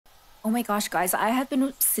Oh my gosh, guys, I have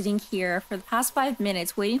been sitting here for the past 5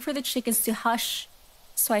 minutes waiting for the chickens to hush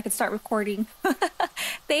so I could start recording.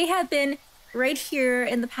 They have been right here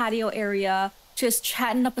in the patio area just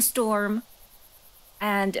chatting up a storm,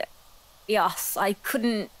 and yes, I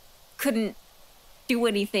couldn't do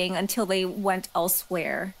anything until they went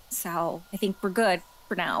elsewhere. So I think we're good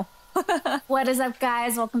for now. What is up,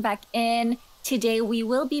 guys? Welcome back in. Today we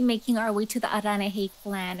will be making our way to the Aranahe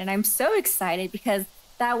Clan, and I'm so excited because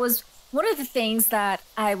that was one of the things that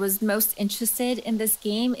I was most interested in this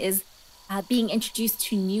game is being introduced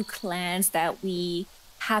to new clans that we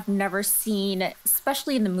have never seen,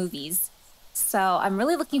 especially in the movies. So I'm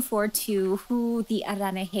really looking forward to who the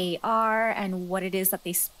Aranahe are and what it is that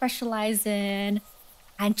they specialize in,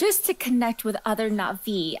 and just to connect with other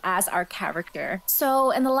Na'vi as our character.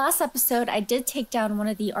 So in the last episode, I did take down one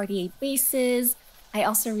of the RDA bases. I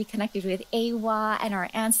also reconnected with Awa and our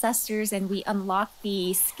ancestors, and we unlocked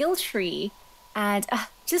the skill tree. And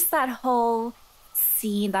just that whole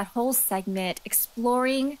scene, that whole segment,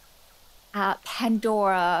 exploring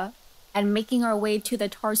Pandora and making our way to the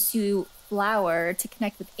Tarsu flower to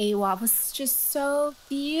connect with Awa was just so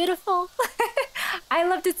beautiful. I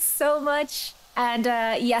loved it so much. And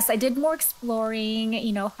yes, I did more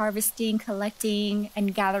exploring, harvesting, collecting,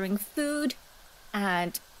 and gathering food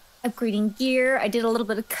and upgrading gear. I did a little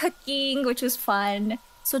bit of cooking, which was fun.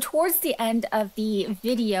 So towards the end of the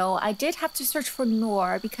video, I did have to search for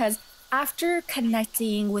Noor because after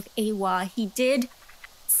connecting with Awa, he did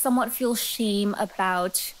somewhat feel shame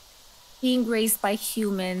about being raised by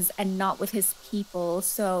humans and not with his people.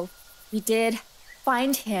 So we did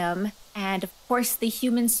find him, and of course the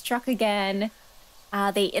humans struck again.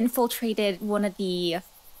 They infiltrated one of the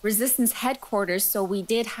resistance headquarters, so we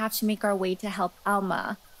did have to make our way to help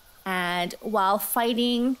Alma. And while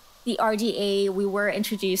fighting the RDA, we were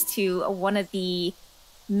introduced to one of the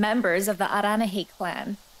members of the Aranahe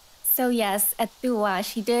Clan. So yes, Atua,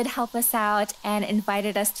 she did help us out and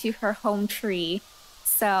invited us to her home tree.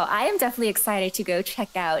 So I am definitely excited to go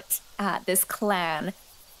check out this clan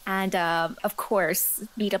and, of course,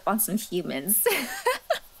 meet up on some humans.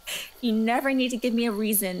 You never need to give me a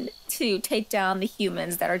reason to take down the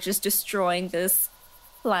humans that are just destroying this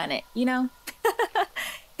planet, you know?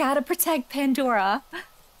 Gotta protect Pandora.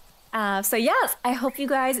 So yes, I hope you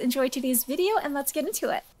guys enjoyed today's video, and let's get into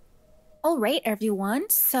it. All right, everyone.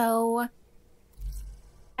 So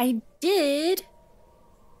I did...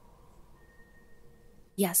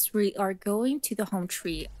 Yes, we are going to the home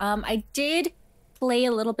tree. I did play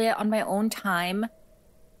a little bit on my own time.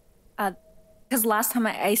 Because last time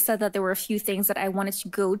I said that there were a few things that I wanted to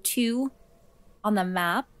go to on the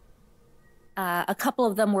map. A couple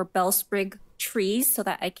of them were bellsprig trees so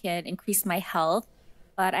that I can increase my health.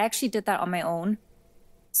 But I actually did that on my own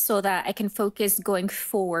so that I can focus going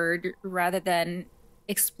forward rather than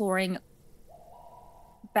exploring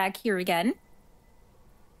back here again.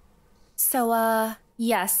 So,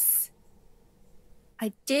 yes.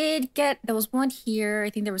 I did get... There was one here.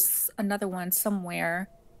 I think there was another one somewhere.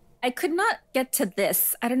 I could not get to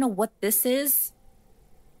this. I don't know what this is.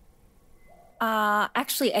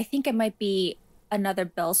 Actually, I think it might be another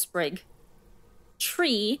bellsprig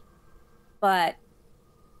tree, but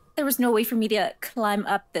there was no way for me to climb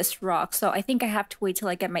up this rock, so I think I have to wait till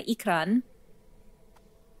I get my ikran.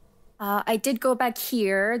 I did go back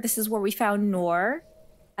here. This is where we found Noor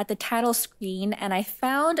at the title screen, and I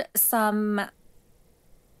found some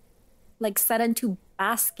like set into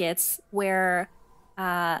baskets where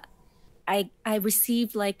I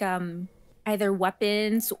received like either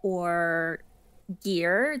weapons or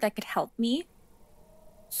gear that could help me.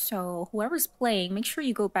 So whoever's playing, make sure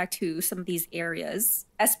you go back to some of these areas,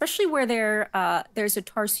 especially where there's a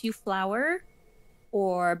Tarsu flower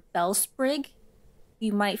or bellsprig.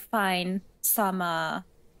 You might find some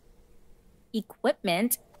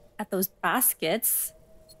equipment at those baskets.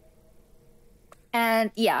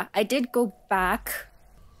 And yeah, I did go back,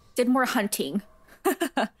 did more hunting.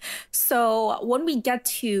 So when we get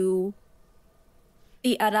to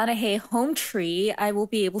the Aranahe home tree, I will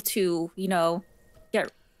be able to, get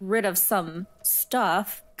rid of some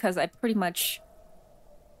stuff because I pretty much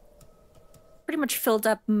filled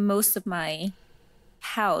up most of my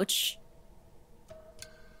pouch.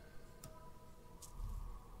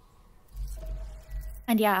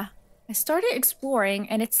 And yeah, I started exploring,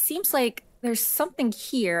 and it seems like there's something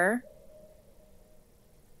here.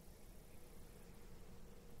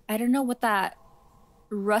 I don't know what that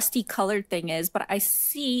rusty colored thing is, but I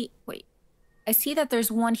see... Wait. I see that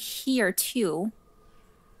there's one here, too.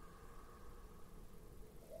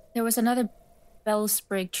 There was another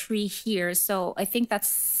bellsprig tree here, so I think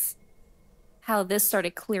that's how this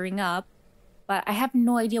started clearing up, but I have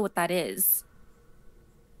no idea what that is.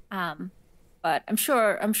 But I'm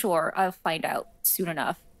sure I'll find out soon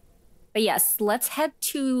enough. But yes, let's head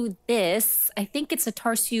to this. I think it's a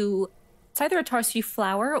Tarsu. It's either a Tarsu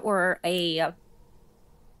flower or a what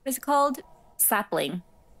is it called? Sapling.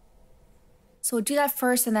 So we'll do that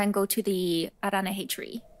first and then go to the Aranahe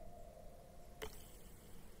tree.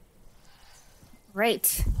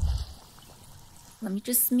 Right. Let me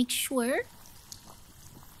just make sure.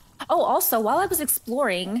 Oh, also, while I was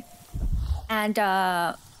exploring and,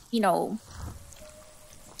 you know,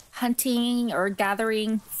 hunting or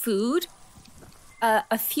gathering food,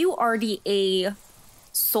 a few RDA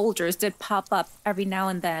soldiers did pop up every now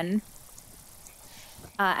and then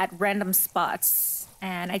at random spots.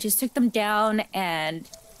 And I just took them down and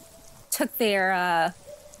took their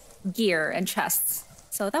gear and chests.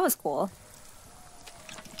 So that was cool.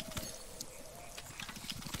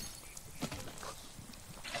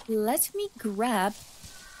 Let me grab...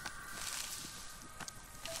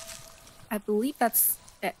 I believe that's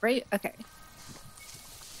it, right? Okay.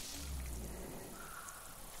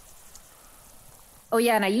 Oh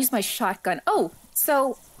yeah, and I used my shotgun. Oh,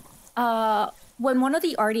 so when one of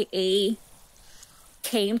the RDA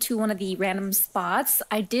came to one of the random spots,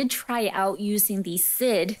 I did try out using the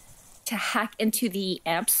SID to hack into the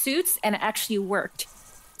amp suits, and it actually worked.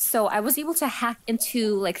 So I was able to hack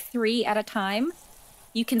into like 3 at a time.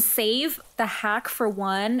 You can save the hack for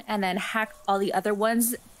one and then hack all the other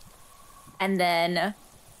ones and then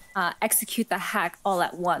execute the hack all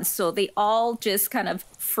at once. So they all just kind of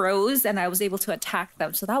froze and I was able to attack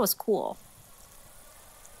them. So that was cool.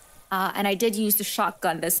 And I did use the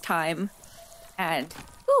shotgun this time. And,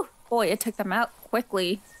 whew, boy, it took them out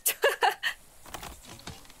quickly.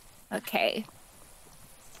 Okay.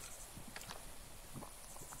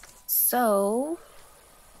 So...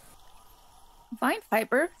 Vine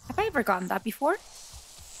fiber? Have I ever gotten that before?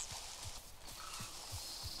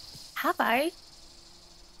 Have I?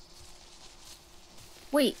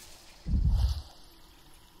 Wait.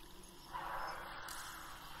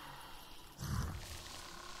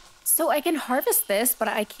 So I can harvest this, but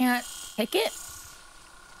I can't pick it?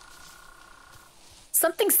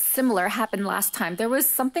 Something similar happened last time. There was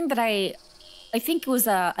something that I think it was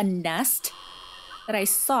a nest that I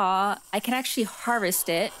saw. I can actually harvest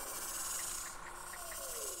it,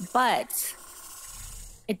 but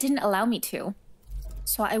it didn't allow me to.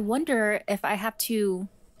 So I wonder if I have to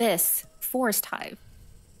this forest hive.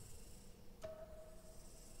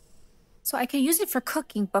 So I can use it for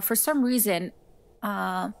cooking, but for some reason,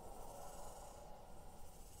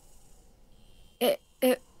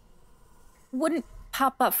 it wouldn't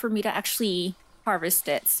pop up for me to actually harvest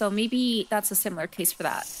it. So maybe that's a similar case for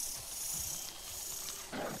that.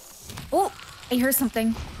 Oh, I hear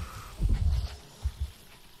something.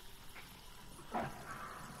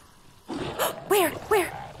 Where?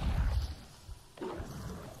 Where?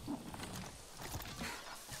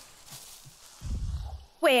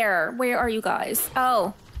 Where? Where are you guys?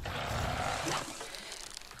 Oh.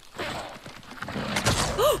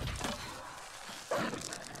 Oh!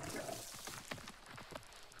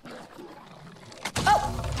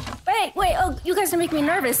 Wait, wait. Oh, you guys are making me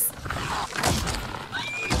nervous.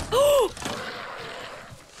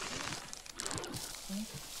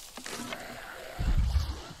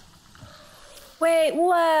 Wait,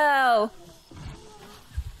 whoa.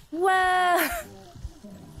 Whoa.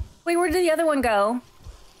 Wait, where did the other one go?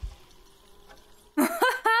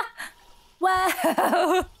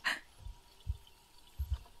 Whoa.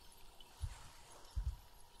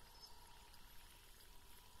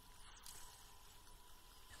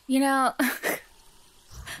 You know,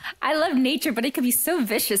 I love nature, but it can be so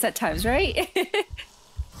vicious at times, right?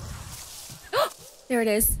 There it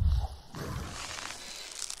is.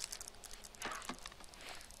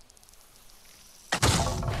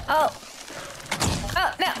 Oh.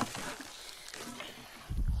 Oh, no.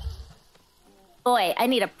 Boy, I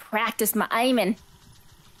need to practice my aiming.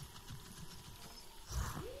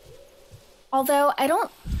 Although I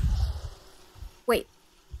don't... Wait.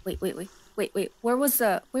 Where was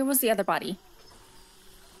the other body?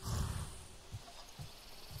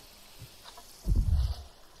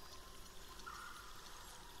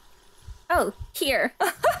 Oh, here.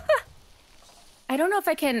 I don't know if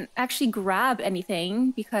I can actually grab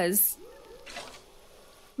anything because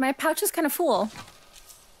my pouch is kind of full.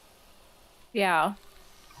 Yeah.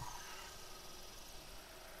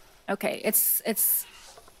 Okay,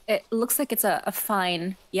 it looks like it's a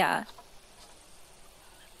fine, yeah.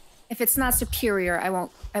 If it's not superior, I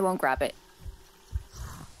won't grab it.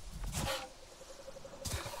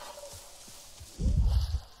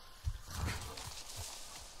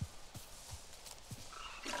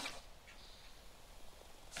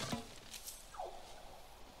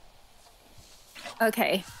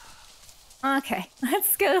 Okay. Okay,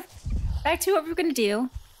 let's go back to what we're gonna do.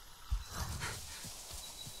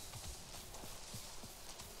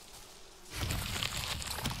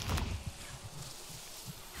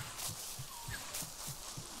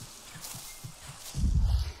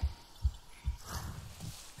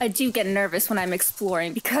 I do get nervous when I'm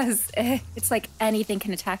exploring because it's like anything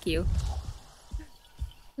can attack you.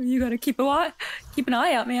 You gotta keep an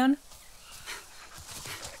eye out, man.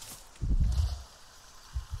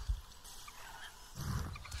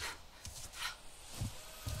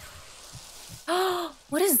 Oh,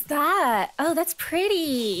 what is that? Oh, that's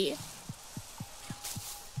pretty.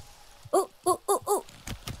 Oh, oh, oh, oh.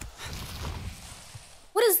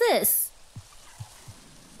 What is this?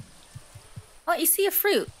 Oh, you see a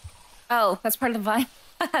fruit. Oh, that's part of the vine.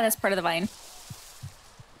 That's part of the vine.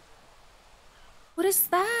 What is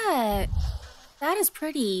that? That is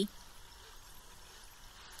pretty.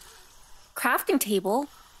 Crafting table.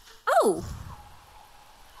 Oh!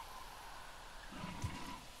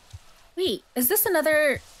 Wait, is this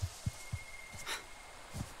another...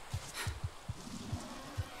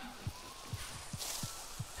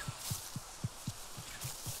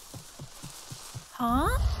 Huh?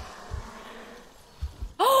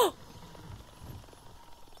 Oh!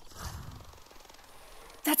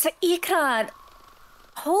 That's an econ!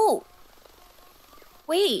 Oh!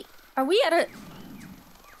 Wait, are we at a...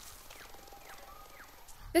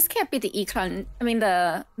 This can't be the econ. I mean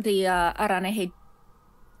the Aranahe.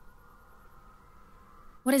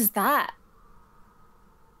 What is that?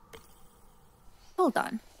 Hold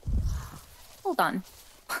on. Hold on.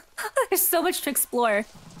 There's so much to explore.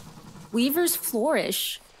 Weaver's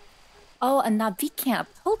Flourish. Oh, a Navi camp.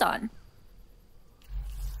 Hold on.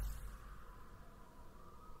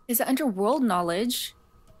 Is it underworld knowledge?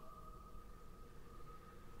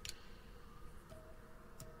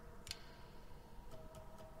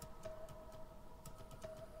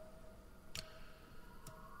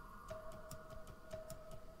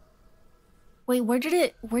 Wait, where did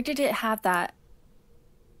it have that?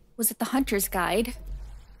 Was it the Hunter's Guide?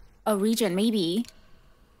 A region, maybe.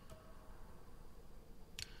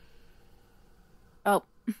 Oh.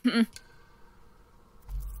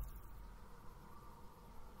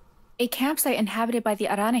 A campsite inhabited by the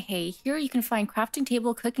Aranahe. Here you can find crafting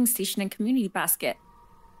table, cooking station, and community basket.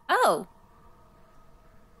 Oh.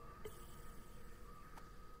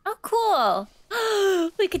 Oh, cool.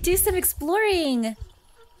 We could do some exploring.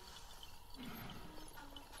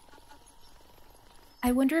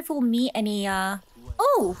 I wonder if we'll meet any,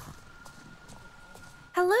 Oh!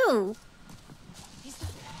 Hello!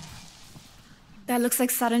 That looks like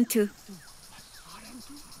Saran too.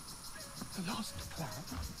 The lost clan?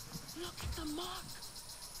 Look at the mark!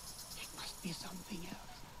 It must be something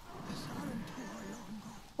else. The Saran are long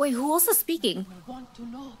gone. Wait, who else is speaking? We want to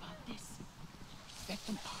know about this. Set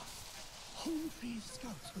them up. Hometree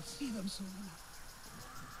scouts will see them soon enough.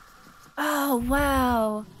 Oh,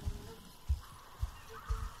 wow.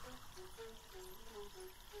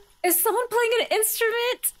 Is someone playing an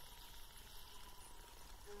instrument?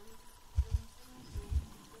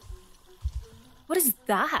 What is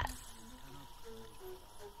that?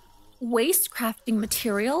 Waste crafting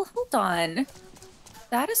material? Hold on.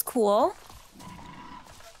 That is cool.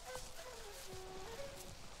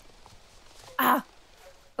 Ah.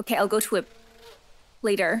 Okay, I'll go to it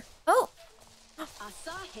later. Oh.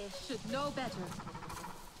 Asahe should know better.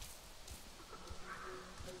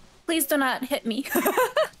 Please do not hit me.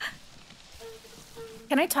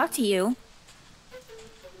 Can I talk to you?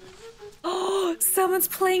 Oh, someone's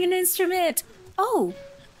playing an instrument. Oh.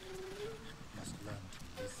 Must learn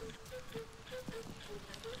to listen.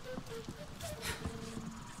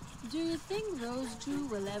 Do you think those two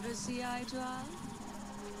will ever see eye to eye?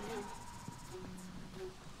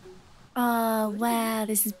 Oh, wow,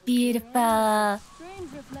 this is beautiful.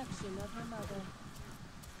 Strange reflection of her mother.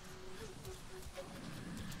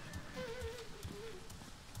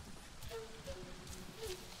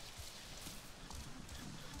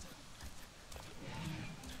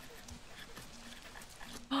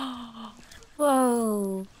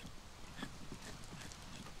 Whoa.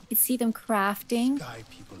 You can see them crafting. Sky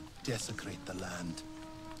people desecrate the land.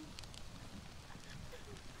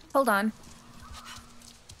 Hold on.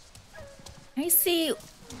 I see.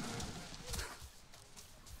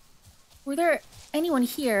 Were there anyone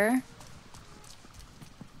here?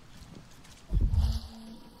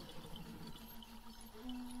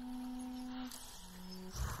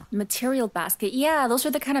 Material basket. Yeah, those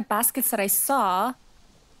are the kind of baskets that I saw.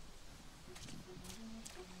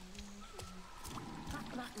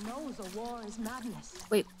 Knows a war is madness.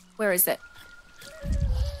 Wait, where is it?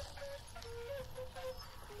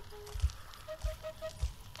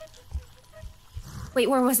 Wait,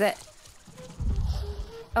 where was it?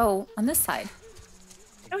 Oh, on this side.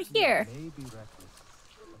 Oh, here.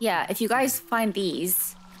 Yeah, if you guys find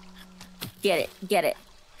these, get it, get it.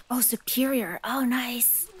 Oh, superior. Oh,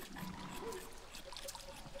 nice.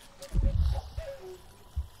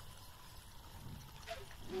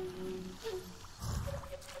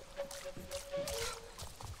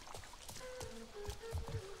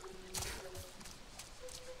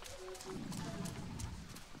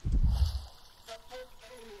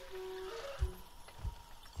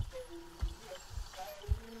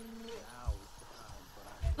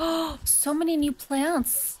 Oh, so many new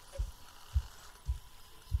plants.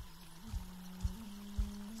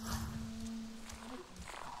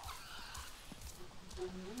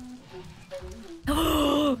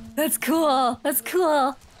 Oh, that's cool. That's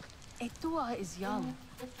cool. Etua is young.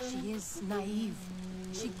 She is naive.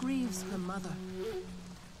 She grieves her mother.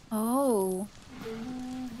 Oh.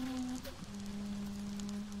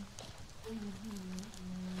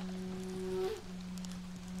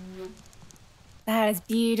 That is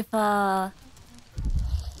beautiful.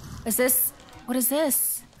 Is this... What is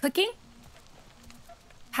this? Cooking?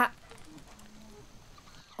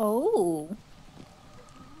 Oh.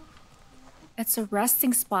 It's a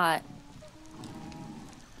resting spot.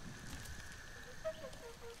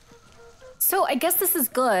 So I guess this is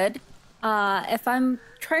good. If I'm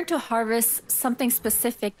trying to harvest something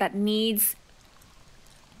specific that needs...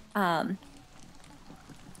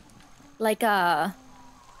 like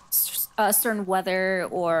a certain weather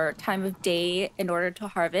or time of day in order to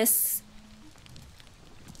harvest.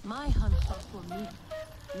 My hunt are for me,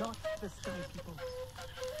 not the sky people.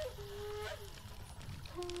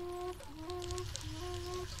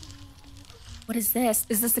 What is this?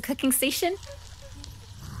 Is this the cooking station?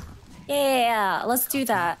 Yeah, let's do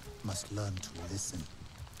that. Must learn to listen.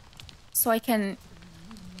 So I can...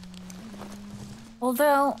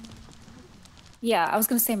 Although... Yeah, I was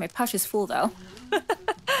gonna say my pouch is full though.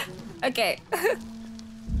 Okay.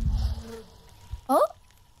 Oh?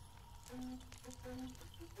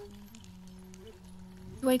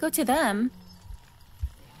 Do I go to them?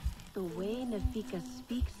 The way Nafika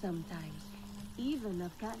speaks sometimes, even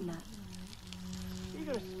of Katna. She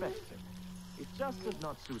respects it. It just does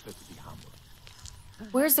not suit her to be humble.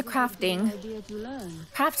 Where's the crafting? Idea to learn.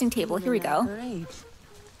 Crafting table, here we Even at go. her age.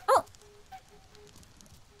 Oh!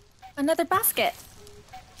 Another basket.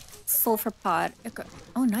 Sulfur pod.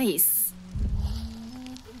 Oh, nice.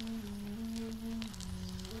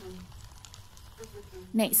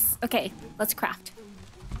 Nice. Okay, let's craft.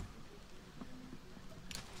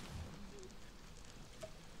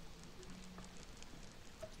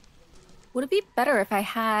 Would it be better if I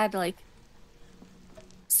had, like,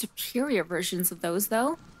 superior versions of those,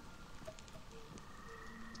 though?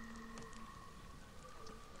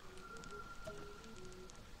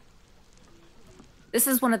 This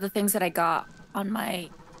is one of the things that I got on my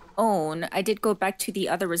own. I did go back to the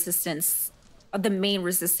other resistance, the main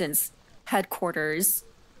resistance headquarters.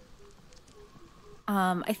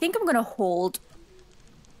 I think I'm gonna hold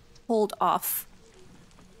off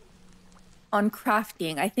on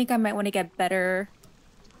crafting. I think I might want to get better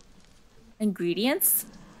ingredients,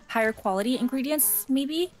 higher quality ingredients,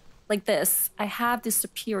 maybe? Like this. I have the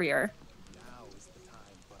superior. Now is the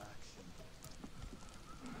time for action.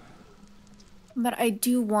 But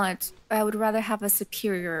I would rather have a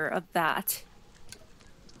superior of that.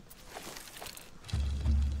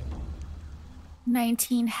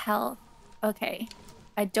 19 health. Okay.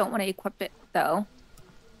 I don't want to equip it, though.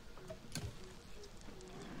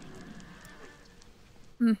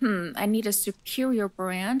 I need a superior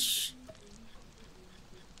branch.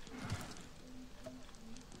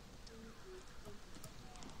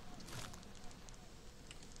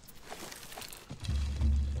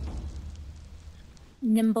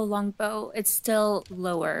 Nimble longbow, it's still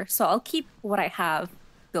lower, so I'll keep what I have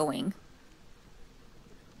going.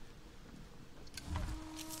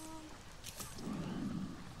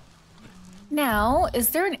 Now, is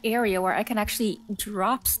there an area where I can actually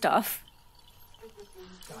drop stuff?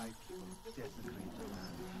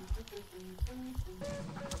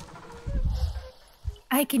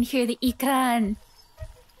 I can hear the ikran.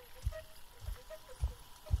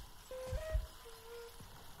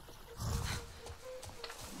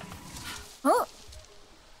 Oh.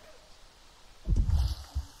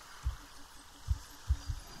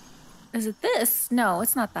 Is it this? No,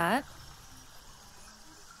 it's not that.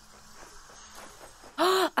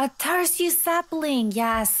 Oh, a tarsius sapling.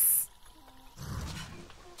 Yes.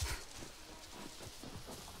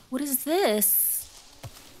 What is this?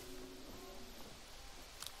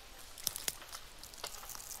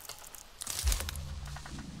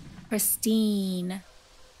 Pristine.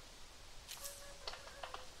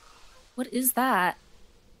 What is that?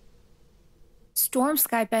 Storm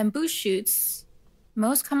sky bamboo shoots.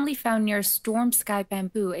 Most commonly found near storm sky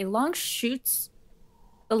bamboo. The long shoots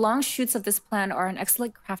of this plant are an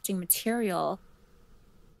excellent crafting material.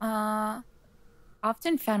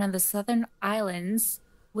 Often found in the southern islands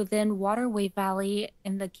within Waterway Valley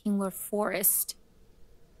in the Kinglor Forest.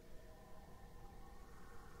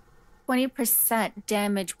 20%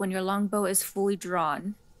 damage when your longbow is fully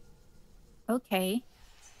drawn. Okay.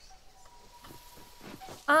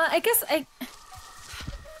 I guess I...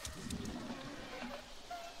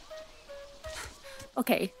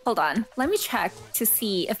 Okay, hold on. Let me check to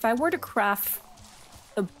see if I were to craft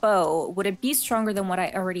the bow, would it be stronger than what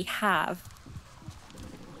I already have?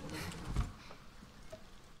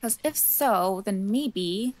 Because if so, then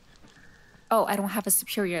maybe... Oh, I don't have a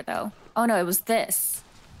superior though. Oh no, it was this.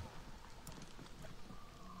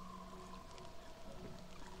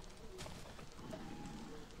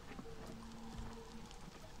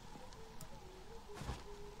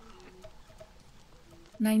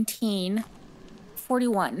 $19.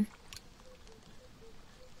 41.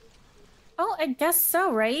 Oh, I guess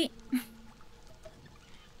so, right?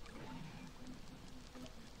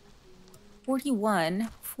 41,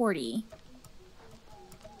 40.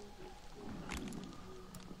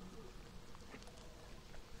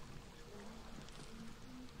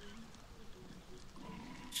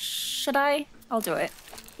 Should I? I'll do it.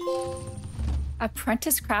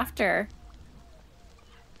 Apprentice crafter.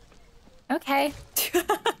 Okay.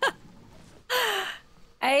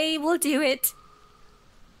 I will do it.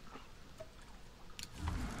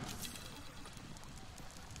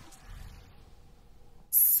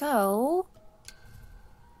 So...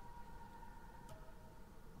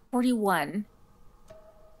 41.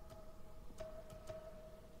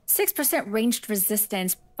 6% ranged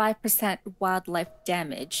resistance, 5% wildlife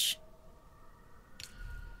damage.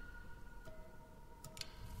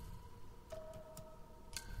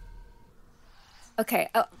 Okay,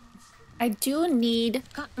 I do need...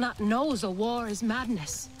 Katnat knows a war is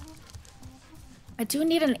madness. I do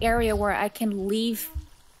need an area where I can leave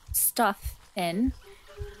stuff in.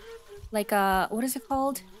 Like what is it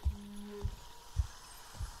called?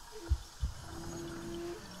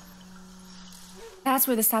 That's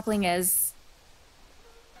where the sapling is.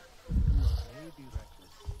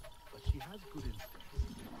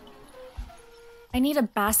 I need a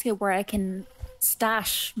basket where I can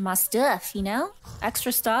stash my stuff, you know?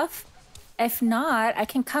 Extra stuff. If not, I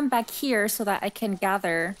can come back here so that I can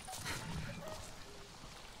gather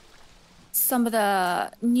some of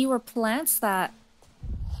the newer plants that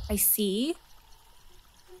I see.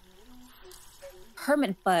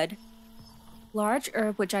 Hermit bud. Large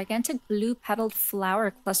herb with gigantic blue-petaled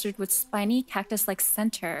flower clustered with spiny cactus-like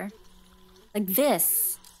center. Like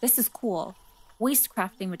this. This is cool. Waste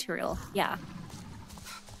crafting material. Yeah.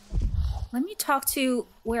 Let me talk to...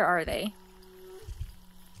 Where are they?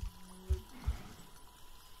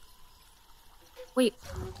 Wait.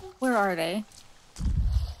 Where are they?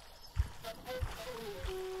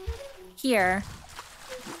 Here.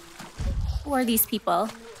 Who are these people?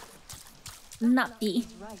 Not me.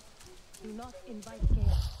 Do not invite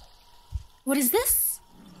chaos. What is this?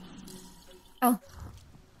 Oh.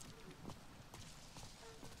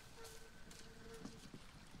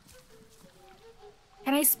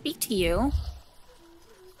 Can I speak to you?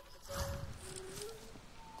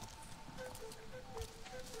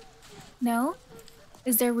 No?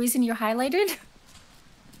 Is there a reason you're highlighted?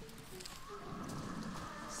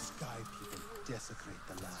 Sky people desecrate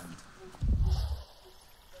the land.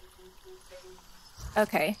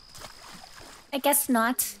 Okay. I guess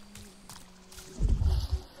not.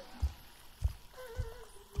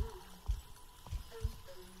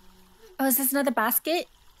 Oh, is this another basket?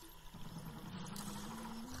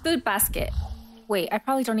 Food basket. Wait, I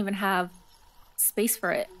probably don't even have space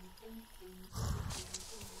for it.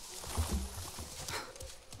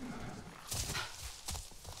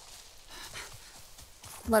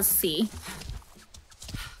 Let's see.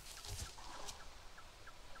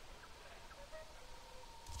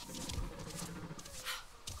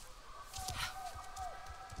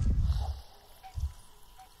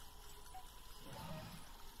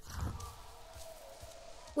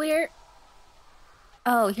 Where?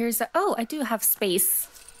 Oh, here's a... Oh, I do have space.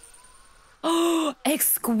 Oh,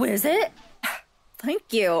 exquisite.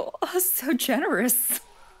 Thank you. Oh, so generous.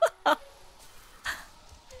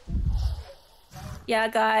 Yeah,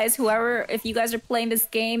 guys, whoever... If you guys are playing this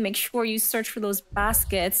game, make sure you search for those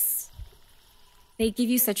baskets. They give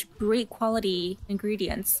you such great quality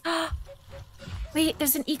ingredients. Wait,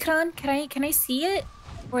 there's an ikran. Can I see it?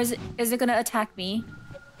 Or is it gonna attack me?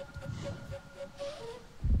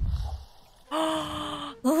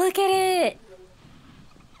 Oh, look at it!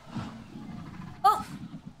 Oh!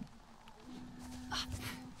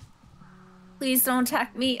 Please don't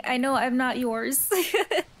attack me. I know I'm not yours.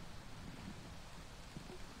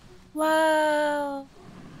 Wow.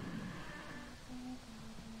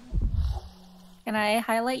 Can I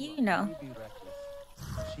highlight you? No.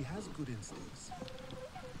 She has good instincts.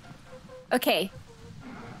 Okay.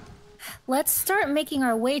 Let's start making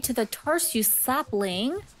our way to the Tarsu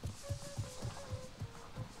sapling.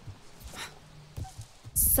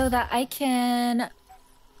 So that I can...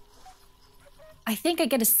 I think I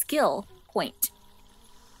get a skill point.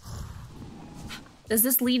 Does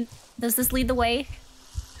this lead the way?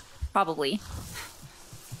 Probably.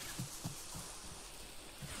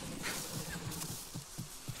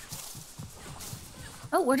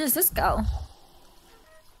 Oh, where does this go?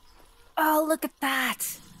 Oh, look at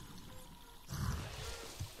that.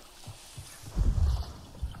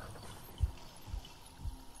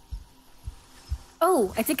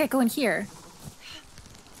 Oh, I think I go in here.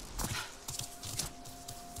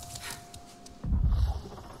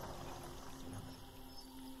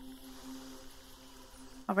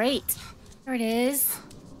 All right, there it is.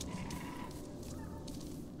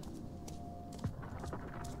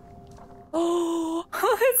 Oh,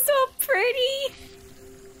 it's so pretty.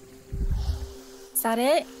 Is that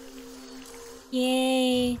it?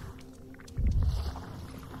 Yay.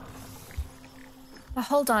 But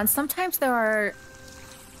hold on, sometimes there are...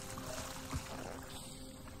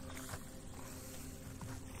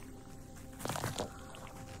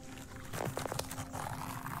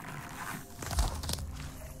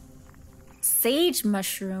 Sage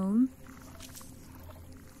mushroom.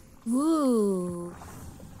 Ooh.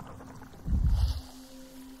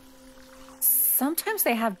 Sometimes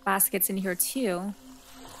they have baskets in here too.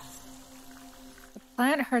 The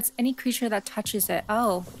plant hurts any creature that touches it.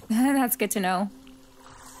 Oh, that's good to know.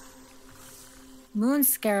 Moon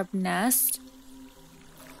scarab nest.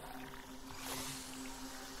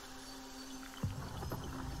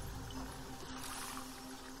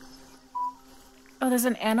 Oh, there's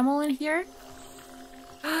an animal in here?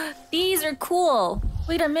 These are cool.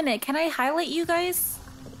 Wait a minute, can I highlight you guys?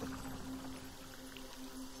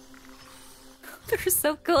 They're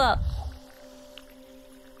so cool.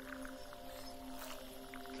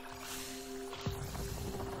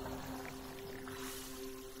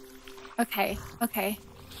 Okay, okay.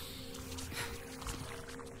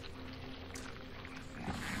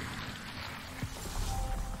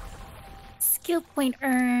 Skill point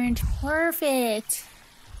earned. Perfect.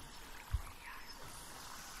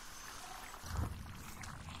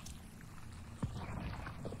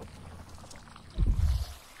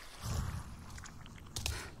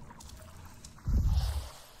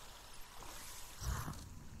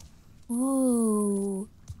 Ooh.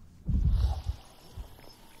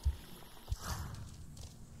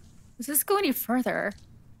 Does this go any further?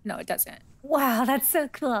 No, it doesn't. Wow, that's so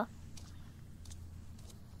cool.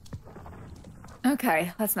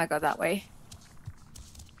 Okay, let's not go that way.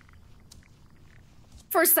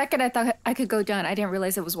 For a second, I thought I could go down. I didn't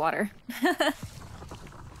realize it was water.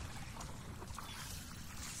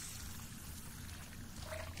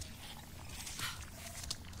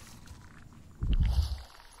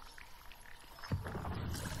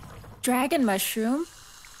 Dragon mushroom.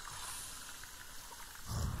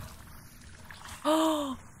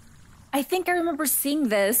 Oh, I think I remember seeing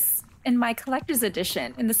this in my collector's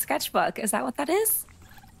edition in the sketchbook. Is that what that is?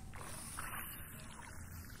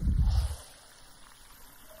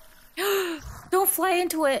 Don't fly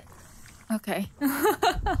into it. Okay.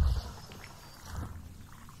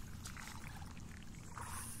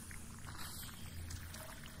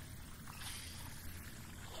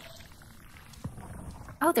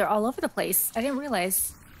 Oh, they're all over the place. I didn't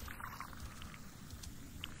realize.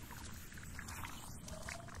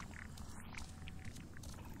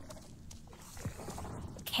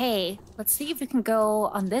 Okay, let's see if we can go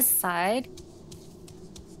on this side.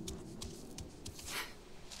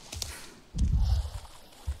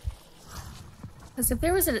 Because if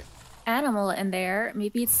there was an animal in there,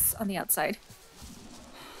 maybe it's on the outside.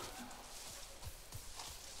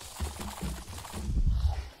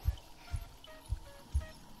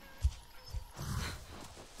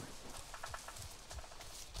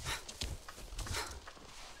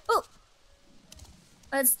 Oh!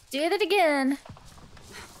 Let's do it again.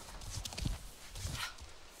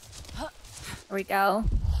 There we go.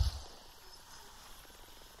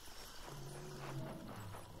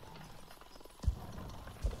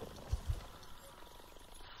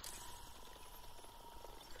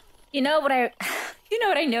 You know what I know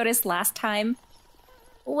what I noticed last time?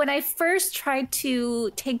 When I first tried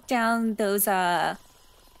to take down those hammerhead,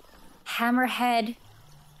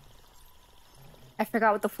 I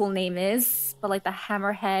forgot what the full name is, but like the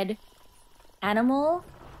hammerhead animal,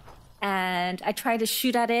 and I tried to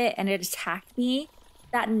shoot at it and it attacked me.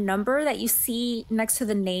 That number that you see next to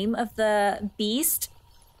the name of the beast,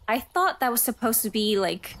 I thought that was supposed to be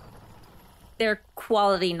like their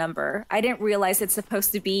quality number. I didn't realize it's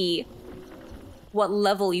supposed to be what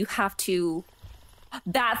level you have to...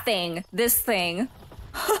 That thing, this thing.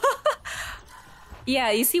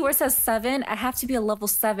 Yeah, you see where it says 7? I have to be a level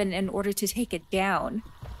 7 in order to take it down.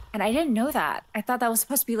 And I didn't know that. I thought that was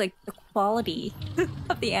supposed to be like the quality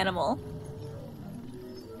of the animal.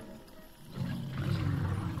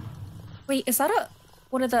 Wait, is that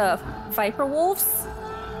one of the viper wolves?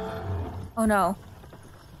 Oh no.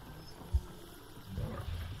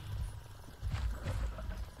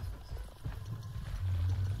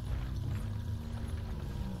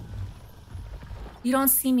 You don't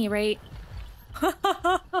see me, right?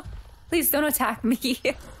 Please don't attack me.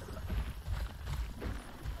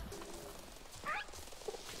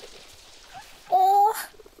 Oh,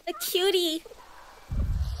 a cutie.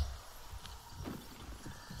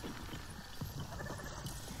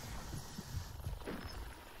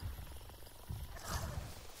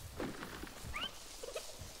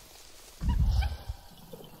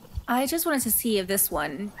 I just wanted to see if this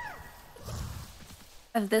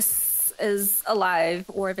is alive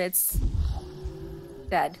or if it's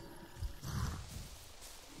dead.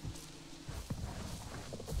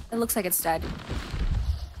 It looks like it's dead.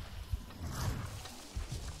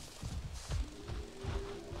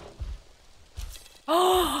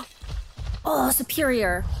 Oh,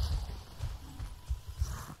 superior.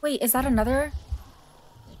 Wait, is that another?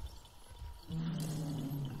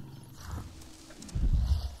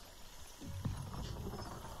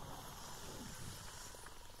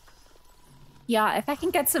 Yeah, if I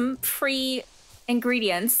can get some free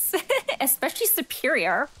ingredients, especially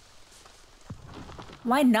superior.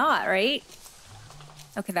 Why not, right?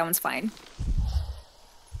 Okay, that one's fine.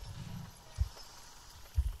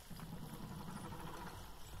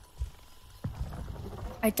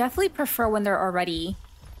 I definitely prefer when they're already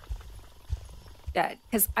dead,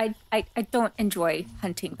 because I don't enjoy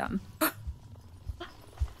hunting them.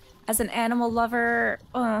 As an animal lover,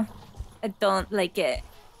 I don't like it.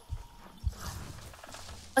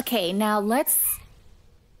 Okay, now let's...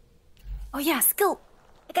 Oh yeah, skill!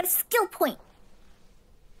 I got a skill point!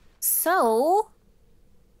 So...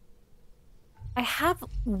 I have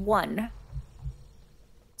 1.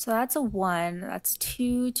 So that's a 1. That's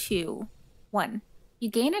 2, 2. 1. You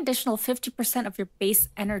gain additional 50% of your base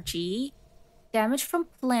energy. Damage from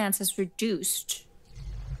plants is reduced.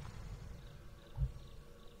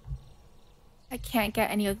 I can't get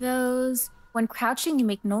any of those. When crouching, you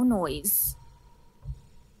make no noise.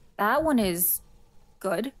 That one is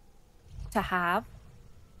good to have.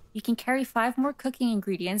 You can carry 5 more cooking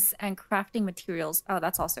ingredients and crafting materials. Oh,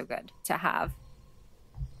 that's also good to have.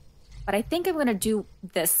 But I think I'm gonna do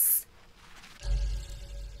this.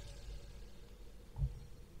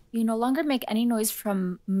 You no longer make any noise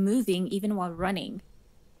from moving, even while running.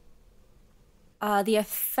 The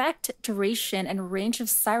effect, duration, and range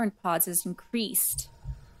of siren pods is increased.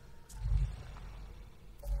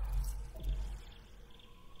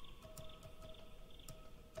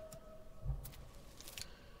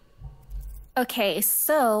 Okay,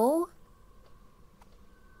 so...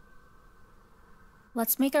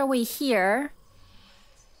 let's make our way here.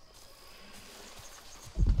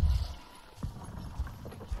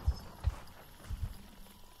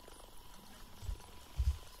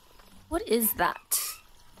 What is that?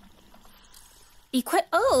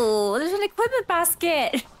 Oh, there's an equipment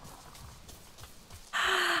basket!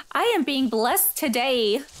 I am being blessed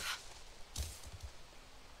today.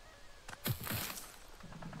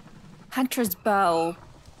 Hunter's bow.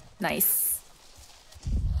 Nice.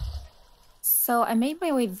 So I made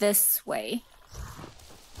my way this way.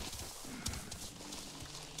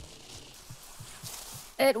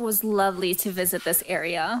 It was lovely to visit this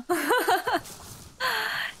area.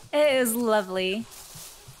 It is lovely.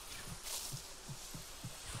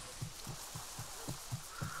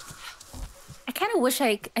 I kind of wish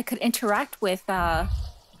I could interact with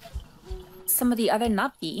some of the other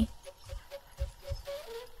Napi.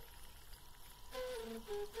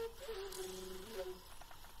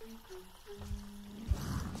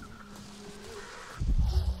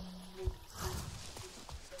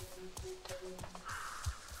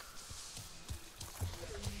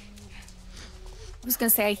 I was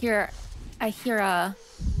gonna say, I hear a...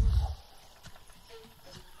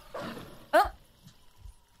 Oh!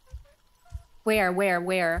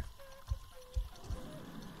 Where?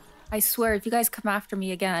 I swear, if you guys come after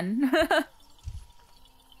me again.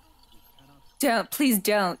 Please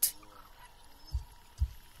don't.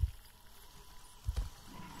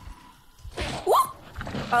 Woo!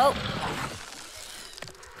 Oh.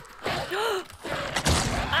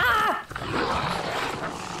 Ah!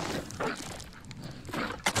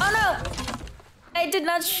 Oh no! I did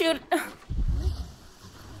not shoot.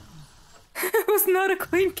 It was not a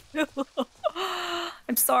clean kill.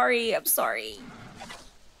 I'm sorry.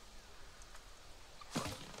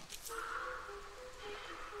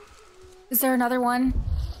 Is there another one?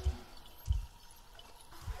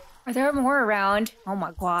 Are there more around? Oh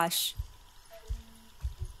my gosh.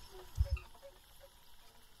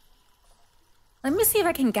 Let me see if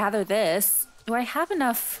I can gather this. Do I have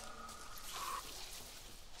enough?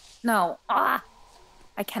 No. Ah!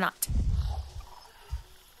 I cannot.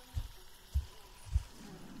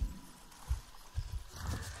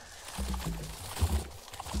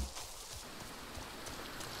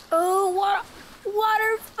 Oh,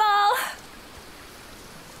 waterfall!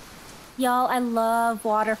 Y'all, I love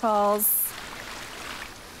waterfalls.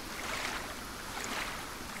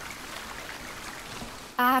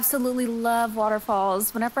 I absolutely love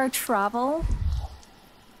waterfalls. Whenever I travel...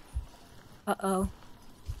 Uh-oh.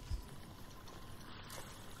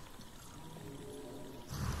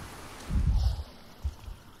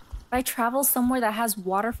 If I travel somewhere that has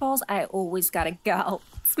waterfalls, I always gotta go.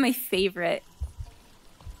 It's my favorite.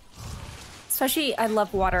 Especially, I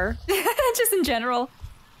love water. Just in general.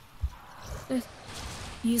 Just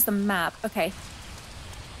use the map. Okay.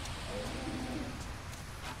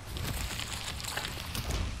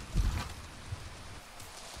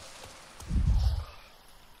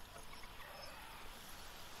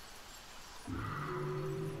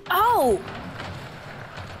 Oh!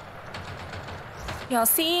 Y'all,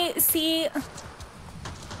 see?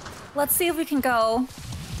 Let's see if we can go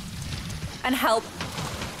and help.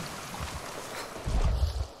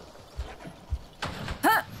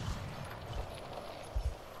 Huh!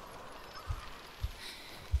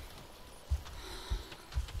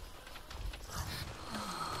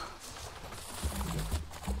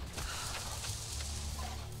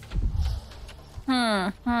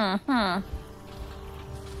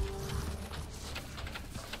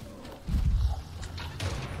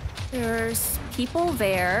 There's people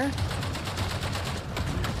there.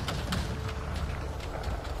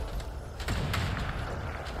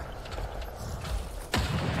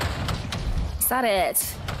 Is that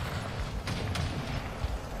it?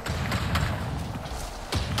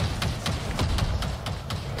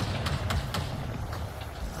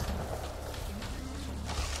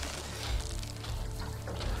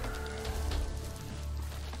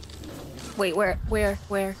 Wait, where?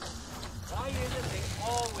 Why is it they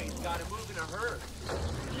always gotta move in a hurry?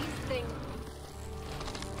 These things.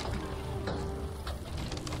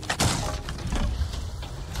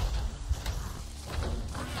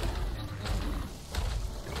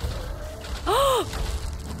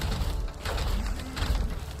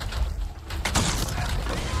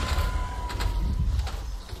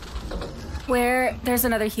 Where? There's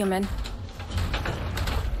another human.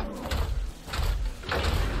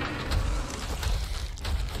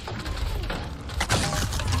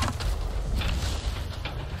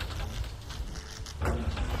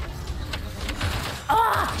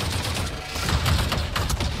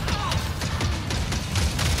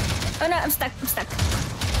 Oh no, I'm stuck.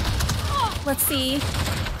 Let's see.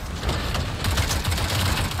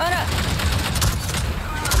 Oh no.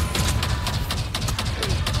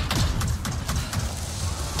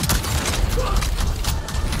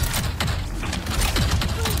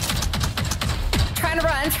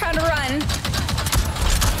 Trying to run.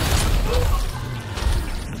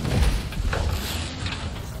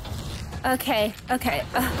 Okay.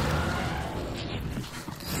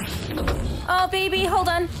 Oh, baby, hold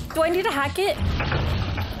on. Do I need to hack it?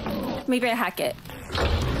 Maybe I hack it.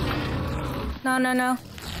 No.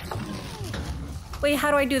 Wait,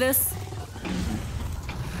 how do I do this?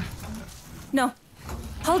 No.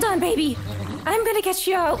 Hold on, baby. I'm gonna get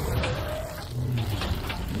you out.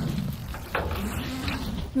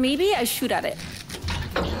 Maybe I shoot at it.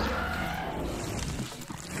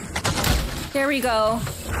 There we go.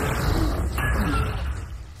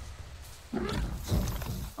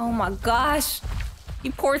 Oh my gosh.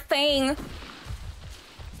 You poor thing.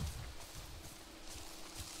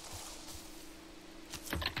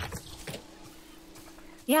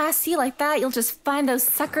 Yeah, see, like that, you'll just find those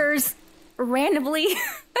suckers randomly.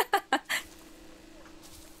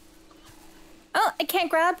 Oh, I can't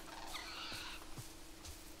grab.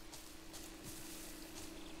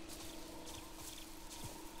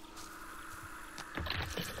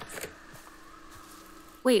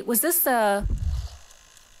 Wait, was this the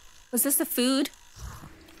food?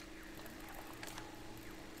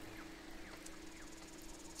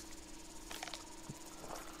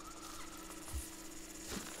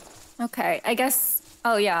 Okay, I guess,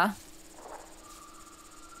 oh yeah.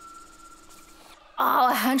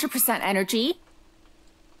 Oh, 100% energy.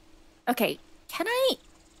 Okay, can I...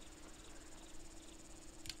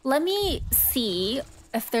 Let me see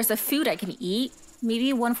if there's a food I can eat.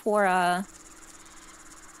 Maybe one for,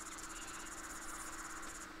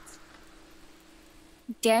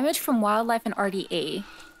 damage from wildlife and RDA.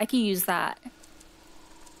 I can use that.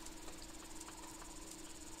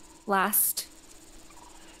 Last.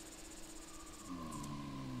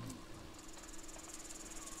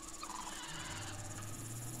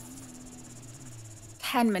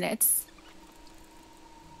 $10.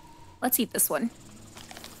 Let's eat this one.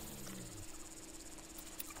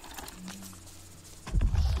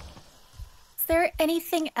 Is there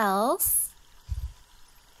anything else?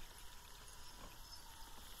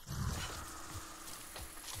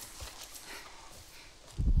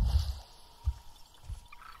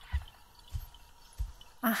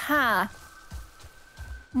 Aha.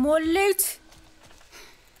 More loot.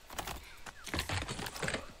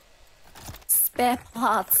 Spare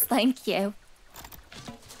parts, thank you.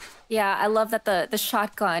 Yeah, I love that the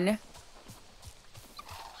shotgun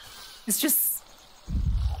is just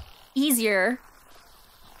easier.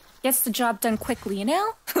 Gets the job done quickly, you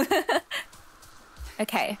know?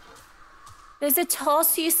 Okay. There's a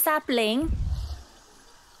Torsu sapling.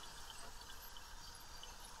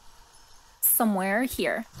 Somewhere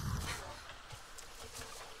here.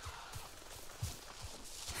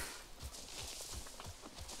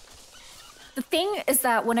 The thing is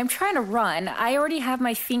that when I'm trying to run, I already have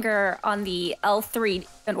my finger on the L3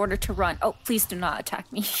 in order to run. Oh, please do not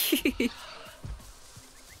attack me.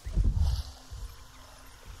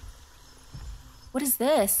 What is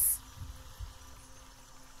this?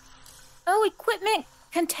 Oh, equipment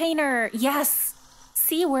container. Yes.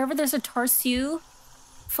 See, wherever there's a Tarsu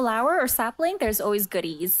flower or sapling, there's always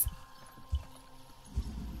goodies.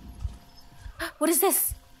 What is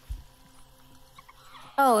this?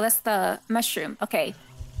 Oh, that's the mushroom. Okay.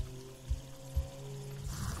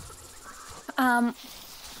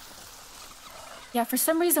 Yeah, for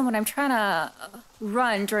some reason when I'm trying to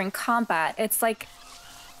run during combat, it's like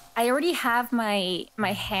I already have my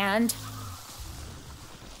hand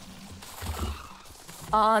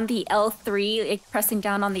on the L3, like pressing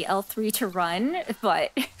down on the L3 to run,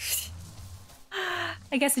 but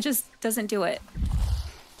I guess it just doesn't do it.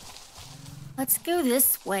 Let's go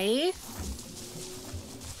this way.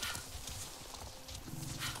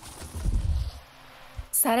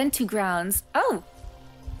 Saddened to grounds. Oh!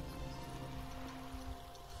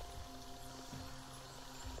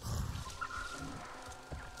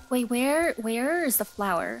 Wait, where is the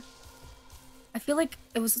flower? I feel like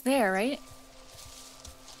it was there, right?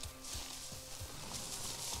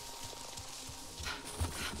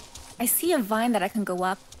 I see a vine that I can go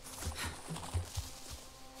up.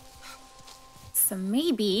 So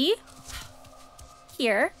maybe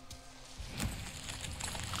here.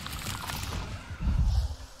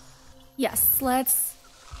 Yes, let's...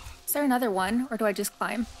 Is there another one, or do I just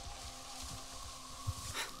climb?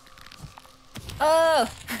 Oh!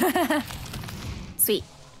 Sweet.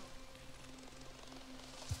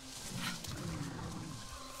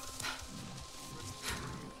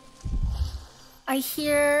 I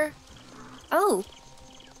hear... Oh!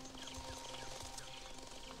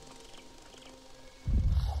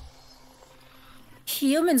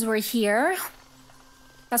 Humans were here.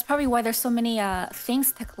 That's probably why there's so many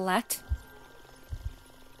things to collect.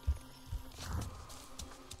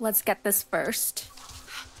 Let's get this first.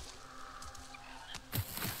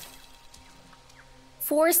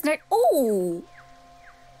 Forest nerd. Oh!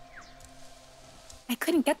 I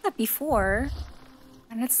couldn't get that before.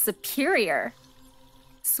 And it's superior.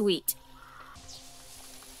 Sweet.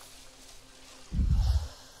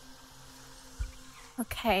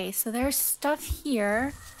 Okay, so there's stuff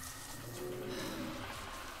here.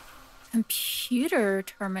 Computer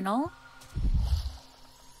terminal.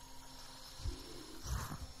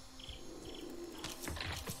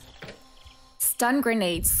 Stun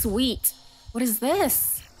grenade, sweet. What is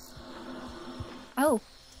this? Oh.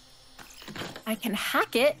 I can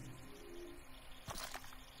hack it.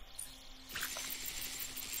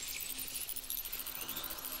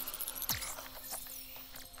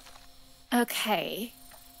 Okay.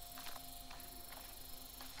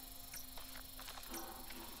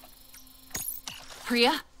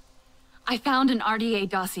 Priya, I found an RDA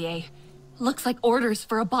dossier. Looks like orders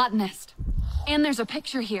for a botanist. And there's a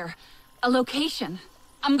picture here. A location.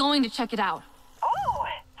 I'm going to check it out. Oh,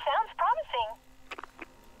 sounds promising.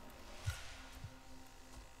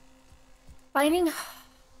 Finding...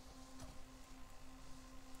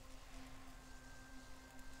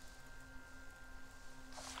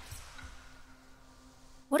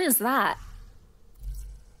 What is that?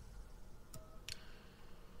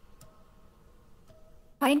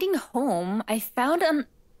 Finding home, I found an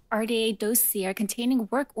RDA dossier containing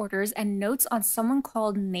work orders and notes on someone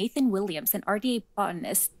called Nathan Williams, an RDA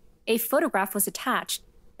botanist. A photograph was attached.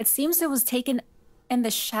 It seems it was taken in the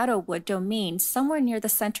Shadowwood domain, somewhere near the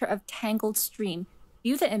center of Tangled Stream.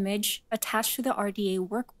 View the image attached to the RDA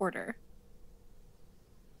work order.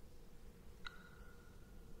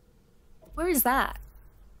 Where is that?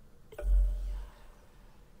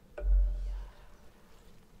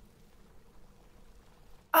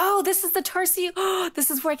 Oh, this is the Tarsi. Oh, this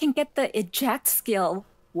is where I can get the eject skill.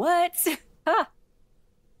 What? Huh.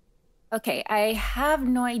 Okay, I have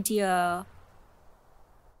no idea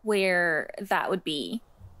where that would be.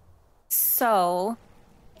 So,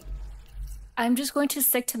 I'm just going to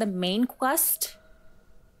stick to the main quest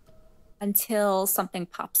until something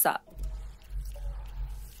pops up.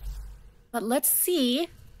 But let's see.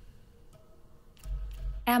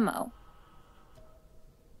 Ammo.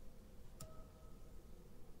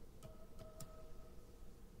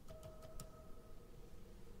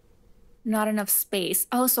 Not enough space.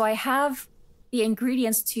 Oh, so I have the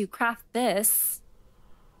ingredients to craft this.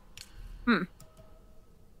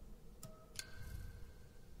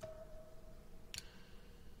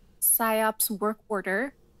 PsyOps work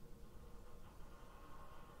order.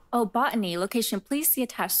 Oh, botany. Location. Please see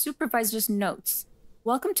attached. Supervisor's notes.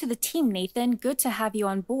 Welcome to the team, Nathan. Good to have you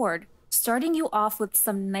on board. Starting you off with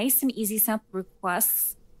some nice and easy sample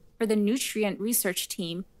requests for the nutrient research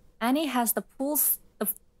team. Annie has the full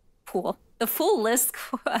list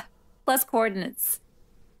plus coordinates.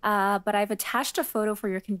 But I've attached a photo for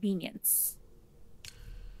your convenience.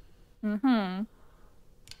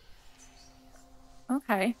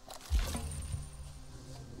 Okay.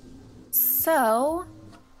 So,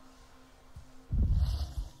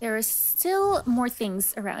 there is still more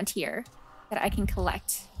things around here that I can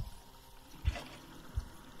collect.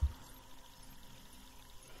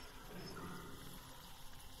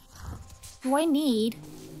 Do I need...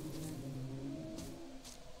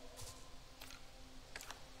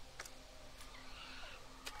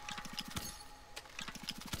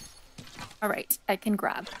 All right, I can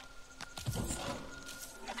grab.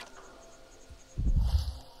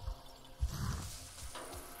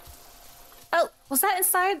 Oh, was that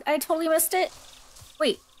inside? I totally missed it.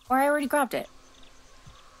 Wait, or I already grabbed it.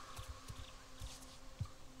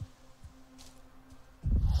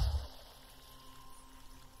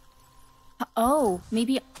 Oh,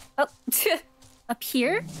 maybe... Oh, up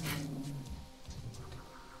here?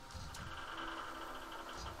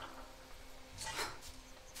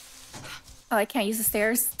 Oh, I can't use the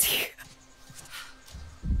stairs.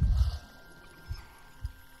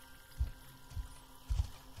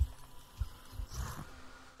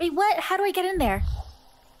 Wait, what? How do I get in there?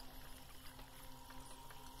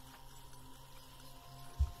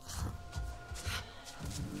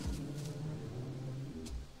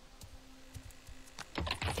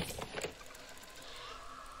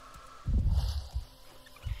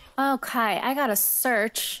 Okay, I gotta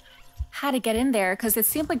search how to get in there, because it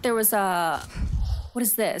seemed like there was a... What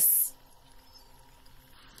is this?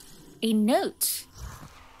 A note.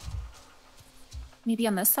 Maybe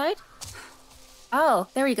on this side? Oh,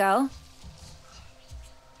 there we go.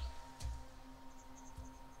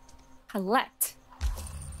 Collect.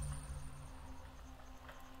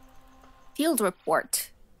 Field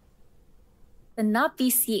report. The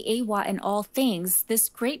Navi see Awa in all things. This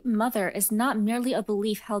great mother is not merely a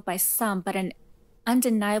belief held by some, but an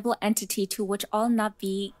undeniable entity to which all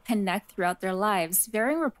Navi connect throughout their lives.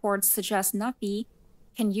 Varying reports suggest Navi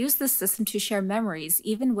can use this system to share memories,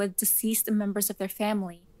 even with deceased members of their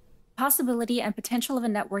family. Possibility and potential of a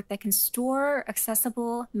network that can store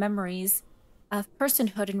accessible memories of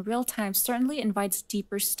personhood in real time certainly invites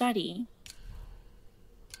deeper study.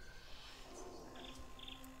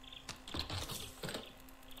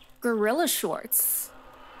 Gorilla shorts.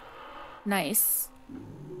 Nice.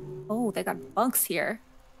 Oh, they got bunks here.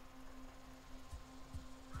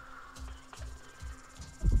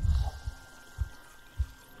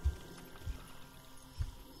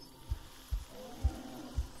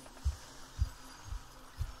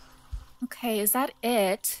 Okay, is that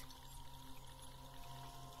it?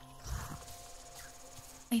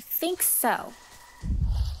 I think so.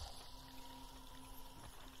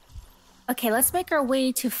 Okay, let's make our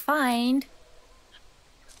way to find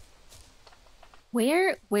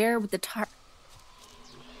Where would the tar...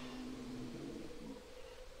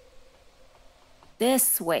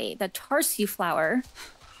 This way, the tarsu flower.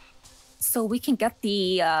 So we can get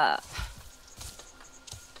the,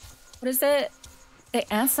 what is it?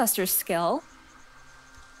 The ancestor skill.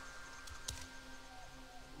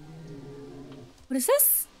 What is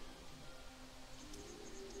this?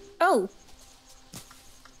 Oh.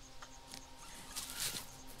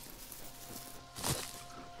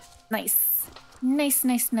 Nice. Nice,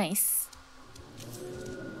 nice, nice.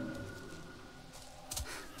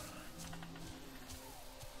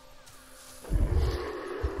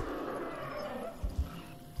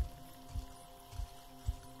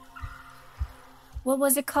 What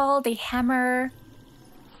was it called? The hammerhead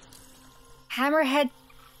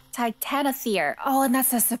Titanothere. Oh, and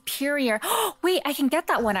that's a superior. Wait, I can get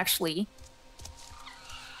that one actually.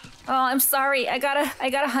 Oh, I'm sorry. I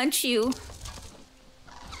gotta hunt you.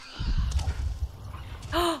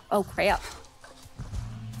 Oh, crap.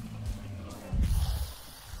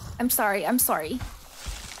 I'm sorry. I'm sorry.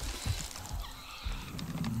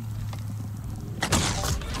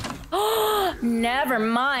 Oh, never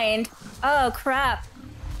mind. Oh, crap.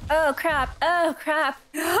 Oh, crap. Oh, crap.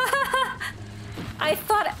 I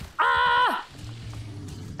thought... Ah!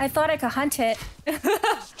 I thought I could hunt it. It said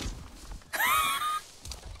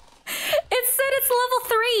it's level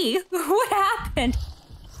 3. What happened?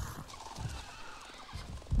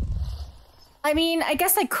 I mean, I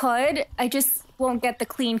guess I could. I just won't get the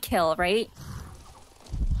clean kill, right?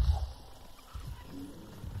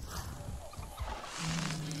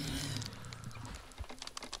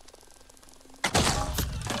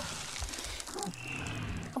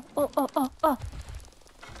 Oh.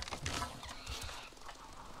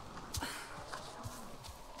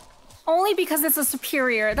 Only because it's a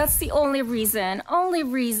superior. That's the only reason. Only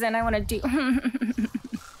reason I want to do...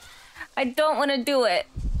 I don't want to do it.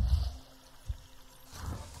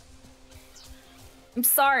 I'm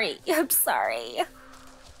sorry. I'm sorry.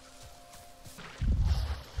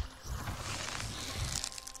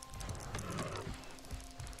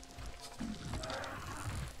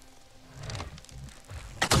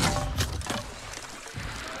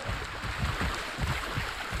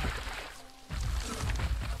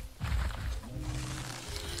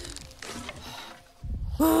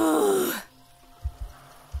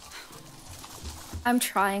 I'm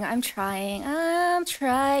trying.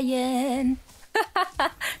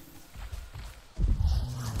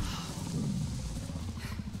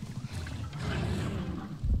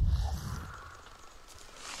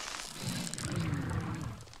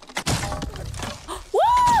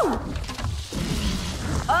 Woo!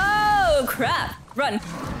 Oh, crap. Run.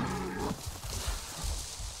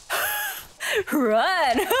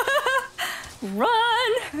 Run. Run.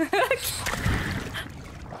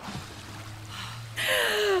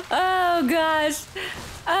 Oh, gosh.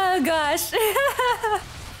 Oh, gosh.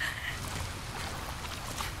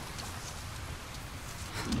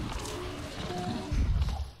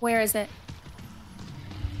 Where is it?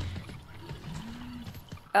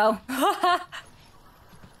 Oh.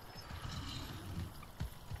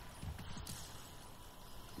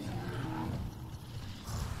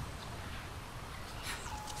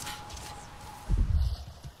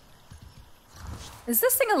 Is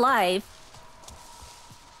this thing alive?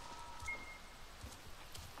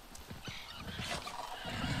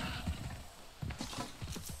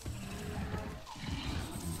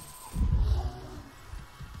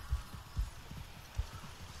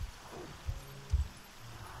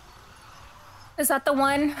 Is that the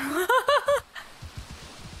one?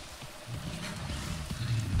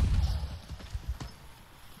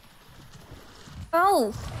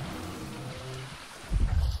 Oh.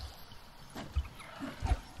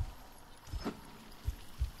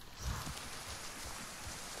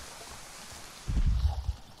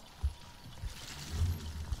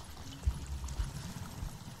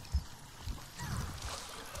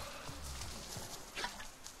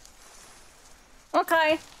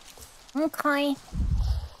 Okay. Okay.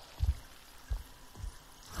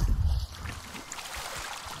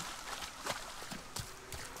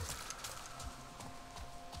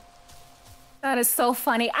 That is so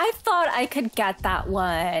funny. I thought I could get that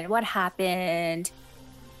one. What happened?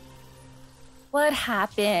 What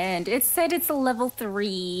happened? It said it's a level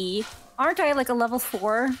 3. Aren't I like a level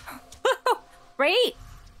 4? Right?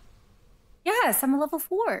 Yes, I'm a level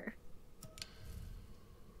 4.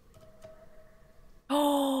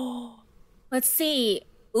 Oh, let's see.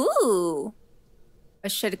 Ooh. I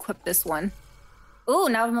should equip this one. Ooh,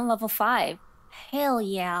 now I'm a level 5. Hell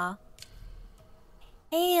yeah.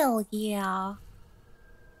 Hell yeah.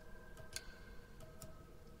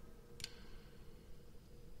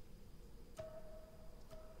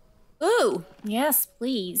 Ooh, yes,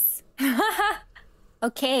 please.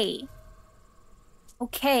 Okay.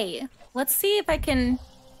 Okay, let's see if I can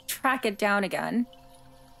track it down again.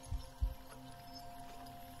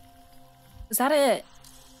 Is that it?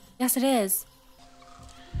 Yes, it is.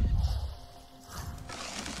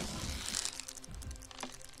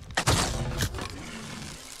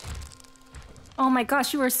 Oh my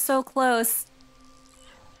gosh, you were so close.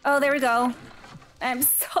 Oh, there we go. I'm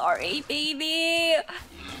sorry, baby.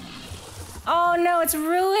 Oh no, it's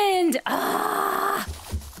ruined. Ah!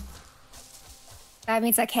 That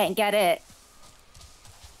means I can't get it.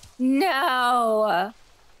 No.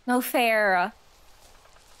 No fair.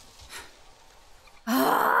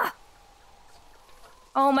 Ah!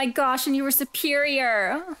 Oh my gosh, and you were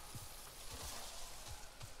superior.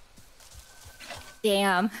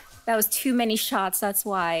 Damn. That was too many shots, that's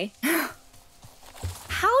why.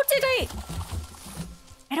 How did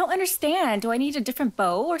I don't understand. Do I need a different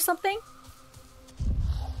bow or something?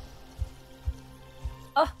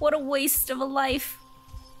 Oh, what a waste of a life.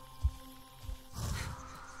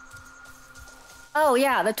 Oh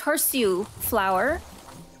yeah, the tarsu flower.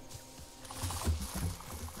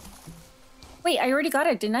 Wait, I already got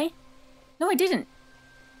it, didn't I? No, I didn't.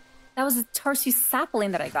 That was a tarsu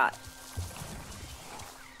sapling that I got.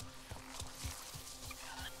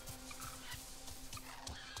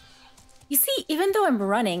 You see, even though I'm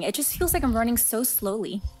running, it just feels like I'm running so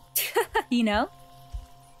slowly. You know?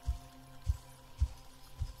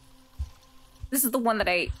 This is the one that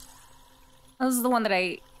I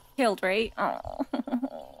killed, right? Oh.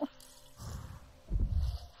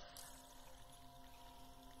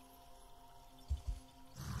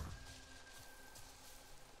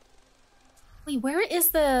 Wait, where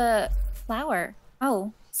is the flower?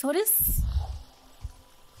 Oh, so it is.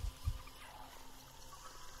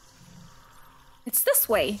 It's this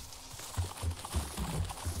way.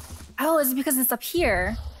 Oh, it's because it's up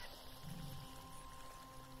here.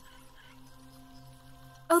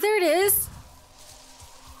 Oh, there it is.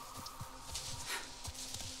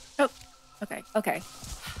 Oh, okay, okay.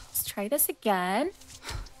 Let's try this again.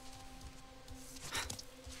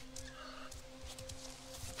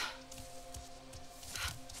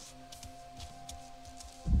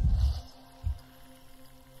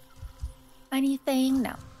 Anything?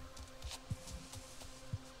 No.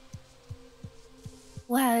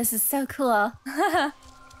 Wow, this is so cool.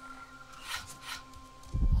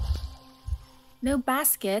 No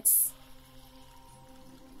baskets.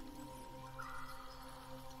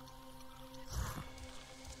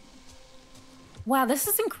 Wow, this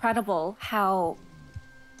is incredible how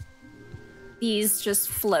these just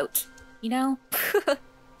float, you know?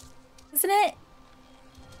 Isn't it?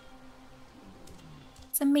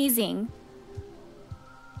 It's amazing.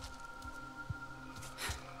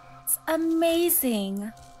 It's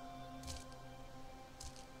amazing.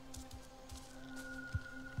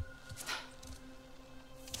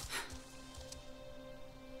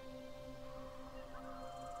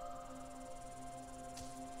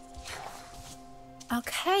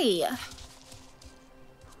 Okay.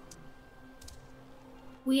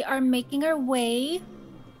 We are making our way.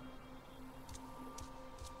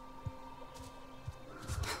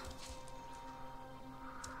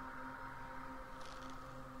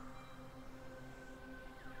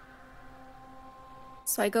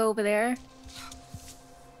 So I go over there.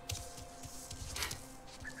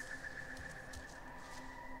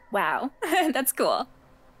 Wow, that's cool.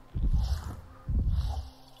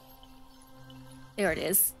 There it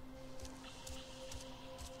is.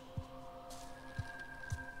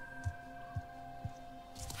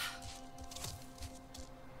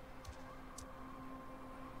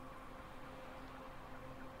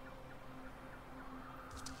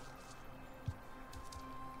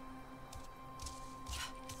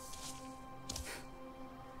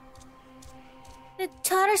 The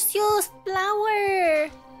Tarsius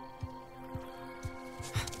flower!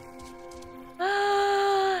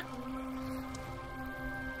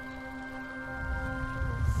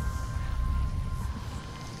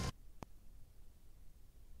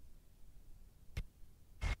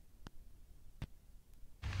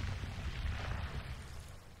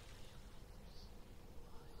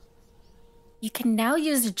 You can now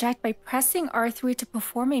use eject by pressing R3 to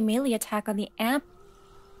perform a melee attack on the amp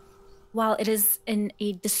while it is in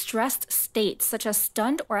a distressed state, such as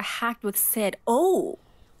stunned or hacked with SID. Oh!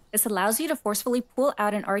 This allows you to forcefully pull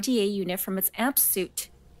out an RDA unit from its amp suit.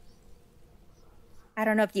 I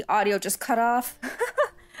don't know if the audio just cut off.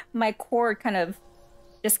 My cord kind of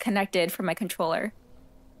disconnected from my controller.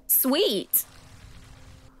 Sweet!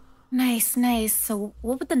 Nice, nice. So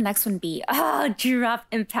what would the next one be? Ah, drop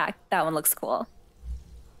impact. That one looks cool.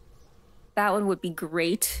 that one would be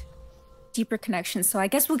great. Deeper connection. So I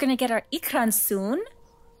guess we're gonna get our ikran soon.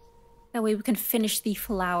 That way we can finish the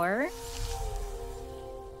flower.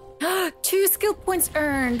 2 skill points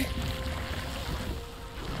earned.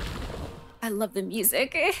 I love the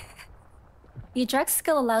music. The eject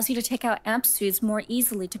skill allows you to take out amp suits more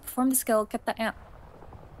easily. To perform the skill, get the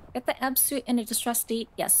amp suit in a distressed state.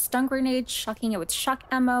 Yes, stun grenade, shocking it with shock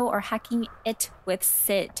ammo, or hacking it with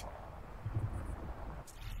Sid.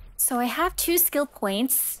 So I have 2 skill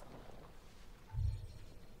points.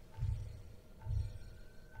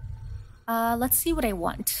 Let's see what I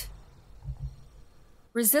want.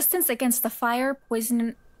 Resistance against the fire,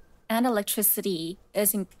 poison, and electricity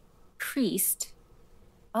is increased.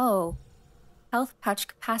 Oh. Health pouch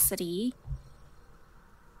capacity.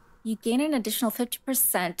 You gain an additional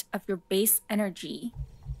 50% of your base energy.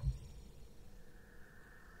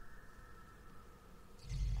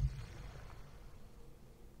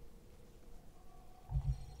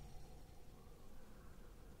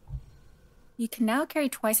 You can now carry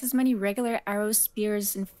twice as many regular arrows,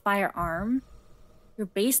 spears, and firearm. Your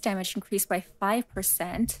base damage increased by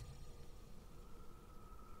 5%.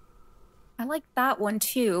 I like that one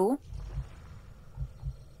too.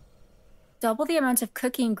 Double the amount of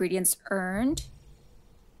cooking ingredients earned.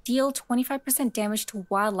 Deal 25% damage to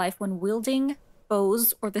wildlife when wielding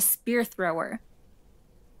bows or the spear thrower.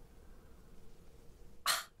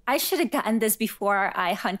 I should have gotten this before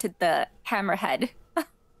I hunted the hammerhead.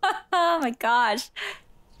 Oh my gosh.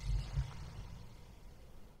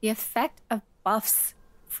 The effect of buffs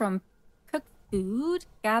from cooked food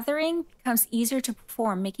gathering becomes easier to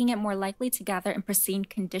perform, making it more likely to gather in pristine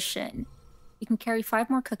condition. You can carry 5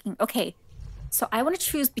 more cooking. Okay, so I want to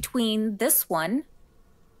choose between this one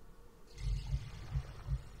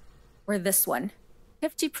or this one.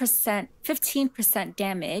 50%, 15%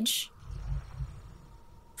 damage,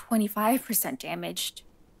 25%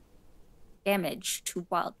 damage to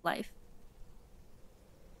wildlife.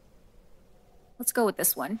 Let's go with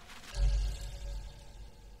this one.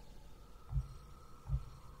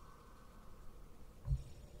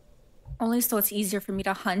 Only so it's easier for me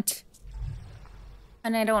to hunt.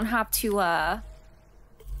 And I don't have to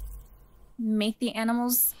make the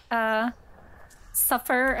animals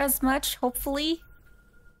suffer as much, hopefully.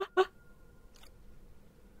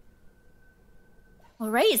 All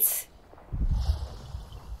right.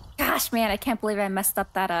 Gosh, man, I can't believe I messed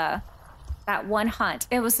up that that one hunt.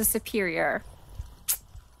 It was a superior.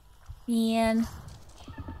 Man.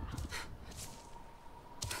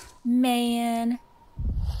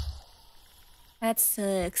 That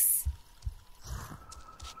sucks.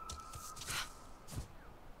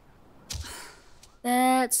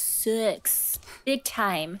 That sucks. Big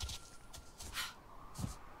time.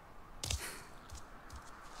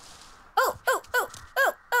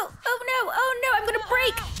 Oh no, I'm gonna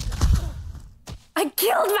break! I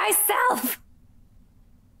killed myself!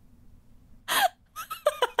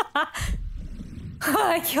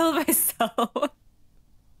 I killed myself.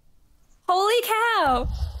 Holy cow!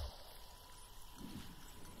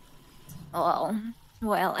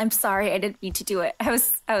 Well, I'm sorry, I didn't mean to do it. I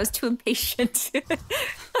was too impatient.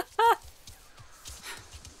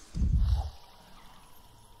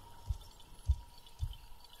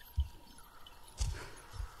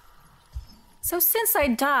 So since I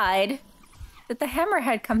died, did the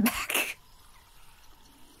hammerhead come back?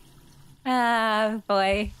 Ah,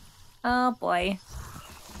 boy. Oh, boy.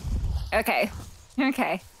 Okay.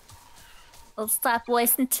 Let's stop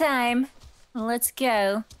wasting time. Let's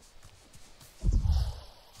go.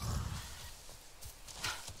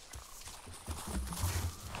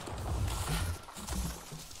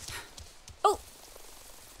 Oh!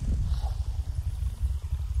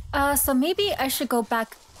 So maybe I should go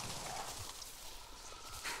back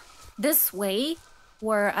this way,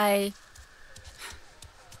 where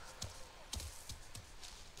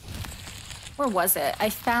where was it? I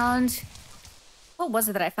found... What was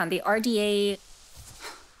it that I found? The RDA...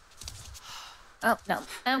 Oh, no.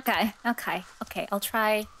 Okay. I'll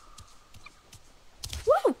try...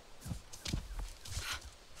 Woo!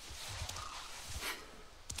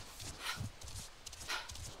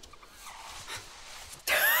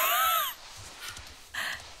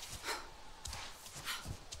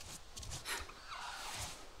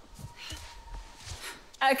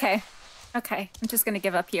 Okay. I'm just gonna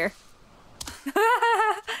give up here.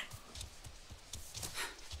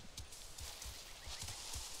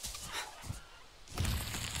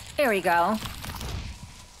 There we go.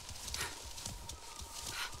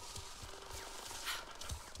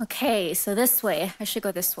 Okay, so this way. I should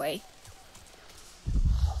go this way.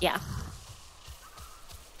 Yeah.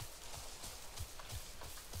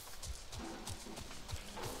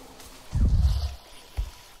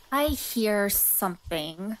 I hear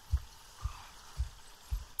something.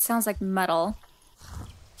 Sounds like metal.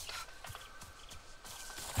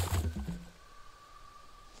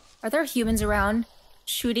 Are there humans around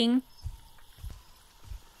shooting?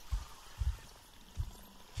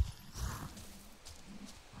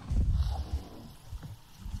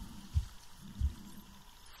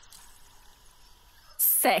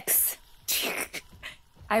 Six.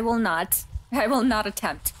 I will not. I will not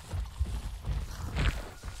attempt.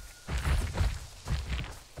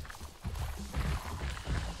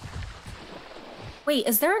 Wait,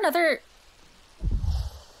 is there another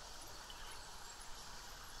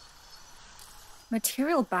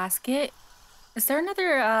material basket? Is there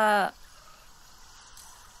another a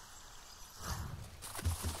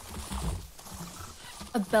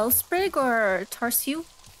bellsprig or tarsu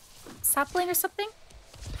sapling or something?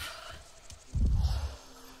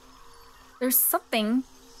 There's something.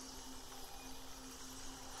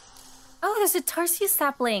 Oh, there's a tarsu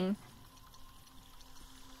sapling.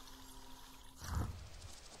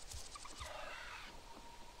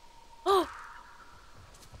 Oh!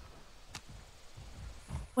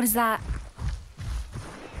 What is that?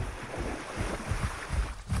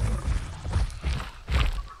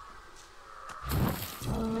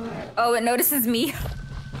 Oh, it notices me.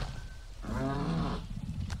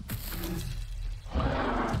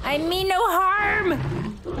 I mean no harm!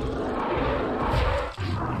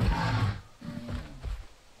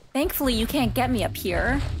 Thankfully, you can't get me up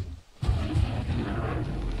here.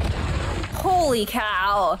 Holy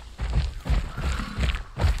cow!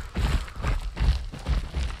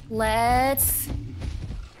 Let's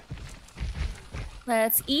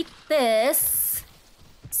eat this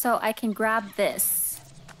so I can grab this.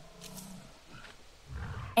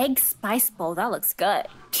 Egg spice bowl, that looks good.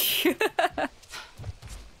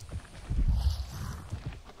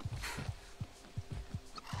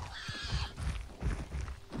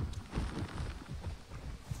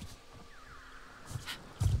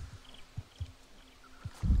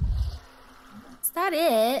 Is that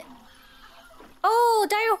it? Oh,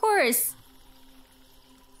 dire horse!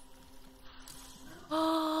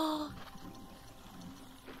 Oh.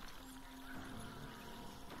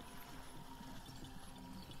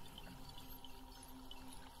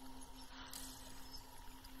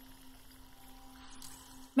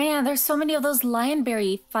 Man, there's so many of those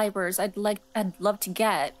lionberry fibers I'd love to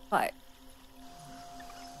get, but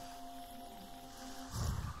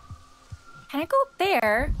can I go up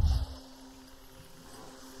there?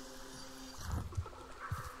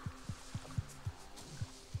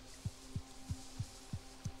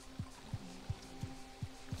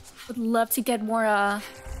 Would love to get more,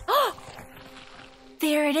 Oh!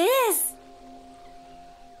 There it is!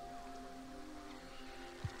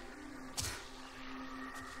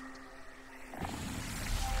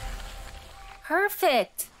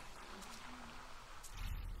 Perfect!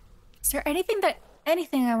 Is there anything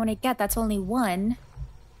I want to get that's only one?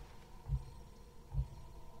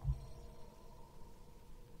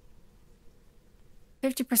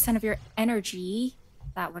 %50% of your energy.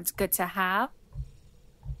 That one's good to have.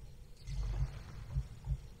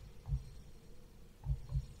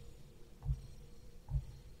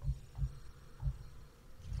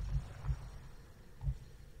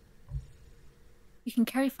 You can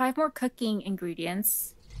carry 5 more cooking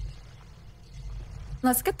ingredients.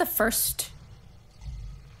 Let's get the first.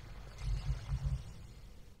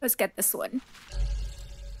 Let's get this one.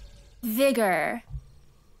 Vigor.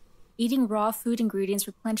 Eating raw food ingredients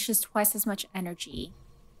replenishes twice as much energy.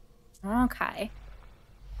 Okay.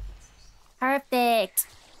 Perfect.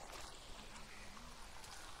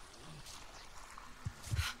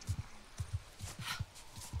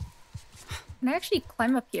 Can I actually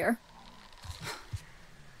climb up here?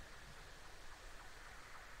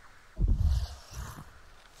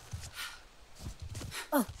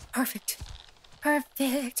 Oh, perfect.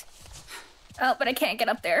 Perfect. Oh, but I can't get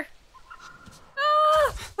up there.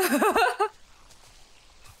 Ah!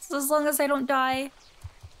 So as long as I don't die.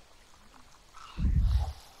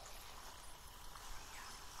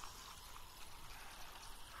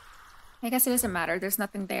 I guess it doesn't matter. There's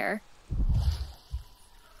nothing there.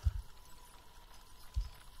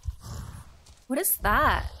 What is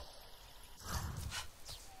that?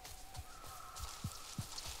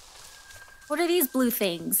 What are these blue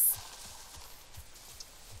things?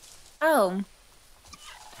 Oh.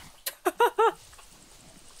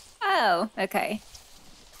 Oh, okay.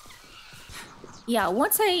 Yeah,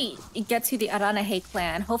 once I get to the Aranahe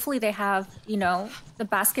Clan, hopefully they have, you know, the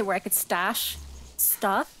basket where I could stash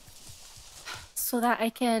stuff so that I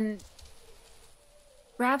can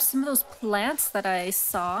grab some of those plants that I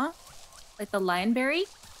saw, like the lionberry.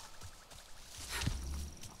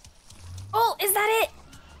 is that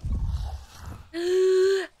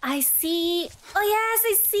it? I see. Oh yes,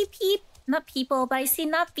 I see not people, but I see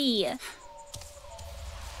Nappy.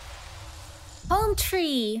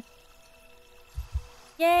 Hometree.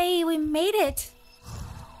 Yay, we made it.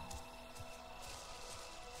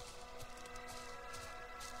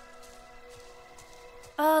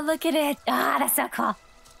 Oh, look at it. Ah, that's so cool.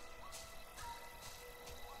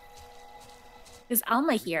 Is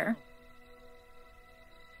Alma here?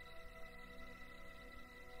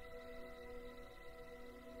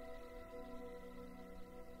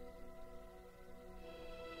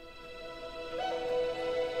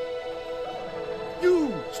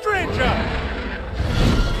 You, stranger!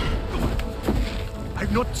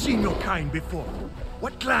 I've not seen your kind before.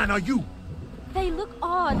 What clan are you? They look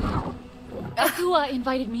odd. Akua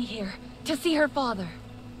invited me here to see her father.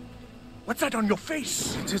 What's that on your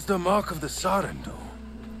face? It is the mark of the Sarentu.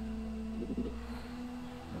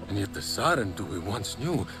 And yet the Sarentu we once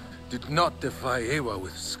knew did not defy Ewa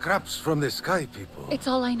with scraps from the Sky People. It's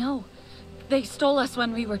all I know. They stole us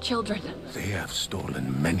when we were children. They have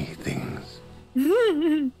stolen many things.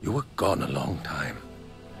 You were gone a long time.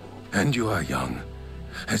 And you are young.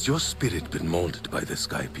 Has your spirit been molded by the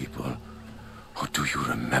Sky People? Or do you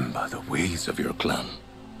remember the ways of your clan?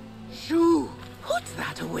 Shoo! Put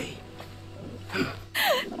that away.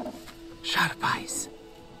 Sharp eyes.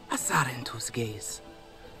 A Sarentu's gaze.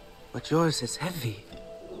 But yours is heavy.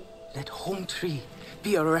 Let Hometree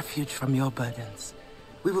be a refuge from your burdens.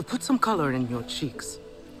 We will put some color in your cheeks.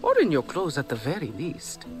 Or in your clothes at the very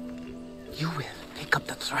least. You will pick up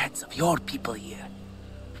the threads of your people here.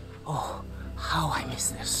 Oh, how I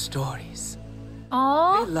miss their stories.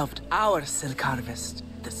 Aww. They loved our silk harvest.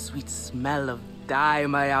 The sweet smell of dye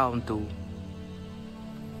mayauntu.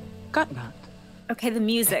 Got not. Okay, the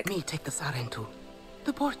music. Let me take the Sarentu.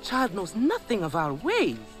 The poor child knows nothing of our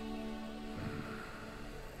ways.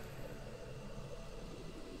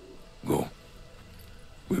 Go.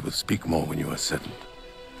 We will speak more when you are settled.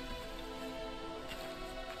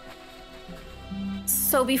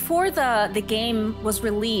 So before the game was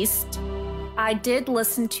released, I did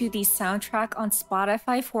listen to the soundtrack on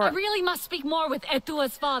Spotify for... I really must speak more with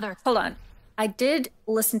Etua's father. Hold on. I did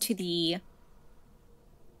listen to the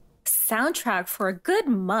soundtrack for a good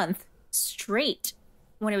month straight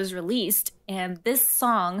when it was released. And this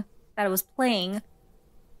song that I was playing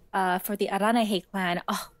for the Aranahe Clan,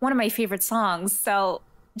 oh, one of my favorite songs. So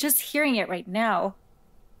just hearing it right now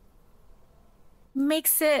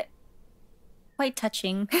makes it quite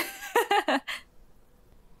touching.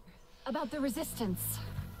 About the resistance.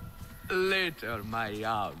 Later, my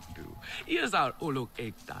Yagdu. Here's our Olok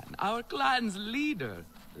Ektan, our clan's leader.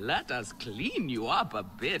 Let us clean you up a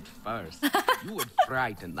bit first. You would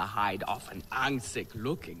frighten the hide off an Angsik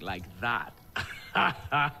looking like that.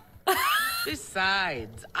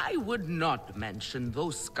 Besides, I would not mention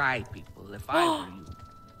those Sky People if I were you.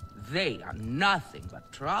 They are nothing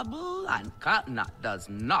but trouble, and Katnat does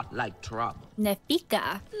not like trouble.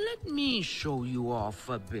 Nefika. Let me show you off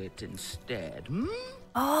a bit instead, hmm?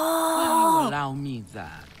 Oh. Will you allow me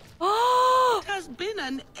that? Oh. It has been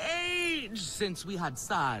an age since we had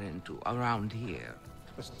Sarentu around here.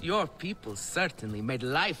 Your people certainly made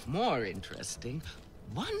life more interesting.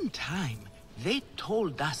 One time, they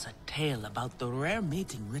told us a tale about the rare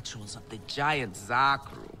mating rituals of the giant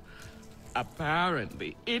Zakru.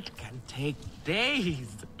 Apparently, it can take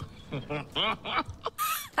days.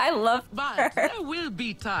 I love her. But there will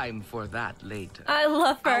be time for that later. I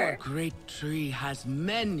love her. Our great tree has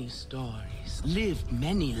many stories, lived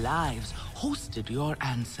many lives, hosted your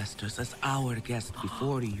ancestors as our guest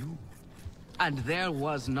before you. And there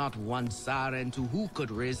was not one Sarentu who could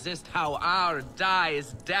resist how our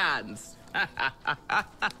dyes dance.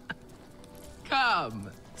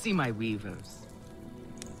 Come, see my weavers.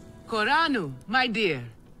 Koranu, my dear,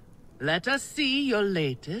 let us see your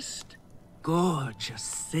latest. Gorgeous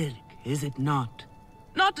silk, is it not?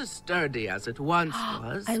 Not as sturdy as it once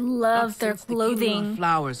was. I love not their since the clothing. Kinglor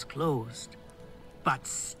flowers closed. But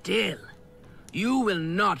still, you will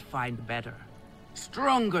not find better.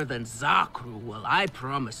 Stronger than Zakru will, I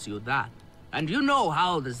promise you that. And you know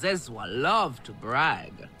how the Zezwa love to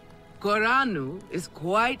brag. Koranu is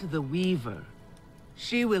quite the weaver.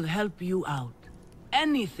 She will help you out.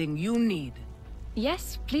 Anything you need.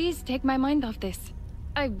 Yes, please take my mind off this.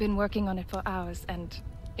 I've been working on it for hours, and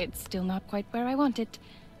it's still not quite where I want it.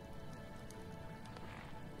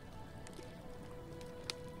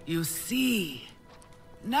 You see,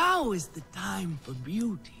 now is the time for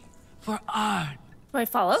beauty, for art. Do I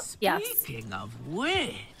follow? Yes. Speaking of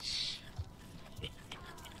which...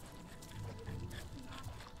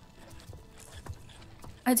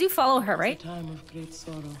 I do follow her, right? It was a time of great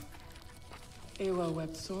sorrow. Ewa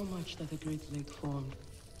wept so much that the Great Lake formed,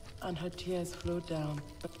 and her tears flowed down.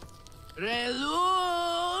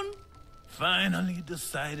 Relun! Finally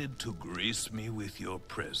decided to grace me with your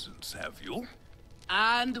presence, have you?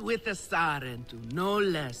 And with a Sarentu, no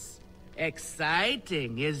less.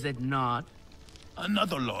 Exciting, is it not?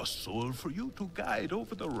 Another lost soul for you to guide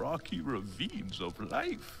over the rocky ravines of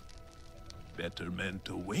life. Betterment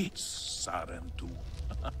awaits, Sarentu.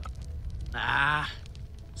 Ah,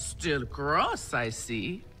 still cross, I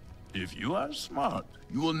see. If you are smart,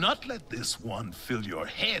 you will not let this one fill your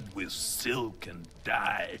head with silk and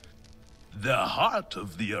dye. The heart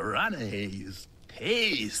of the Aranahe is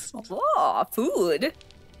taste. Oh, food.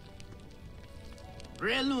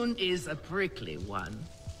 Relun is a prickly one,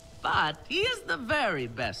 but he is the very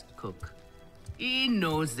best cook. He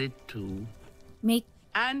knows it too.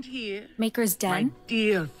 And here, Maker's Den? my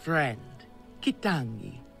dear friend,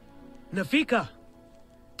 Kitangi. Nafika,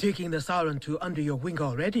 taking the Sarentu under your wing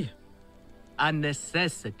already? A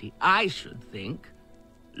necessity, I should think.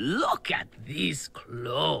 Look at these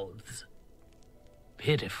clothes.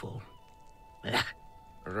 Pitiful.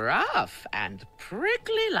 Rough and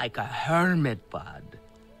prickly like a hermit bud.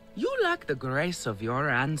 You lack the grace of your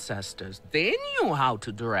ancestors. They knew how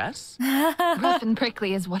to dress. Rough and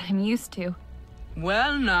prickly is what I'm used to.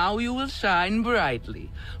 Well, now you will shine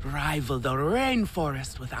brightly. Rival the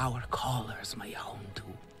rainforest with our collars, my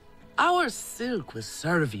Hometree. Our silk will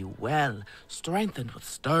serve you well. Strengthened with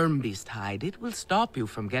Sternbeast hide, it will stop you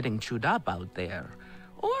from getting chewed up out there.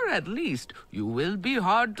 Or at least, you will be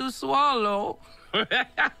hard to swallow.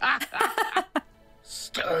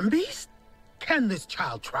 Sternbeast? Can this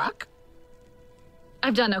child track?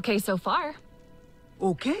 I've done okay so far.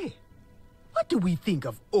 Okay. What do we think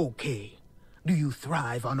of okay? Do you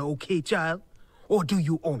thrive on okay, child? Or do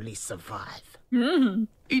you only survive?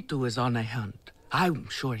 Ito is on a hunt. I'm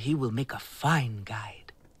sure he will make a fine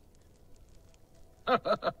guide.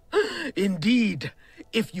 Indeed,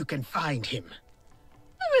 if you can find him.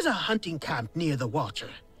 There is a hunting camp near the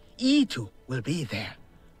Watcher. Itu will be there.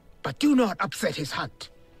 But do not upset his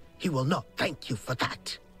hunt. He will not thank you for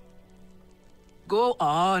that. Go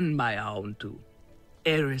on, my Hometree.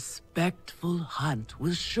 A respectful hunt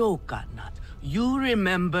will show Katnat you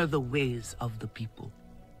remember the ways of the people.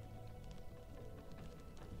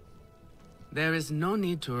 There is no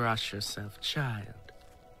need to rush yourself, child.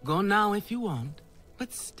 Go now if you want,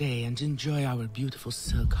 but stay and enjoy our beautiful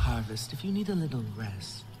silk harvest if you need a little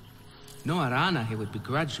rest. No Aranahe would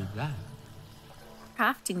begrudge you that.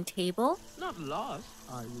 Crafting table. Not lost,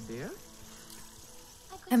 are you there?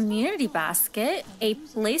 Community basket. A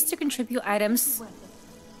place to contribute items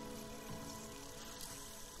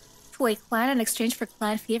to a clan in exchange for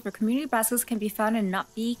clan favor. Community baskets can be found in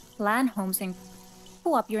not be clan homes and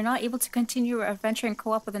co-op. You're not able to continue your adventure in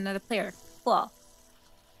co-op with another player. Cool.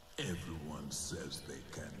 Everyone says they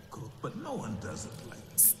can cook, but no one does it like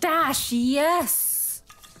me. Stash, yes.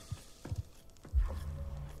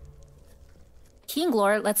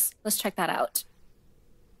 Kinglor, let's check that out.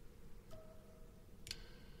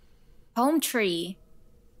 Hometree.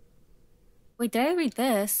 Wait, did I read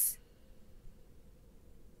this?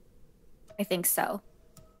 I think so.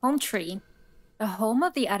 Hometree, the home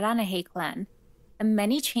of the Aranahe Clan. The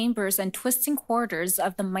many chambers and twisting corridors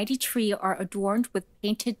of the mighty tree are adorned with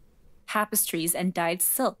painted tapestries and dyed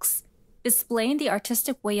silks, displaying the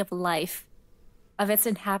artistic way of life of its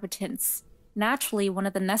inhabitants. Naturally, one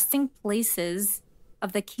of the nesting places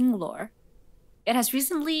of the Kinglor. It has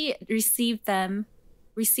recently received them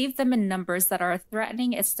in numbers that are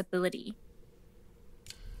threatening its stability.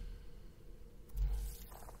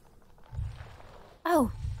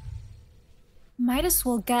 Oh. Might as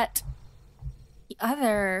well get the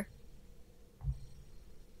other.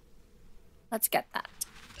 Let's get that.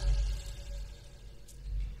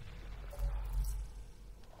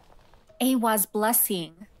 Awa's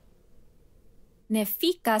blessing.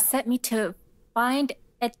 Nefika sent me to find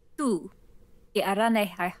Etu, the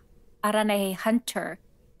Aranahe hunter.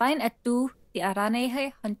 Find Etu, the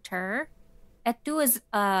Aranahe hunter. Etu is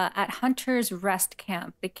at Hunter's Rest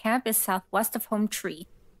Camp. The camp is southwest of Hometree.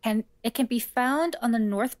 It can be found on the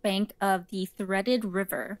north bank of the Threaded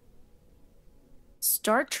River.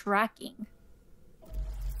 Start tracking.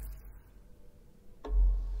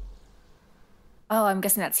 Oh, I'm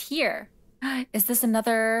guessing that's here. Is this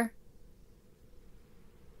another...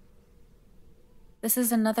 This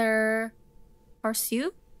is another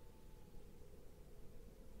pursuit?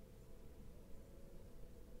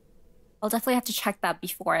 I'll definitely have to check that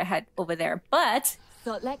before I head over there, but...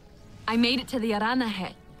 So, I made it to the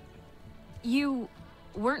Aranahe. You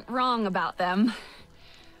weren't wrong about them.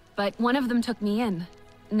 but one of them took me in.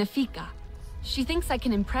 Nafika. She thinks I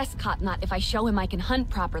can impress Katnat if I show him I can hunt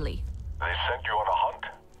properly. They sent you on a hunt?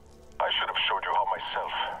 I should have showed you how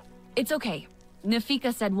myself. It's okay.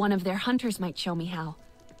 Nafika said one of their hunters might show me how.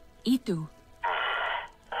 Itu.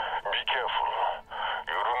 Be careful.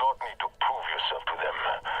 You do not need to prove yourself to them.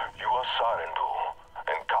 You are Sarendu,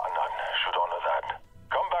 and Katnat should honor that.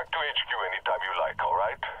 Come back to HQ anytime you like,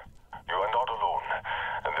 alright? You are not alone,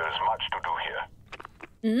 and there is much to do here.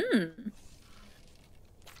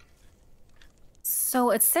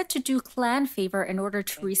 So it's said to do clan favor in order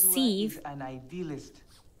to receive. An idealist.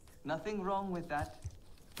 Nothing wrong with that.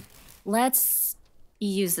 Let's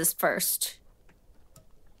use this first.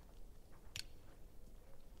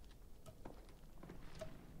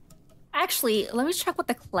 Actually, let me check what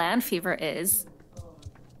the clan favor is.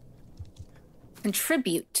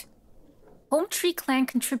 Contribute. Hometree clan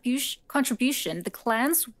contribution. The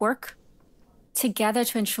clans work together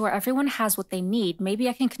to ensure everyone has what they need. Maybe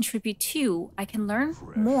I can contribute too. I can learn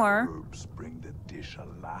more. Herbs bring the dish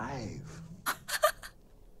alive.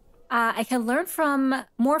 I can learn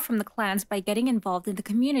more from the clans by getting involved in the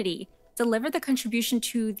community. Deliver the contribution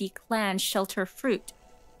to the clan shelter fruit.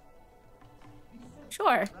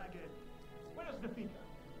 Sure.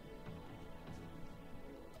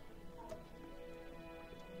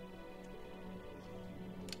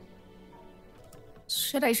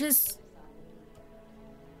 Should I just...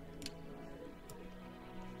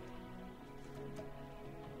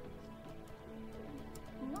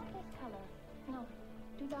 Not this color. No,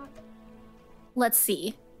 too dark. Let's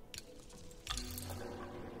see.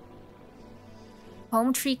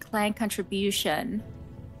 Hometree clan contribution.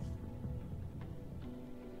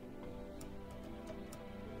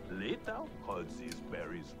 Later calls these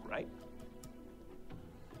berries ripe.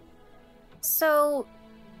 So...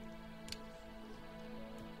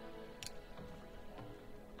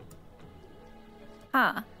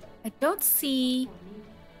 Huh. I don't see...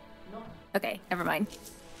 Okay, never mind.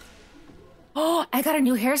 Oh, I got a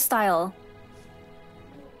new hairstyle.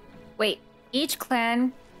 Wait, each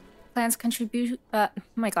clan's contribute... oh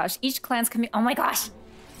my gosh, each clan's oh my gosh!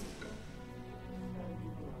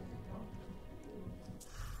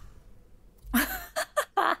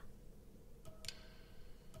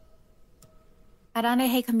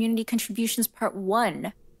 Aranahe Community Contributions Part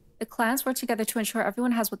 1. The clans work together to ensure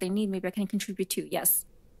everyone has what they need. Maybe I can contribute too. Yes.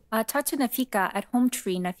 Talk to Nafika at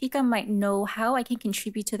Hometree. Nafika might know how I can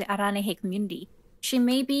contribute to the Aranahe community. She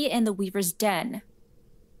may be in the Weaver's Den.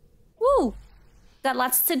 Woo! Got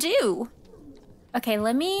lots to do. Okay,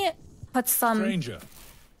 let me put some... Stranger.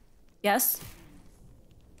 Yes?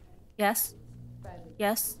 Yes?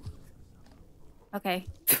 Yes? Okay.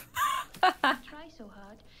 I try so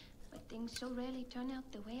hard, but things so rarely turn out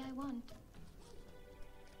the way I want.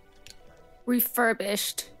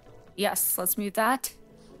 Refurbished. Yes, let's move that.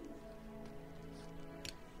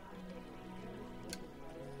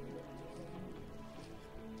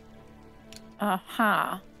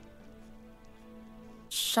 Uh-huh.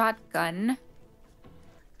 Shotgun.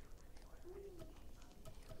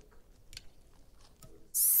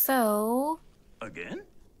 So... Again?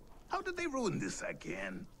 How did they ruin this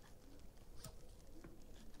again?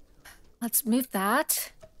 Let's move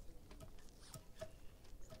that.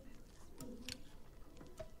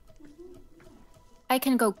 I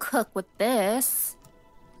can go cook with this.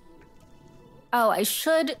 Oh, I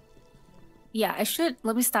should... Yeah, I should...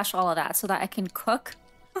 Let me stash all of that so that I can cook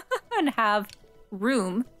and have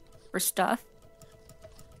room for stuff.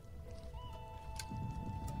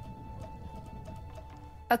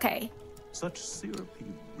 Okay. Such syrupy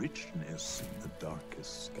richness in the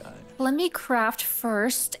darkest sky. Let me craft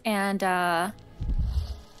first and,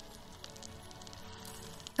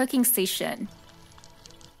 cooking station.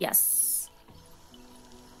 Yes.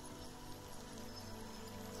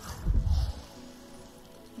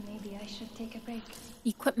 Maybe I should take a break.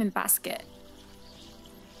 Equipment basket.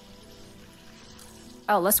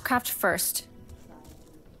 Oh, let's craft first.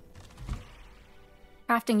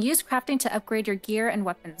 Crafting. Use crafting to upgrade your gear and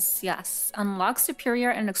weapons. Yes. Unlock superior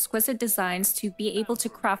and exquisite designs to be able to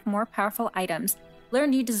craft more powerful items. Learn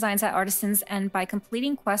new designs at artisans and by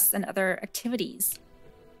completing quests and other activities.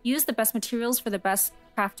 Use the best materials for the best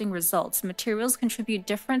crafting results. Materials contribute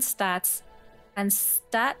different stats and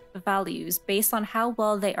stat values based on how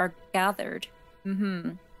well they are gathered.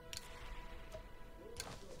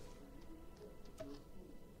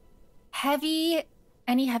 Heavy,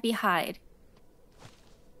 any heavy hide.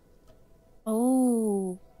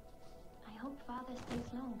 Oh. I hope Father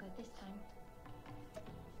stays longer this time.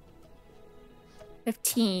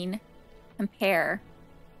 15. Compare.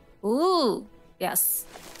 Ooh, yes.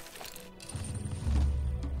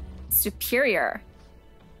 Superior.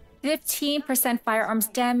 15% firearms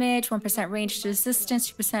damage, 1% range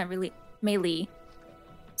resistance, 2% melee.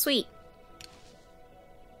 Sweet.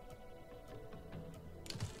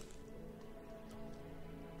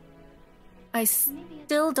 I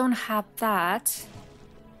still don't have that.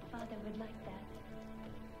 Father would like that.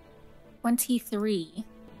 23.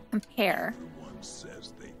 Compare. Everyone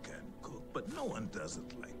says they can cook, but no one does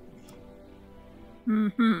it like me.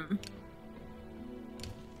 Mm-hmm.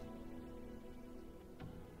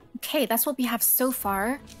 Okay, that's what we have so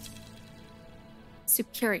far.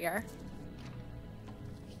 Superior.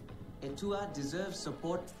 Etua deserves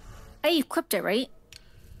support. I equipped it, right?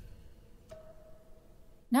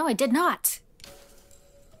 No, I did not.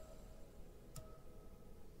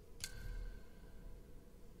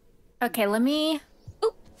 Okay, let me...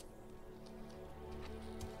 Oop.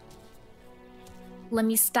 Let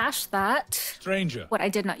me stash that. Stranger. What I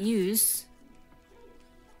did not use.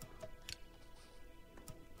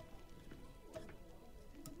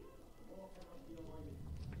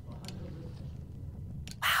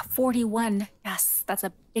 Wow, 41. Yes, that's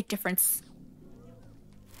a big difference.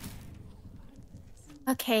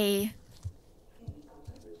 Okay.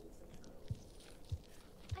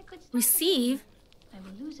 Receive?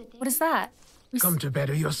 What is that? Come to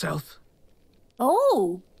better yourself.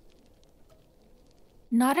 Oh!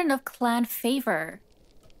 Not enough clan favor.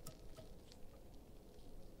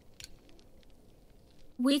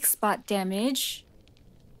 Weak spot damage.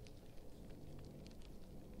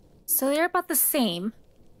 So they're about the same.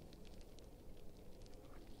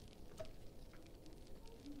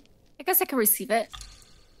 I guess I could receive it.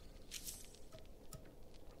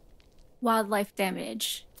 Wildlife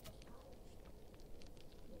damage.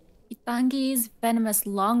 Itangi's venomous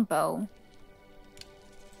longbow.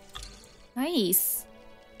 Nice.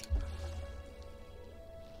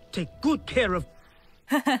 Take good care of...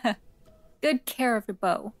 Good care of your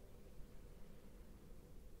bow.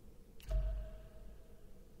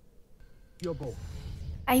 Your bow.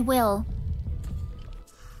 I will.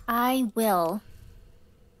 I will.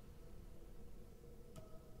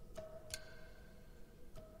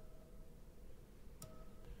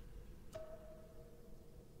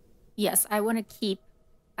 Yes, I want to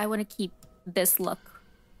keep this look.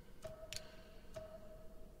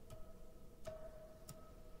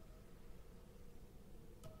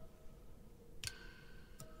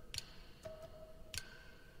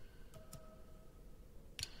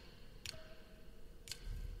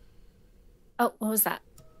 Oh, what was that?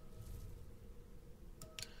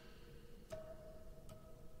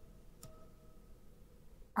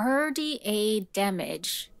 RDA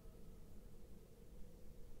damage.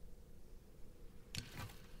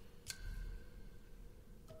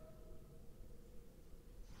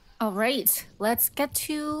 All right, let's get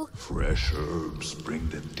to... Fresh herbs bring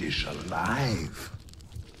the dish alive.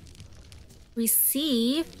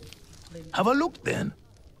 Receive. Have a look then.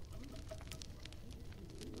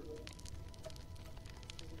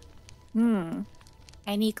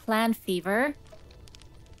 I need clan fever.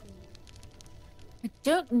 I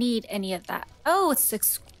don't need any of that. Oh, it's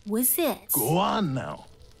exquisite. Go on now.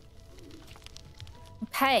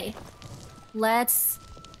 Okay, let's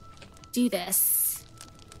do this.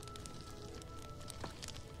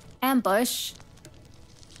 Ambush.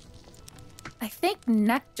 I think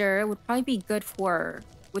nectar would probably be good for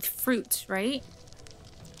with fruit, right?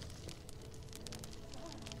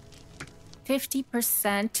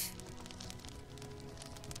 50%.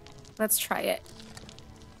 Let's try it.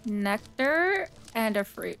 Nectar and a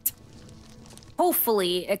fruit.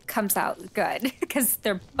 Hopefully it comes out good because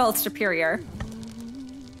they're both superior.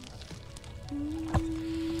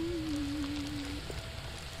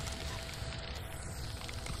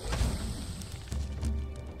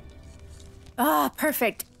 Ah,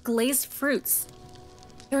 perfect. Glazed fruits.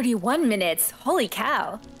 31 minutes. Holy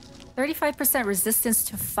cow. 35% resistance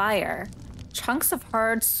to fire. Chunks of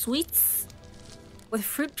hard sweets. With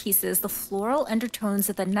fruit pieces, the floral undertones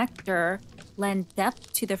of the nectar lend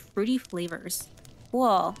depth to the fruity flavors.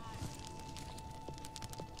 Cool.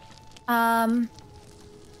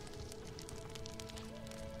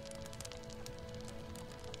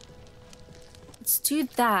 Let's do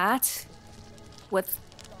that with...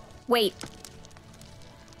 Wait.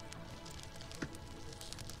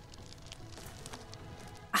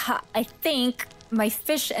 I think my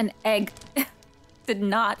fish and egg did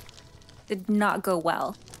not go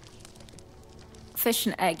well. Fish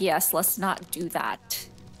and egg, yes, let's not do that.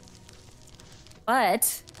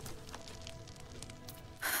 But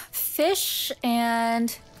fish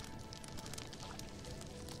and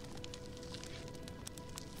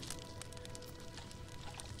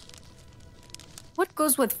what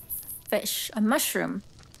goes with fish? A mushroom.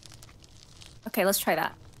 Okay, let's try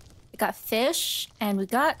that. We got fish, and we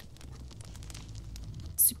got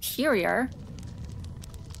superior.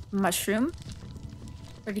 Mushroom.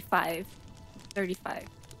 35. 35.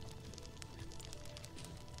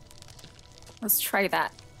 Let's try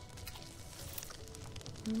that.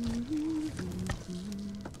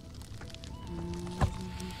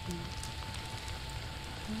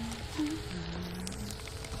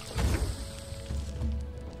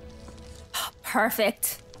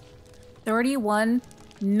 Perfect. 31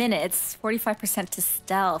 minutes, 45% to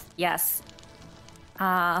stealth. Yes.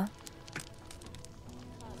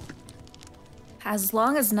 As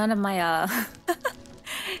long as none of my,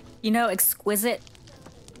 you know, exquisite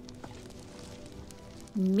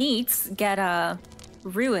meats get,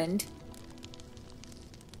 ruined.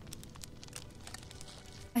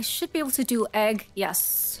 I should be able to do egg.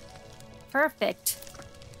 Yes. Perfect.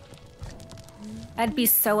 I'd be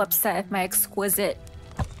so upset if my exquisite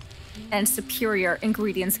and superior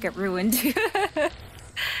ingredients get ruined.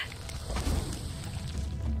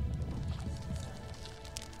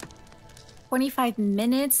 25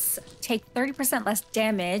 minutes, take 30% less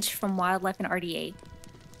damage from wildlife and RDA.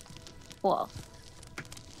 Cool.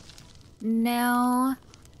 Now,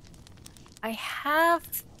 I have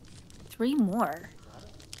 3 more.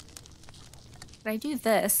 Could I do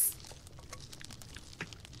this?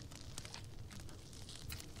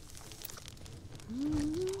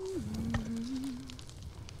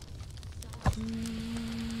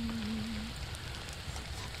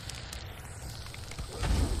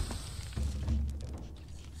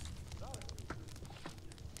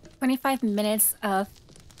 $25 minutes of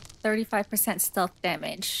 35% stealth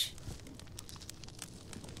damage.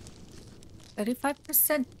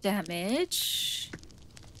 35% damage.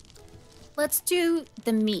 Let's do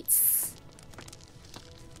the meats.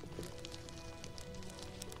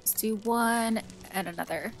 Let's do one and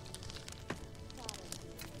another.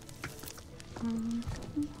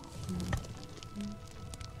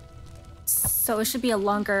 So it should be a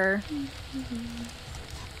longer...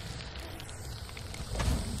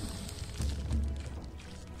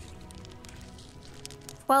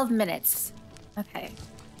 12 minutes. Okay.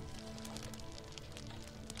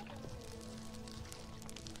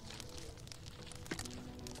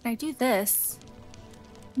 Can I do this?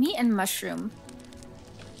 Meat and mushroom.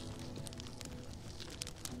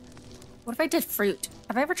 What if I did fruit?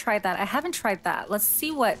 Have I ever tried that? I haven't tried that. Let's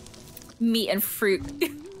see what meat and fruit.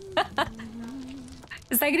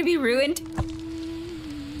 Is that gonna be ruined?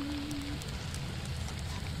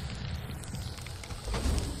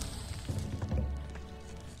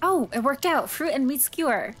 Oh, it worked out. Fruit and meat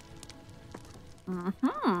skewer.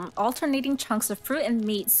 Alternating chunks of fruit and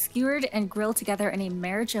meat skewered and grilled together in a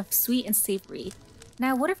marriage of sweet and savory.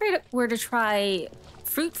 Now, what if we were to try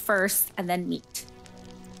fruit first and then meat?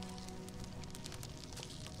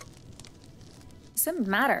 Doesn't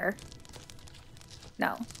matter.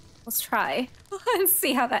 No. Let's try and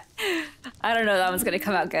see how that... I don't know, that one's gonna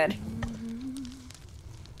come out good.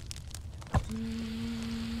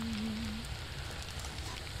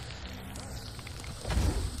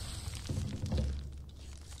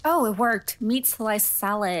 Oh, it worked. Meat slice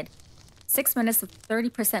salad. 6 minutes of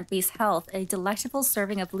 30% base health. A delectable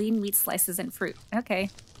serving of lean meat slices and fruit. Okay.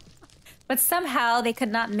 But somehow they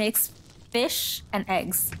could not mix fish and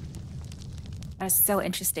eggs. That's so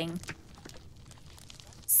interesting.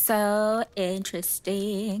 So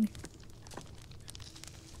interesting.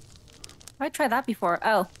 I tried that before.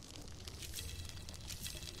 Oh.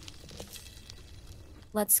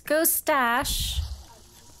 Let's go stash.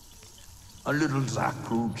 A little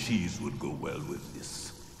Zakru cheese would go well with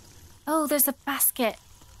this. Oh, there's a basket.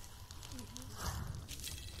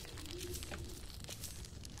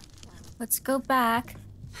 Let's go back.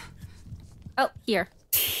 Oh, here.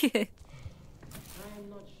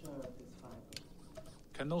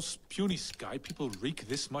 Can those puny sky people wreak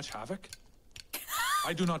this much havoc?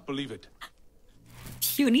 I do not believe it.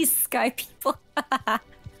 Puny sky people.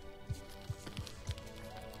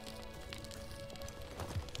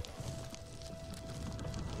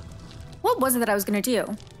 What was it that I was gonna do?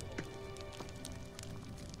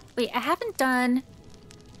 Wait, I haven't done...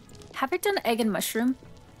 Have I done egg and mushroom?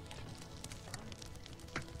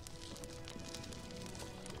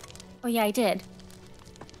 Oh yeah, I did.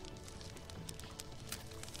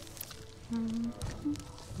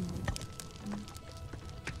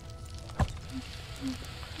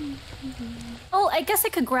 Oh, I guess I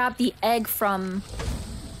could grab the egg from...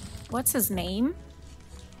 What's his name?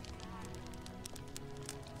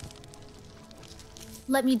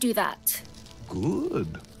 Let me do that.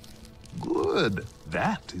 Good. Good.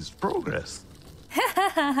 That is progress.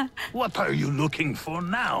 What are you looking for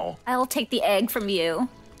now? I'll take the egg from you.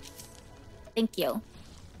 Thank you.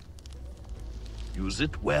 Use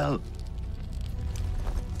it well.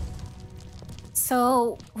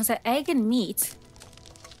 So, was it egg and meat?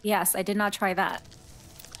 Yes, I did not try that.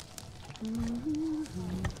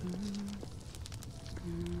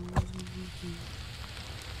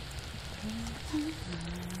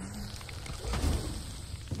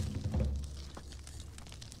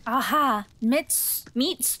 Aha!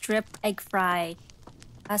 Meat strip egg fry.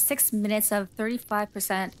 6 minutes of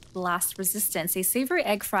 35% blast resistance. A savory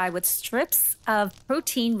egg fry with strips of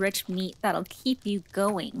protein-rich meat that'll keep you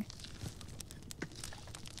going.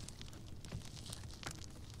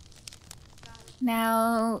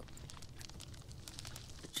 Now,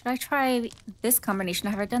 should I try this combination?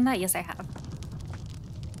 Have I done that? Yes, I have.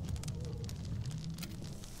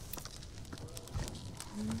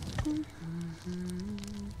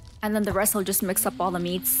 And then the rest will just mix up all the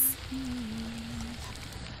meats.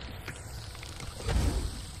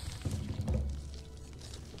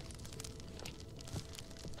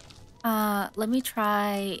 Let me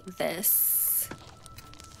try this.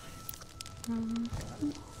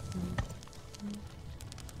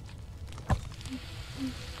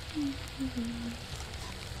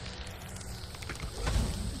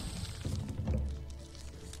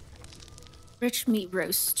 Rich meat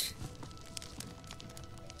roast.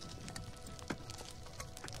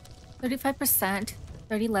 35%,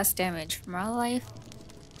 30 less damage from our life.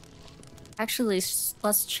 Actually,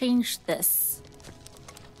 let's change this.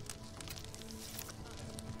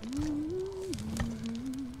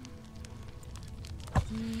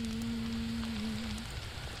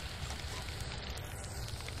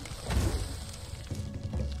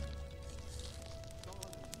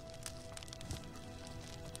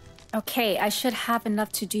 Okay, I should have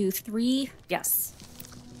enough to do 3. Yes.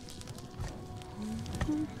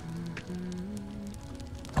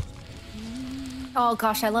 Oh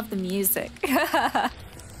gosh, I love the music.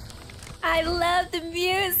 I love the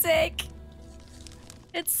music.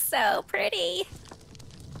 It's so pretty.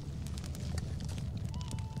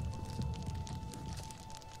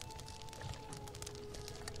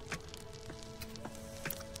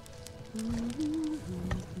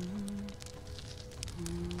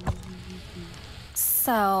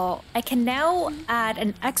 So I can now add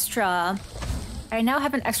an extra. I now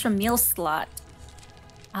have an extra meal slot.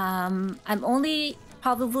 I'm only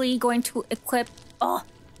probably going to equip. Oh.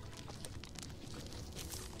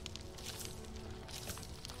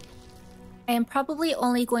 I am probably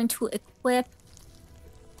only going to equip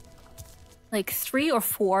like 3 or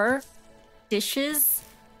 4 dishes.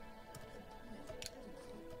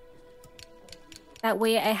 That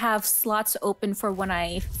way I have slots open for when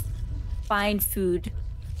I find food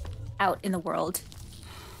out in the world.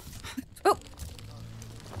 Oh.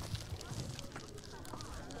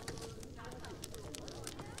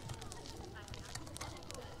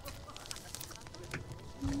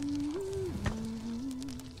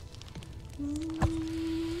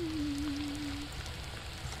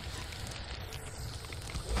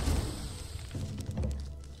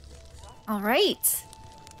 All right.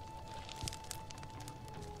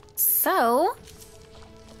 So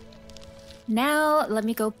now let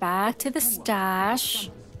me go back to the stash.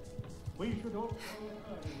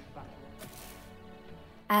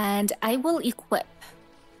 And I will equip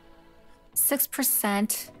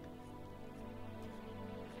 6%.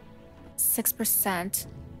 6%.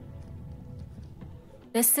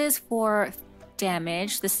 This is for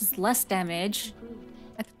damage. This is less damage.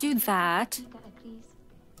 I could do that.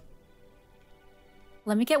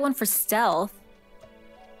 Let me get one for stealth.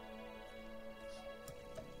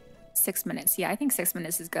 6 minutes. Yeah, I think 6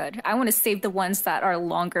 minutes is good. I want to save the ones that are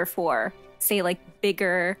longer for, say, like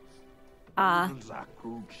bigger,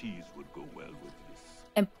 cheese would go well with this.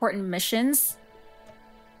 important missions.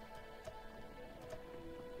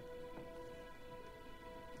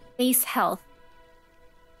 Base health.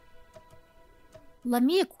 Let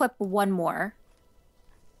me equip one more.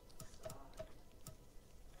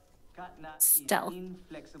 Stealth.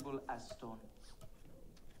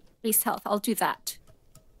 Base health. I'll do that.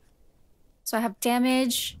 So I have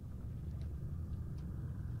damage.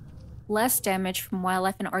 Less damage from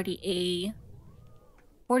wildlife and RDA.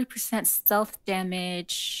 40% stealth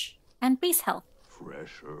damage. And base health.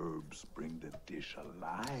 Fresh herbs bring the dish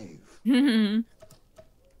alive.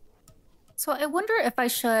 So I wonder if I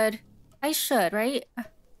should... I should, right?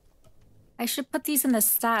 I should put these in the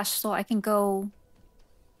stash so I can go...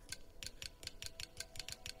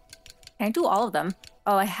 Can I do all of them?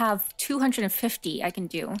 Oh, I have 250 I can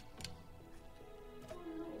do.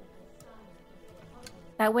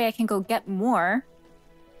 That way I can go get more.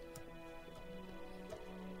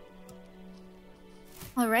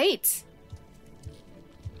 All right.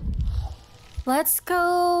 Let's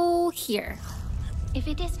go here. If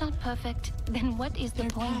it is not perfect, then what is the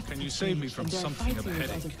point? Can you save me from something of a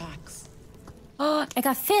headache? Oh, I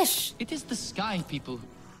got fish. It is the sky people.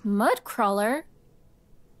 Mud crawler.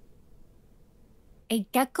 A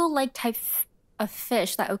gecko-like type of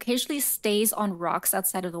fish that occasionally stays on rocks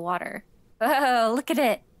outside of the water. Oh, look at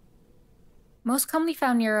it. Most commonly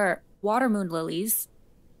found near water moon lilies.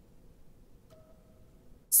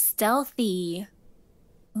 Stealthy.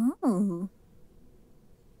 Ooh.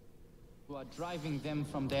 Who are driving them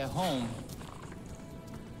from their home.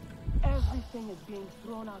 Everything is being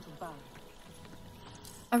thrown out of bounds.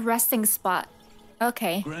 A resting spot.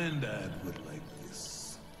 Okay. Granddad would like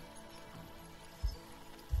this.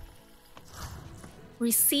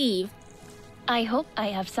 Receive. I hope I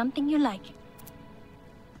have something you like.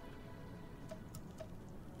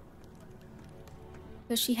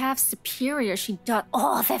 Does she have superior? She does.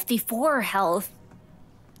 Oh, 54 health.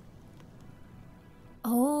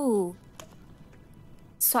 Oh.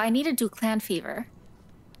 So I need to do clan fever.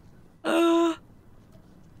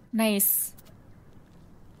 Nice.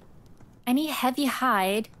 Any heavy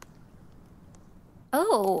hide?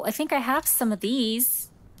 Oh, I think I have some of these.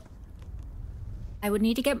 I would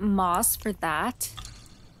need to get moss for that.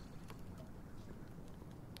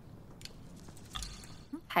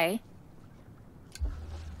 Okay.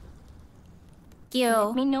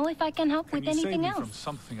 Let me know if I can help with anything Can you save me else. from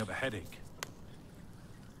something of a headache?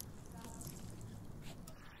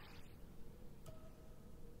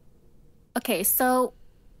 Okay, so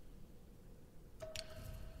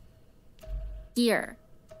gear.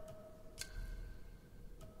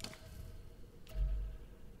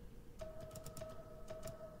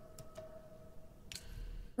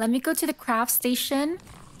 Let me go to the craft station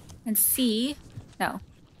and see. No.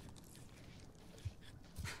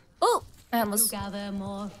 Oh, I almost. To gather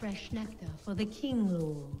more fresh nectar for the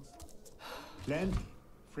Kinglor. Plenty,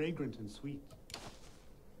 fragrant and sweet.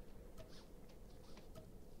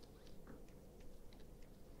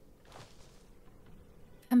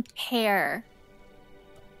 Compare.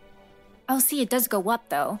 Oh, see, it does go up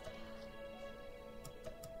though.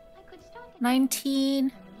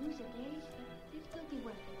 19.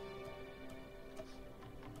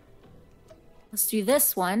 Let's do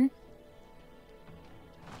this one.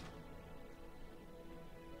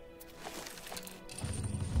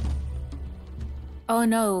 Oh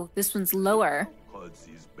no, this one's lower. Odds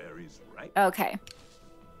these berries right. Okay.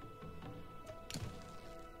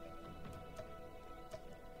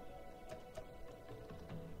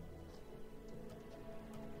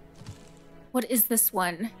 What is this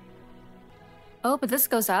one? Oh, but this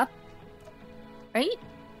goes up. Right?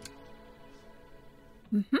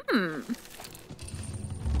 Mm-hmm.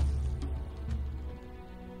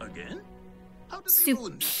 Again?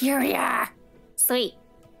 Superior. Sweet.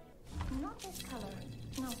 Not this color.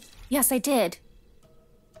 No. Yes, I did.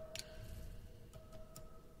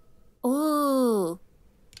 Ooh.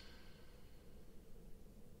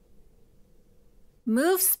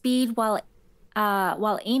 Move speed while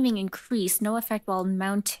aiming increased. No effect while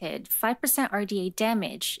mounted. 5% RDA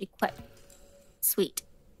damage. Equip. Sweet.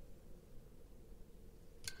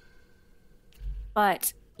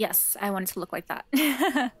 But yes, I want it to look like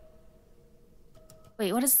that.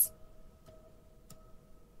 Wait, what is...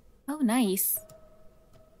 Oh, nice.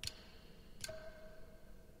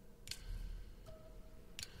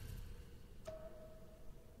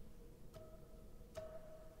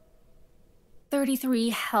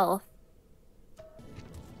 $33 health.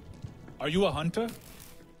 Are you a hunter?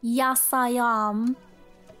 Yes, I am.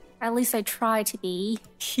 At least I try to be.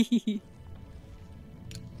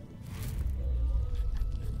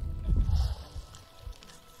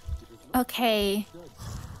 Okay.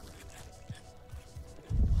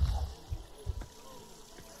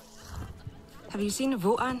 Have you seen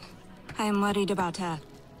Votan? I am worried about her.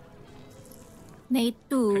 They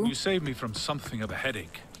do. Can you save me from something of a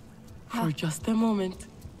headache? For just a moment,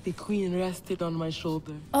 the queen rested on my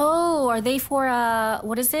shoulder. Oh, are they for,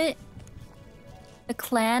 what is it? The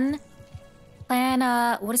clan?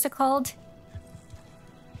 What is it called?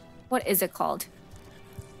 What is it called?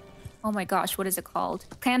 Oh my gosh, what is it called?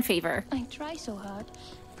 Clan favor. I try so hard,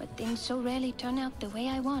 but things so rarely turn out the way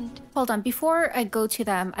I want. Hold on, before I go to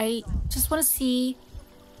them, I just want to see...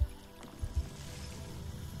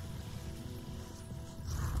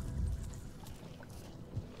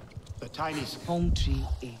 The tiny Hometree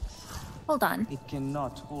is. Hold on. It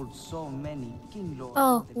cannot hold so many Kinglor.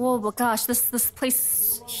 Oh, whoa, but gosh, this place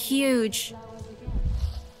is huge.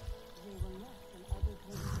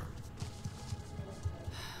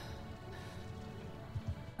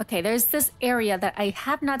 Okay, there's this area that I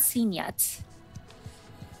have not seen yet.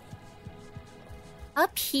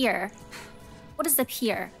 Up here. What is up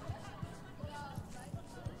here?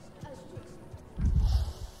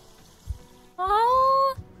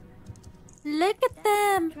 Oh, look at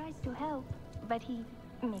them. Tries to help, but he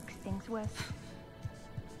makes things worse.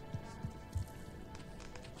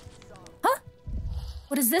 Huh?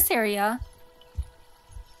 What is this area?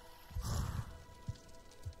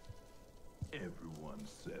 Everyone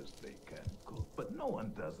says they can cook, but no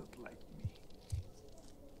one does it like me.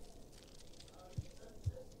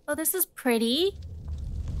 Oh, this is pretty.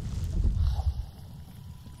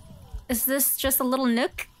 Is this just a little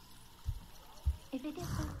nook? If it is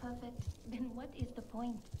so perfect, then what is the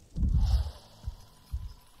point?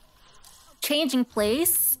 Changing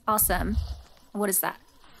place. Awesome. What is that?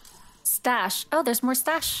 Stash. Oh, there's more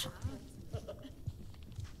stash.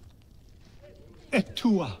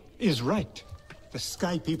 Etua is right. The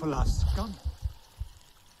Sky People are scum.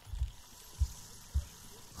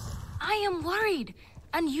 I am worried,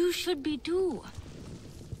 and you should be too.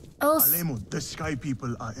 Oh, Alemun, the Sky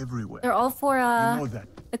People are everywhere. they're all for You know that.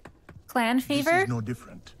 the clan favor? This is no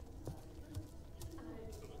different.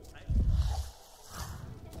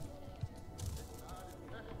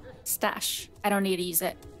 Stash. I don't need to use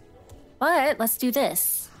it. But let's do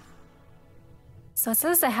this. So it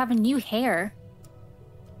says I have a new hair.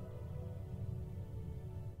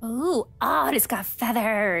 Ooh, oh, it's got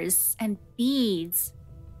feathers and beads.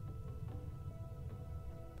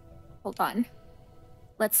 Hold on.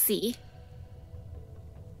 Let's see.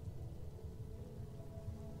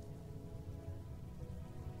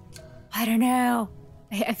 I don't know.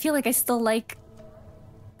 I feel like I still like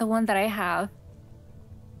the one that I have.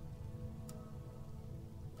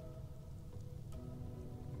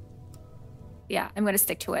 Yeah, I'm gonna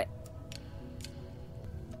stick to it.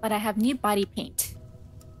 But I have new body paint.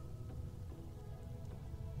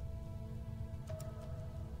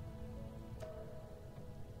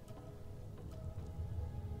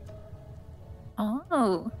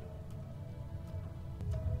 Oh.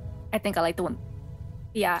 I think I like the one.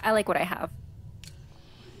 Yeah, I like what I have.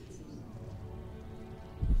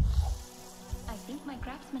 I think my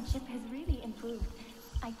craftsmanship has really improved.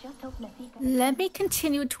 I just hope Nafika... Let me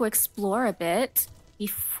continue to explore a bit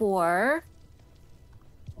before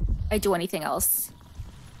I do anything else.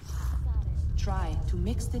 Try to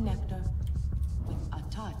mix the nectar with a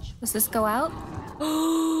touch. Does this go out?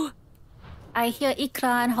 Oh, I hear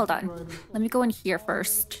Ikran. Hold on. Let me go in here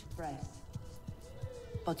first.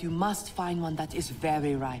 But you must find one that is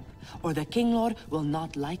very ripe, or the Kinglor will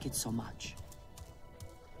not like it so much.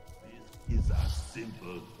 This is a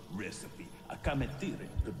simple recipe. A cametire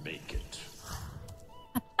to make it.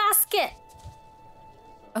 A basket.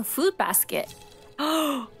 A food basket.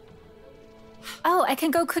 Oh, I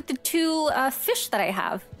can go cook the two fish that I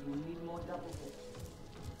have.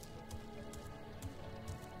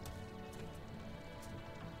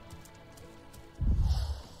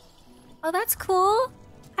 Oh, that's cool.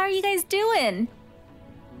 How are you guys doing?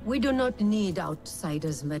 We do not need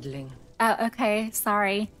outsiders meddling. Oh, okay.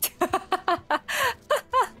 Sorry.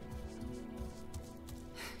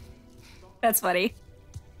 That's funny.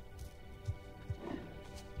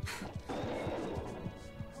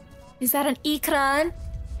 Is that an Ikran?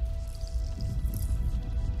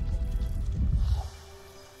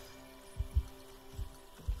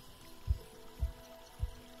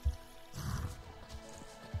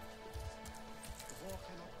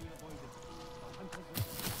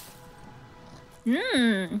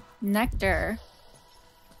 Nectar.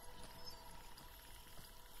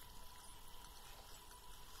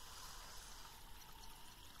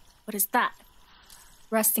 What is that?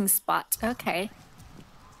 Resting spot. Okay.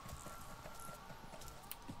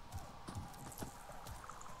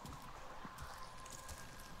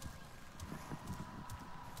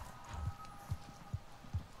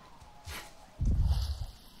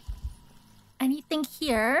 Anything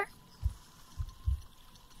here?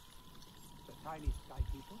 The tiny Sky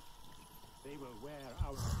People, they will wear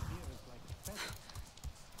our spears like feathers.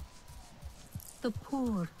 The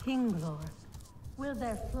poor Kinglor. Will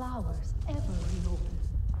their flowers ever reopen?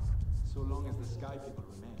 So long as the Sky People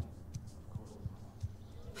remain, of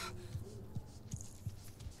course.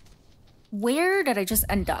 Where did I just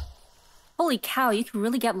end up? Holy cow, you can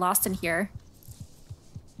really get lost in here.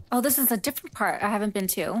 Oh, this is a different part I haven't been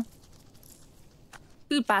to.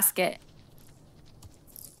 Food basket.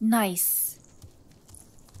 Nice.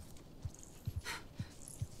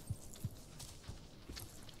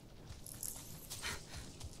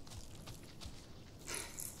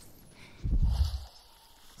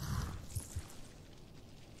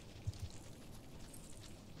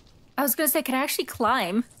 I was gonna say, can I actually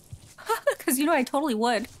climb? Because you know I totally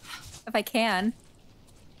would. If I can.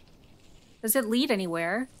 Does it lead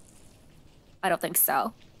anywhere? I don't think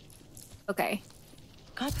so. Okay.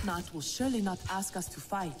 Katnat will surely not ask us to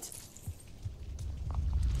fight.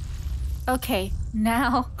 Okay,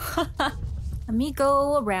 now let me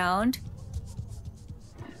go around.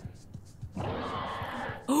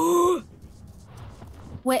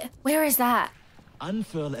 Where is that?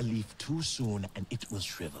 Unfurl a leaf too soon and it will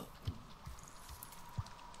shrivel.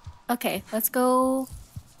 Okay, let's go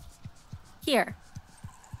here.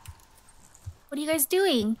 What are you guys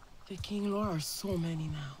doing? The Kinglor are so many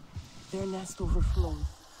now. Their nest overflows.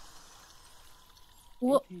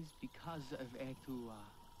 What? It is because of Etua.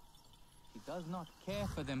 He does not care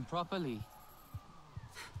for them properly.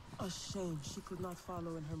 A shame she could not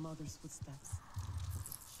follow in her mother's footsteps.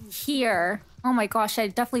 Here. Oh my gosh, I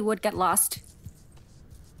definitely would get lost.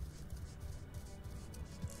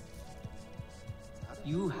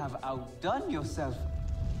 You have outdone yourself.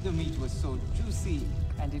 The meat was so juicy,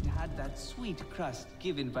 and it had that sweet crust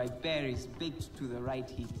given by berries baked to the right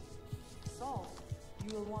heat. So,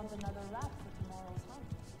 you will want another wrap for tomorrow's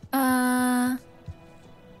hunt.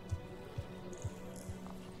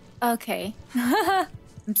 Okay.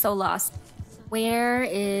 I'm so lost. Where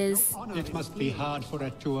is... It must be hard for a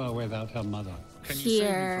Tua without her mother. Can you save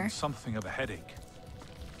me from something of a headache?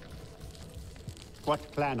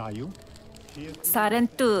 What clan are you?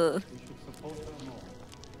 Sarentu.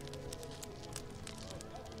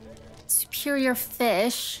 Superior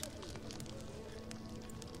fish.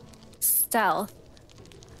 Stealth.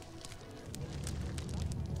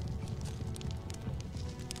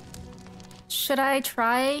 Should I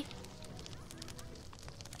try?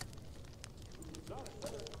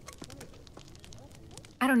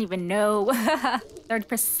 I don't even know.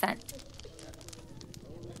 30%.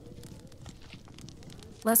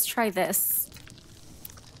 Let's try this.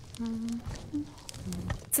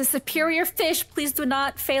 It's a superior fish. Please do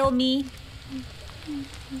not fail me.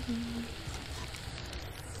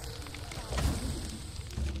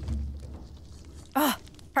 Oh,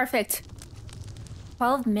 perfect.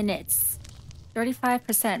 12 minutes.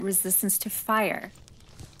 35% resistance to fire.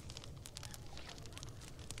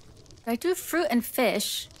 Did I do fruit and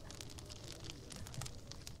fish?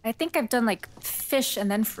 I think I've done like fish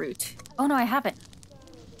and then fruit. Oh no, I haven't.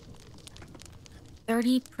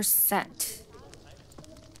 30%.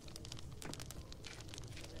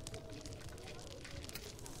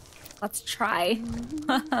 Let's try.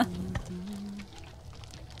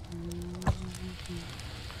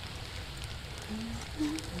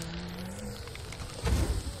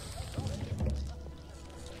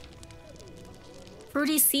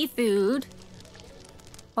 Fruity seafood.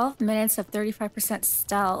 12 minutes of 35%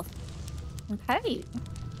 stealth. Okay.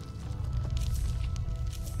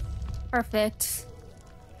 Perfect.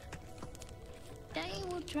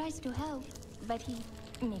 Daewoo tries to help, but he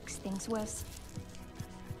makes things worse.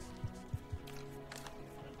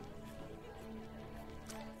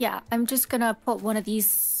 Yeah, I'm just gonna put one or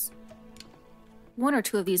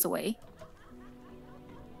two of these away.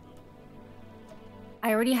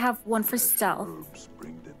 I already have one for stealth. Herbs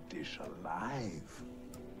bring the dish alive.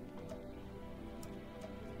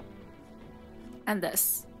 And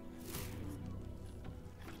this.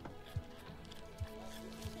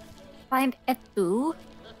 Find Etu,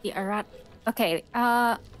 the Arat. Okay,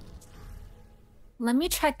 let me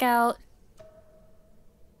check out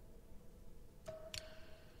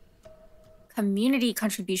community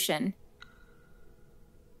contribution.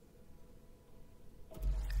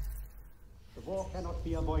 The war cannot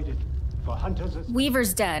be avoided. For hunters,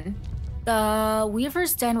 Weaver's Den. The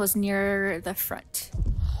Weaver's Den was near the front.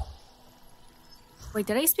 Wait,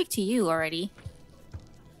 did I speak to you already?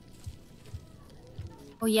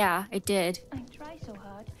 Oh yeah, I did. I try so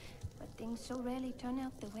hard, but things so rarely turn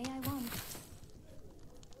out the way I want.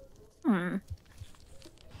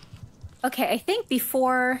 Okay, I think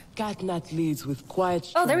before... Katnat leads with quiet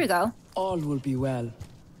strength. Oh, there we go. All will be well.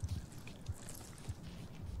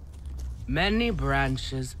 Many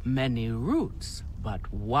branches, many roots, but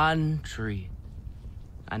one tree.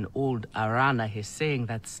 An old Aranahe saying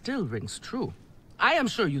that still rings true. I am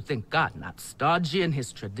sure you think God not stodgy in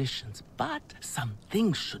his traditions, but some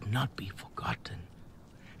things should not be forgotten.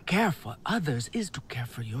 Care for others is to care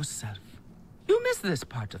for yourself. You miss this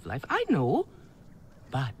part of life, I know.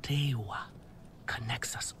 But Tewa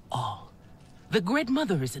connects us all. The Great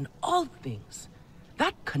Mother is in all things.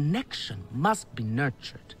 That connection must be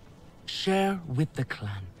nurtured. Share with the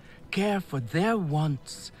clan. Care for their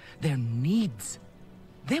wants, their needs.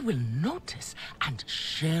 They will notice and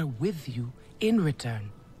share with you in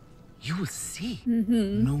return. You will see.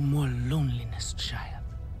 Mm-hmm. No more loneliness, child.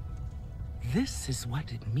 This is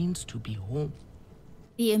what it means to be home.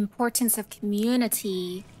 The importance of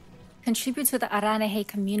community. Contribute to the Aranahe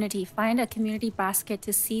community. Find a community basket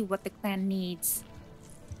to see what the clan needs.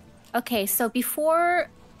 Okay, so before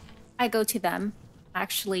I go to them,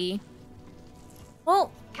 actually...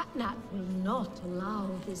 Well... Catnap will not allow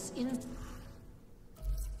this in...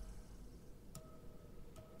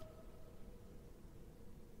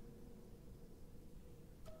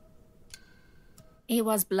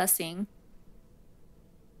 Awa's blessing.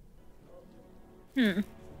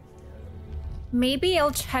 Maybe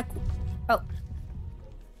I'll check... Oh.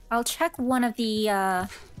 I'll check one of the,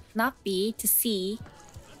 not B to see.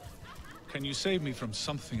 Can you save me from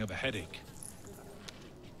something of a headache?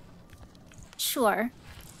 Sure.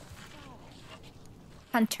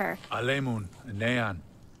 Hunter. Alemun and Nean,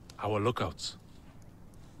 our lookouts.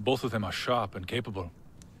 Both of them are sharp and capable.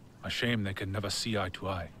 A shame they can never see eye to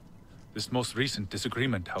eye. This most recent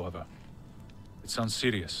disagreement, however, it sounds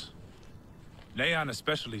serious. Nean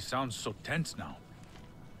especially sounds so tense now.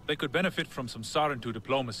 They could benefit from some Sarentu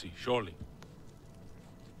diplomacy, surely.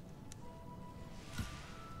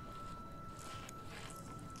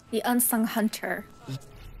 The Unsung Hunter.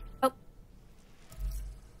 Oh.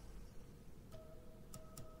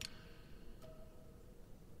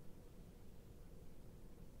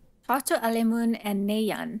 Talk to Alemun and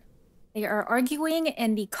Neyan. They are arguing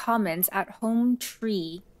in the comments at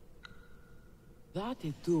Hometree. That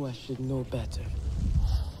it do I should know better.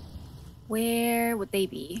 Where would they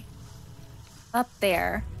be? Up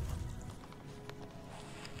there.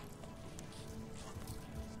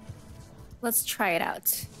 Let's try it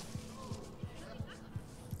out.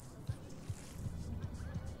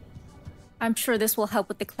 I'm sure this will help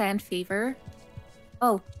with the clan favor.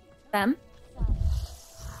 Oh, them?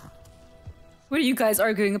 What are you guys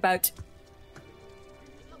arguing about?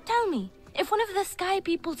 Tell me, if one of the Sky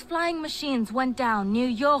People's flying machines went down near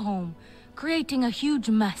your home, creating a huge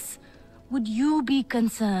mess, would you be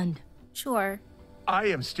concerned? Sure. I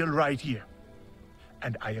am still right here.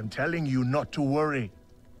 And I am telling you not to worry.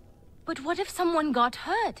 But what if someone got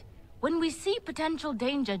hurt? When we see potential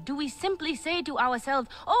danger, do we simply say to ourselves,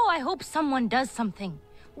 oh, I hope someone does something?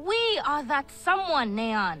 We are that someone,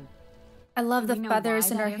 Neon. I love the feathers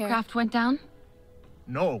in her hair. Aircraft went down?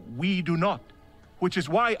 No, we do not. Which is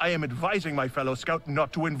why I am advising my fellow scout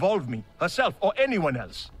not to involve me, herself, or anyone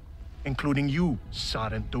else. Including you,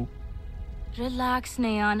 Sarentu. Relax,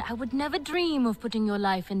 Neon. I would never dream of putting your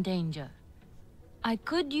life in danger. I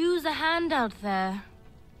could use a hand out there.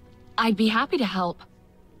 I'd be happy to help.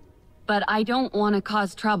 But I don't want to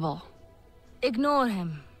cause trouble. Ignore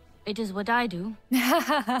him. It is what I do.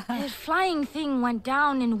 A flying thing went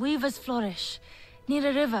down in Weaver's Flourish, near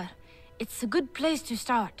a river. It's a good place to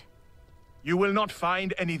start. You will not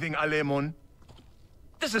find anything, Alemun.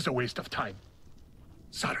 This is a waste of time.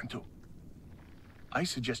 Sarentu, I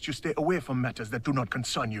suggest you stay away from matters that do not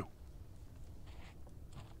concern you.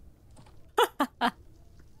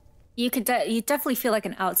 You definitely feel like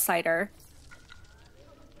an outsider.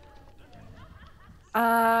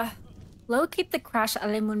 Locate the crash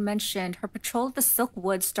Alemun mentioned. Her patrol of the Silk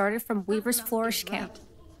Woods started from Weaver's Flourish camp.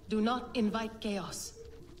 Do not invite chaos.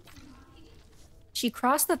 She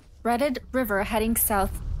crossed the Threaded River heading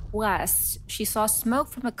southwest. She saw smoke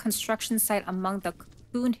from a construction site among the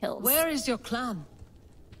Cocoon Hills. Where is your clan?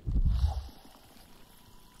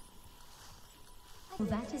 Well,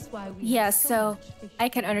 that is why we yeah, so I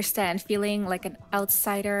can understand feeling like an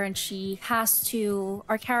outsider, and she has to,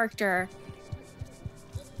 our character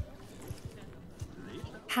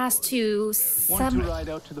has to Want to ride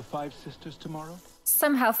out to the Five Sisters tomorrow?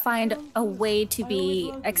 Somehow find a way to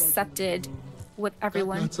be accepted with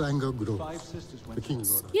everyone. The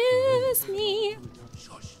Excuse me.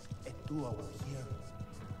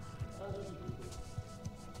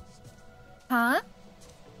 Huh?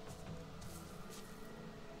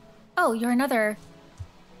 Oh, you're another.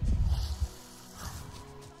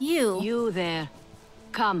 You there.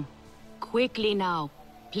 Come. Quickly now.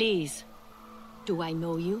 Please. Do I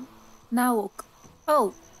know you? No.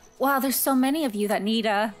 Oh, wow, there's so many of you that need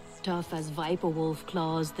a... Tough as viper wolf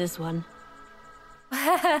claws, this one.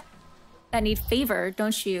 That need favor,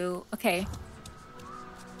 don't you? Okay.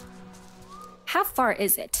 How far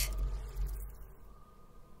is it?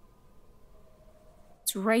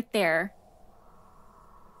 It's right there.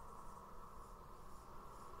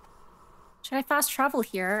 Should I fast travel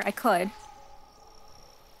here? I could.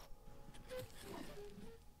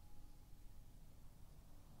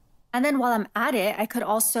 And then while I'm at it, I could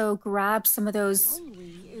also grab some of those...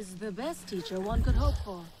 Hungry is the best teacher one could hope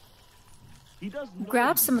for. He does know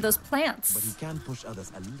grab he's some of those sharp, plants. but he can push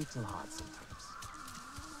others a little hard sometimes.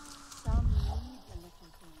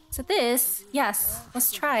 So this, yes,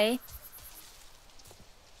 let's try.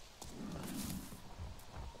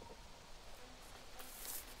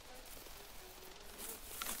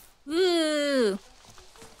 Ooh.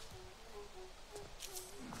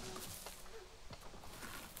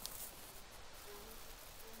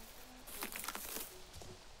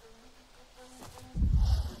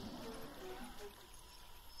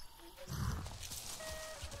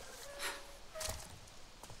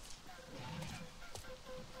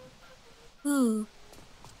 Ooh.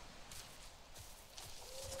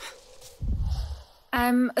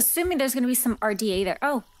 I'm assuming there's going to be some RDA there.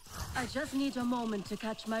 Oh. I just need a moment to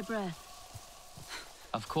catch my breath.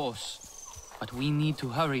 Of course. But we need to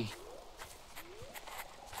hurry.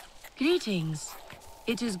 Greetings.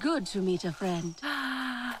 It is good to meet a friend.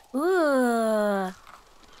 Ooh.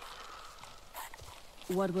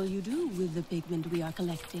 What will you do with the pigment we are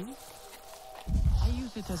collecting? I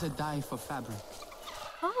use it as a dye for fabric.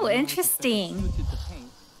 Oh, interesting. Suited to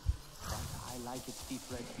paint, but I like its deep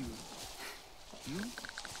red hue. You?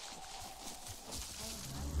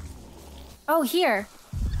 Oh, here.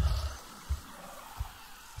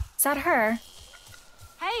 Is that her?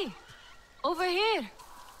 Hey, over here.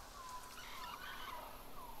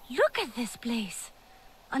 Look at this place.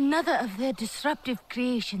 Another of their disruptive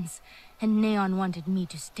creations, and Neon wanted me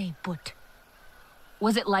to stay put.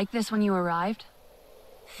 Was it like this when you arrived?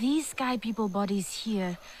 These sky people bodies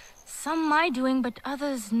here, some my doing, but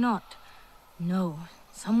others not. No,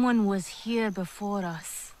 someone was here before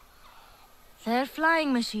us. Their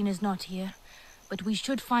flying machine is not here, but we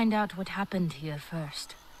should find out what happened here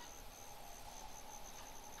first.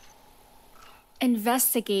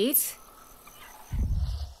 Investigate.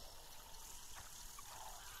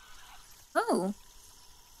 Oh.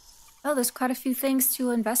 Oh, there's quite a few things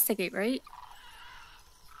to investigate, right?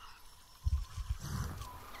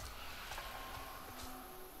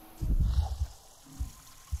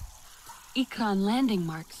 Ikran landing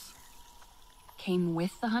marks. Came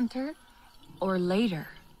with the hunter? Or later?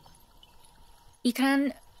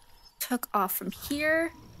 Ikran took off from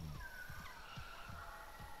here.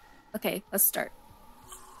 Okay, let's start.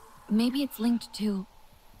 Maybe it's linked to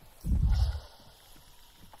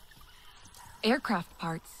aircraft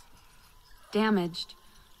parts. Damaged.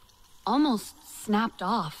 Almost snapped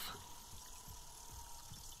off.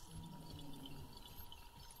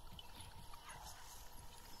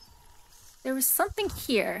 There was something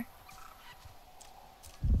here.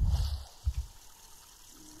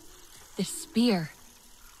 This spear.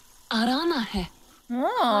 Aranahe.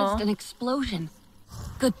 Oh. Caused an explosion.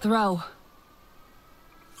 Good throw.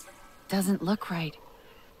 Doesn't look right.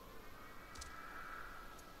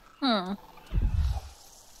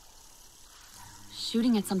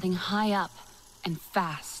 Shooting at something high up and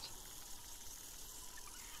fast.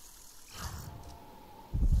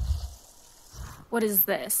 What is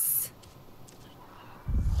this?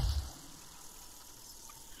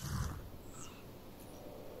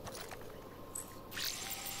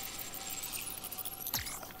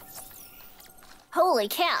 Holy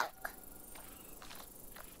cow.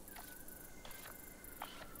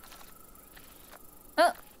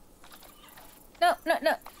 Oh. No, no,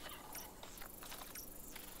 no.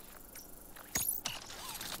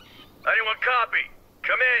 Anyone copy?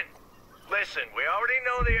 Come in. Listen, we already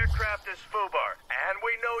know the aircraft is Fubar, and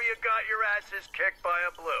we know you got your asses kicked by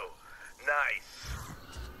a blue. Nice.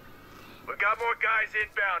 We got more guys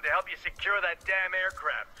inbound to help you secure that damn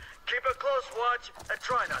aircraft. Keep a close watch and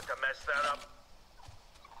try not to mess that up.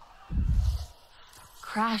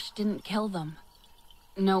 Crash didn't kill them.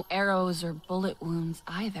 No arrows or bullet wounds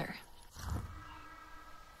either.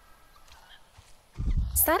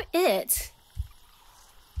 Is that it?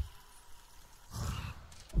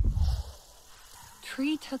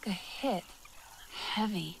 Tree took a hit.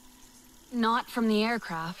 Heavy. Not from the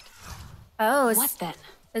aircraft. Oh, what then?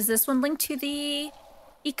 Is this one linked to the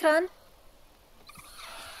Ikran?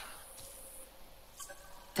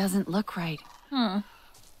 Doesn't look right.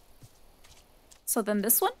 So then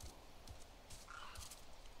this one?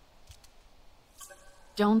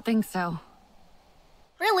 Don't think so.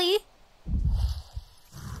 Really?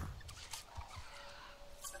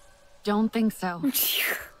 Don't think so.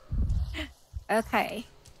 Okay.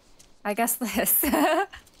 I guess this.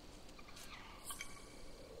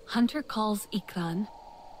 Hunter calls Ikran.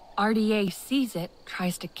 RDA sees it,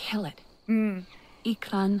 tries to kill it.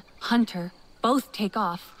 Ikran, Hunter, both take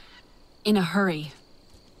off. In a hurry.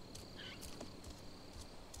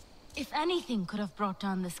 If anything could have brought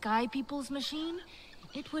down the Sky People's machine,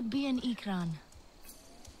 it would be an Ikran.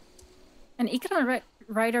 An Ikran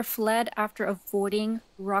rider fled after avoiding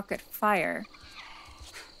rocket fire.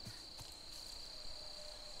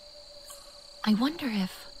 I wonder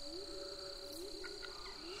if...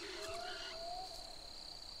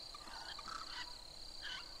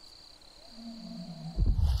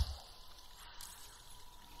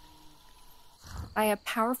 By a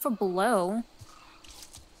powerful blow.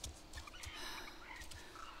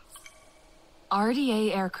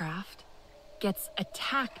 RDA aircraft gets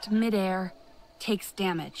attacked midair, takes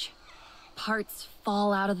damage. Parts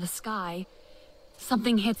fall out of the sky.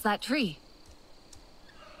 Something hits that tree.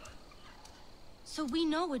 So we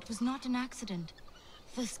know it was not an accident.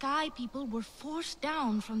 The Sky People were forced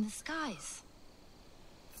down from the skies.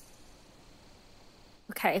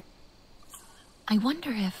 Okay. I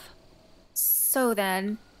wonder if... So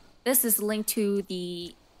then, this is linked to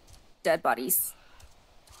the dead bodies.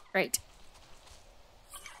 Right.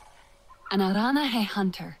 An Aranahe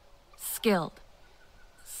hunter. Skilled.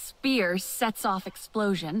 Spear sets off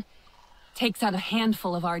explosion. Takes out a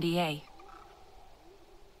handful of RDA.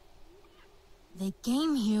 They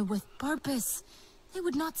came here with purpose. They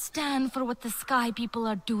would not stand for what the Sky People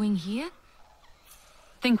are doing here.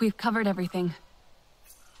 Think we've covered everything.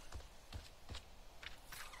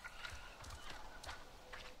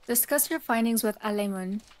 Discuss your findings with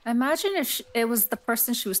Alemun. Imagine if it was the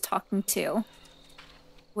person she was talking to.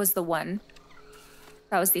 Was the one.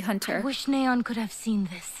 That was the hunter. I wish Neon could have seen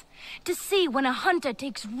this. To see when a hunter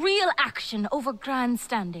takes real action over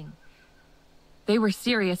grandstanding. They were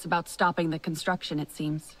serious about stopping the construction, it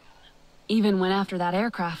seems. Even went after that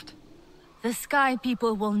aircraft. The Sky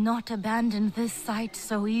People will not abandon this site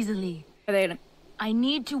so easily. Are they gonna... I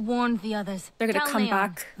need to warn the others. They're gonna come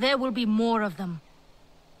back. There will be more of them.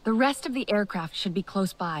 The rest of the aircraft should be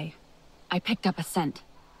close by. I picked up a scent.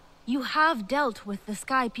 You have dealt with the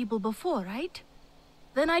Sky People before, right?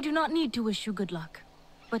 Then I do not need to wish you good luck.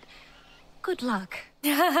 But good luck.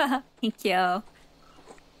 Thank you.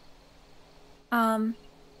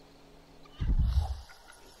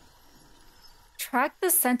 Track the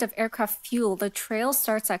scent of aircraft fuel. The trail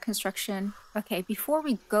starts at construction. Okay, before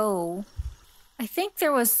we go, I think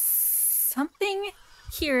there was something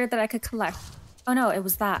here that I could collect. Oh no, it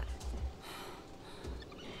was that.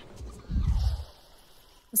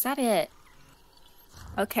 Was that it?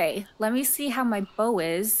 Okay, let me see how my bow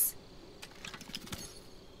is.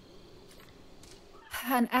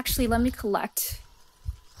 And actually, let me collect.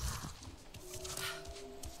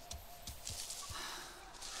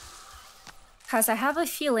 Because I have a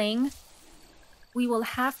feeling we will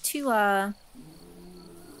have to,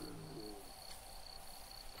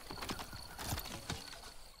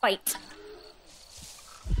 fight.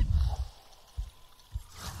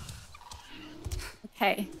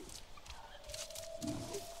 Okay.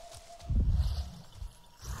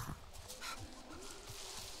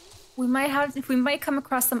 We might come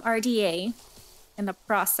across some RDA in the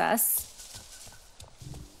process.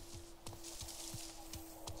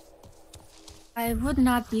 I would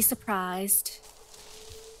not be surprised.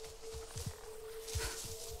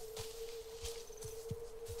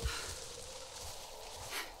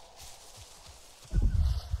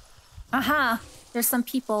 Aha! There's some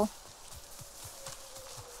people.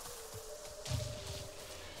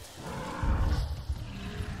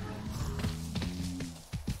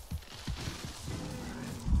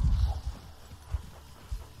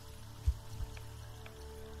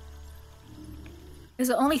 Is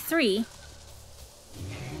it only 3?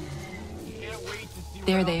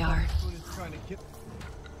 There they are. Can we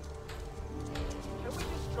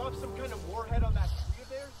just drop some kind of warhead on that tree of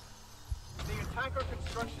theirs? They attack our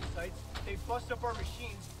construction sites, they bust up our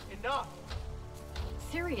machines. Enough!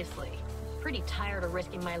 Seriously, pretty tired of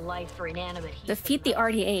risking my life for inanimate heat. Defeat the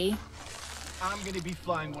RDA. I'm gonna be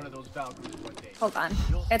flying one of those Valkyries one day. Hold on.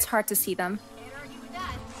 It's hard to see them.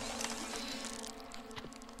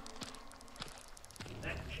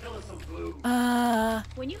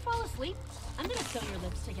 When you fall asleep, I'm gonna sew your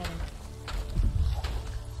lips together.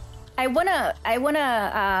 I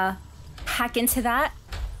wanna hack into that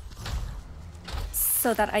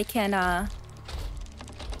so that I can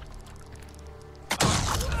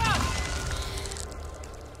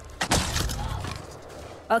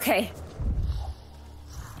okay.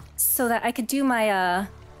 So that I could do my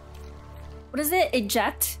what is it?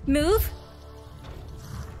 Eject move?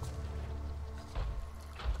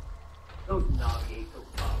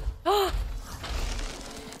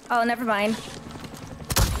 Oh, never mind.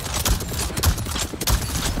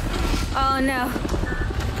 Oh no.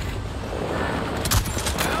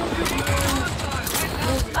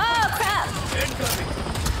 Oh crap!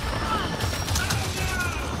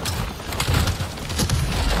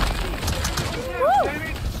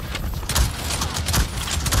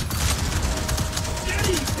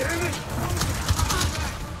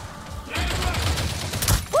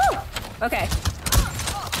 Okay.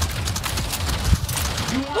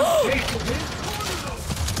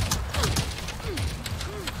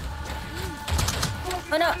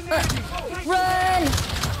 Oh no! Run!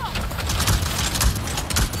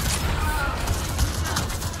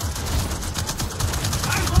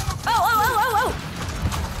 Oh!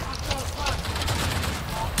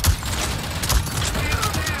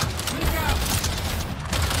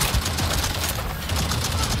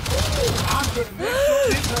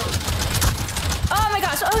 Oh my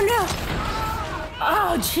gosh! Oh no!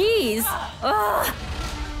 Oh jeez! Ugh.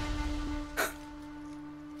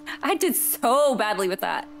 I did so badly with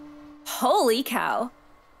that. Holy cow.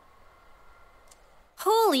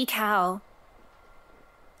 Holy cow.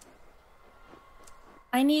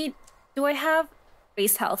 Do I have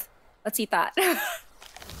base health? Let's eat that.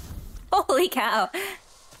 Holy cow.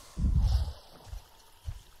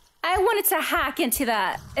 I wanted to hack into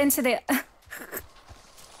the...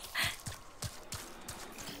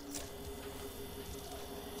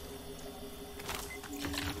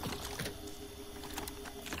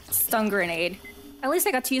 stun grenade. At least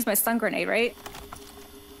I got to use my stun grenade, right?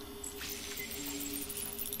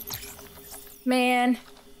 Man,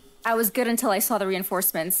 I was good until I saw the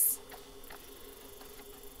reinforcements.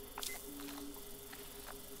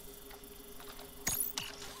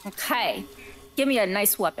 Okay, give me a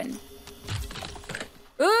nice weapon.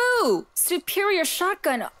 Ooh, superior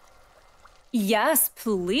shotgun. Yes,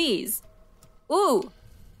 please. Ooh,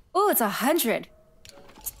 it's 100.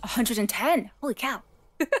 110. Holy cow.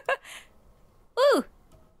 Ooh,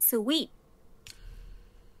 sweet.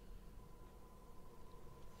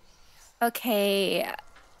 Okay.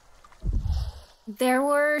 There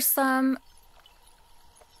were some...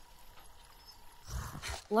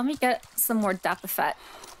 Let me get some more depth effect.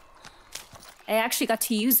 I actually got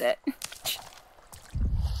to use it.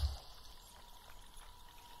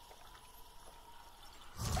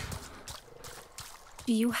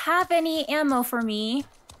 Do you have any ammo for me?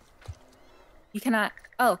 You cannot...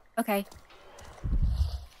 Oh, okay.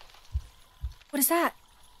 What is that?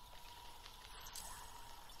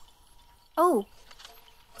 Oh.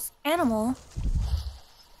 Animal.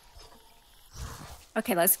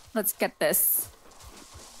 Okay, let's get this.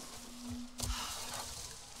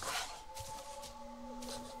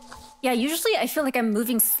 Yeah, usually I feel like I'm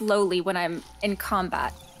moving slowly when I'm in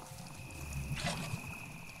combat.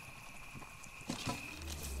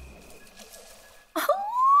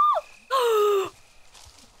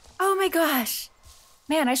 Oh my gosh.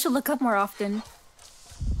 Man, I should look up more often.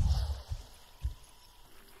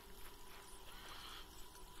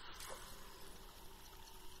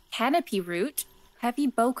 Canopy root. Heavy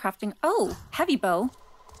bow crafting. Oh, heavy bow.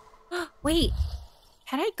 Wait,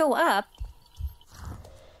 can I go up?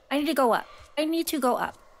 I need to go up. I need to go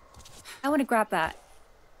up. I want to grab that.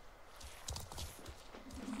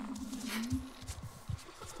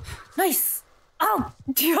 Nice. Oh,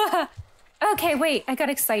 okay, wait, I got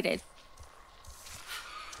excited.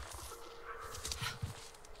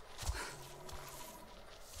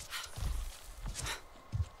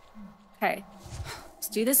 Okay, let's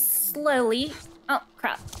do this slowly. Oh,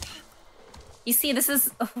 crap. You see, this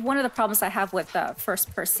is one of the problems I have with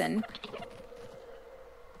first person.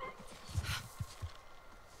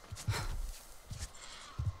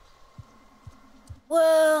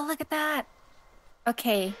 Whoa, look at that.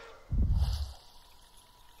 Okay.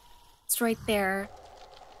 It's right there.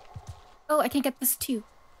 Oh, I can get this too.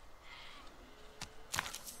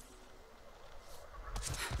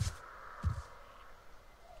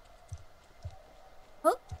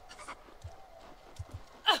 Oh.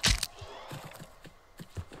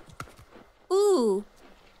 Ooh.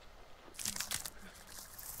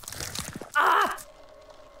 Ah!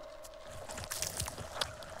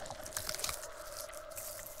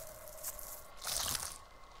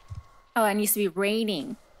 Oh, it needs to be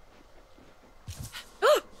raining.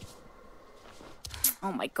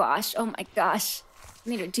 Oh my gosh, oh my gosh. I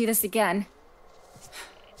need to do this again.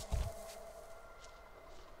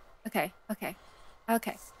 Okay, okay,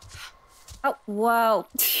 okay. Oh, whoa.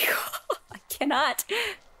 I cannot.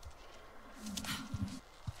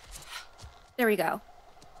 There we go.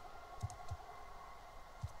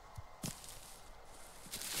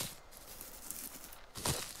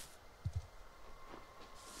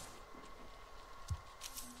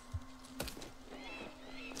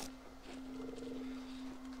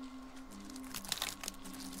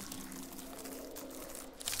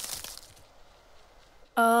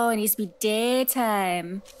 Oh, it needs to be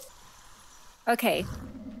daytime. Okay,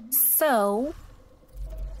 so...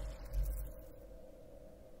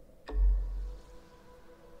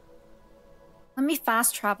 let me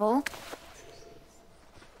fast travel.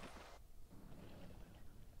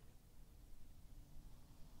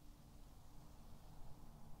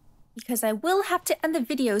 because I will have to end the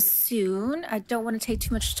video soon. I don't want to take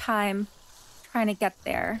too much time trying to get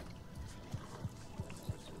there.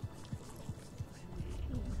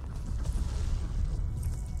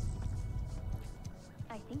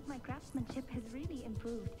 I think my craftsmanship has really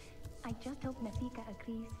improved. I just hope Nafika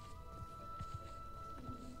agrees.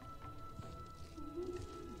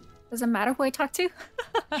 Does it matter who I talk to?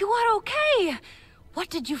 You are okay! What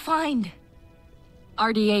did you find?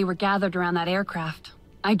 RDA were gathered around that aircraft.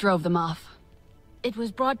 I drove them off. It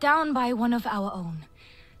was brought down by one of our own.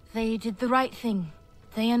 They did the right thing.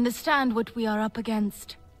 They understand what we are up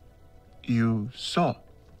against. You saw?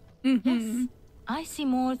 Yes. I see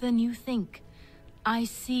more than you think. I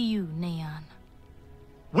see you, Neon.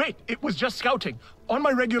 Wait, it was just scouting on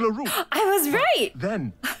my regular route. I was right!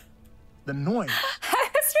 Then, the noise. I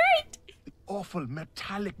was right! The awful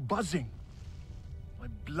metallic buzzing. My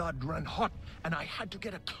blood ran hot, and I had to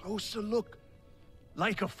get a closer look.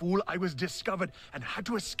 Like a fool, I was discovered and had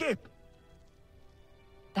to escape.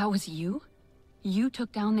 That was you? You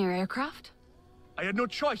took down their aircraft? I had no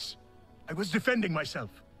choice. I was defending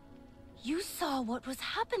myself. You saw what was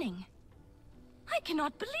happening. I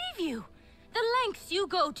cannot believe you. The lengths you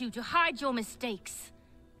go to hide your mistakes.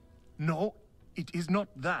 No, it is not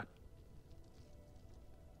that.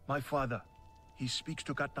 My father, he speaks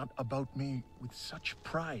to Katnat about me with such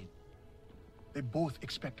pride. They both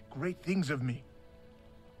expect great things of me.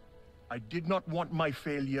 I did not want my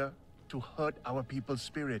failure to hurt our people's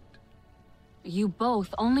spirit. You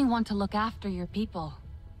both only want to look after your people.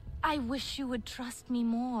 I wish you would trust me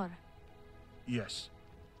more. Yes,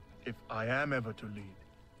 if I am ever to lead,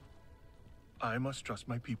 I must trust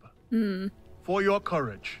my people. For your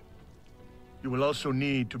courage, you will also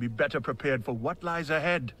need to be better prepared for what lies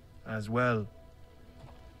ahead as well.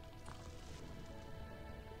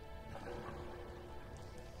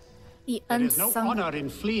 The There is Unsung. no honor in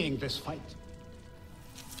fleeing this fight.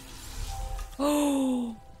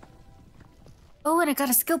 Oh, and I got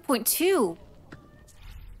a skill point too.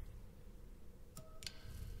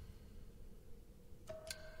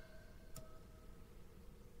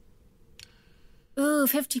 Ooh,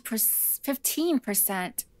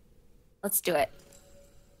 15%. Let's do it.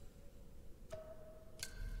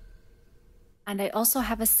 And I also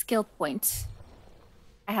have a skill point.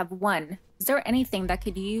 I have one. Is there anything that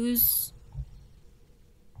could use...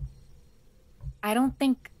 I don't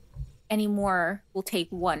think any more will take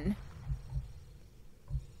one.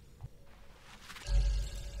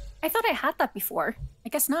 I thought I had that before. I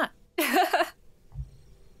guess not.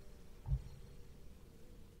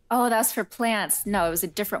 Oh, that's for plants. No, it was a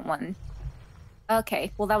different one.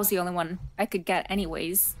 Okay, well that was the only one I could get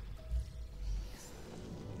anyways.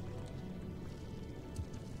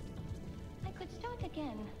 I could start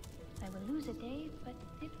again. I will lose a day, but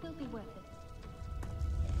it will be worth it.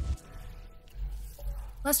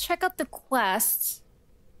 Let's check out the quest.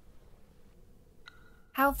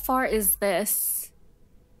 How far is this?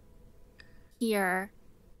 Here.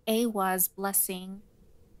 Awa's blessing.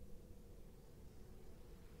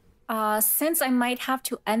 Since I might have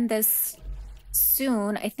to end this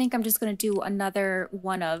soon, I think I'm just gonna do another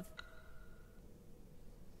one of...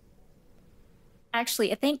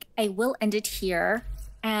 Actually, I think I will end it here.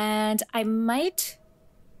 And I might...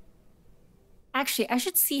 Actually, I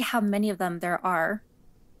should see how many of them there are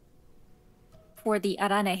for the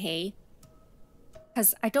Aranahe.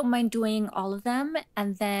 Because I don't mind doing all of them.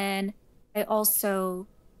 And then I also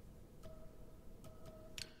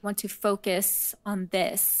want to focus on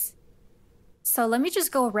this. So let me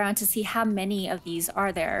just go around to see how many of these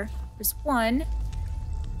are there. There's one.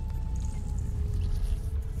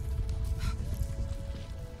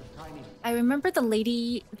 I remember the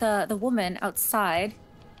lady, the woman outside.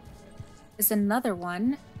 There's another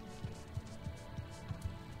one.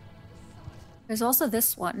 There's also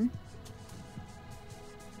this one.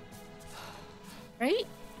 Right?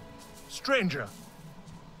 Stranger,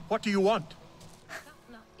 what do you want?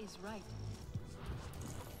 Is right.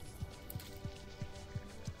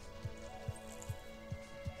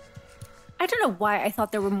 I don't know why I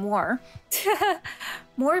thought there were more.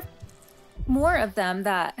 more of them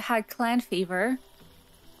that had clan favor.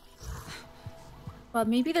 Well,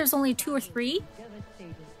 maybe there's only 2 or 3.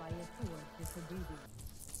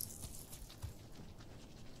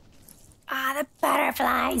 Ah, the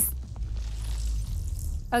butterflies!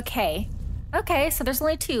 Okay. Okay, so there's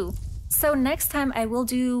only 2. So next time I will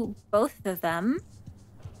do both of them.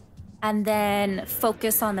 And then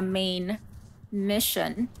focus on the main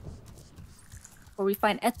mission. Where we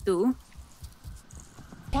find Etu.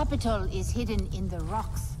 Capital is hidden in the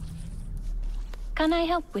rocks. Can I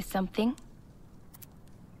help with something?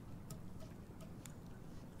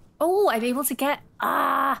 Oh, I'm able to get...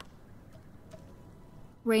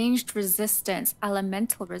 Ranged resistance,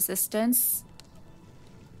 elemental resistance,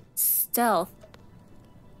 stealth.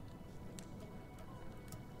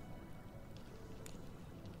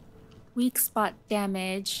 Weak spot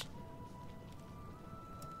damage.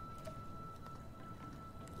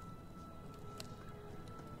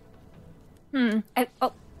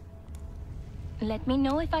 Let me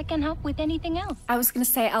know if I can help with anything else. I was gonna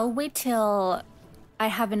say, I'll wait till I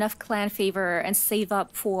have enough clan favor and save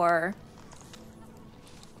up for...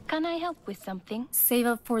 Can I help with something? Save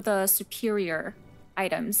up for the superior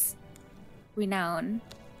items. Renown.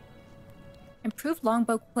 Improved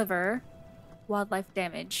longbow quiver. Wildlife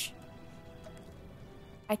damage.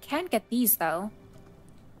 I can get these though.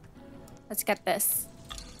 Let's get this.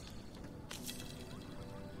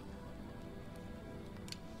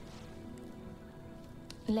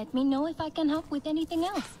 Let me know if I can help with anything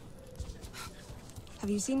else. Have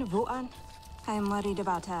you seen Rohan? I am worried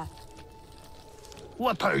about her.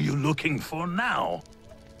 What are you looking for now?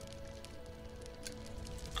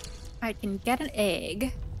 I can get an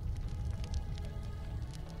egg.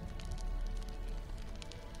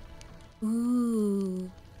 Ooh.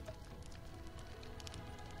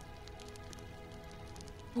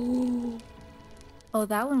 Ooh. Oh,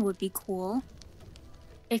 that one would be cool.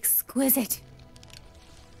 Exquisite.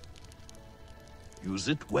 Use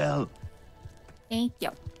it well. Thank you.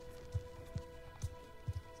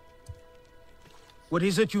 What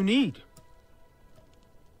is it you need?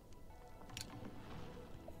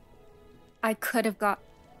 I could have got...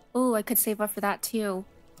 Oh, I could save up for that too.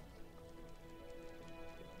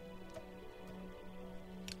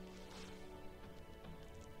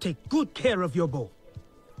 Take good care of your bow.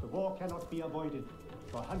 The war cannot be avoided,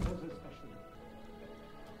 for hunters especially.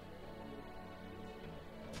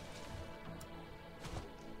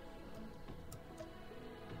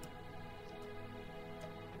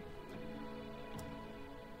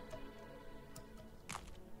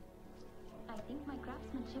 I think my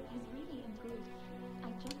craftsmanship has really improved. I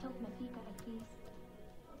just hope Nafika agrees.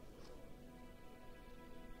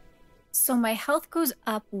 So my health goes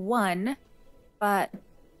up 1, but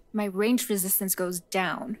my range resistance goes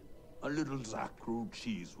down. A little Zakru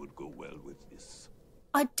cheese would go well with this.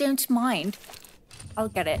 I don't mind. I'll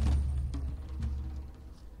get it.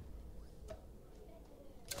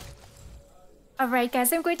 Alright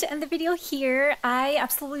guys, I'm going to end the video here. I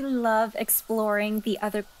absolutely love exploring the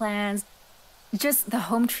other clans. Just the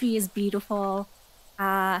home tree is beautiful.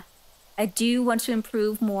 I do want to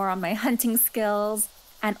improve more on my hunting skills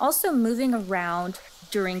and also moving around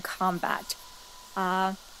during combat.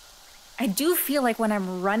 I do feel like when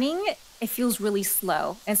I'm running, it feels really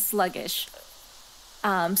slow and sluggish.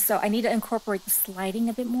 So I need to incorporate the sliding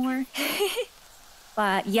a bit more.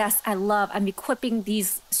 But yes, I'm equipping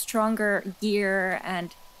these stronger gear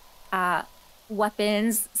and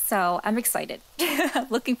weapons, so I'm excited.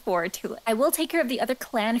 Looking forward to it. I will take care of the other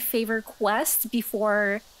clan favor quests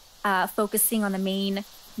before focusing on the main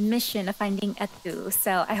mission of finding Etu.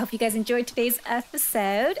 So I hope you guys enjoyed today's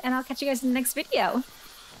episode, and I'll catch you guys in the next video.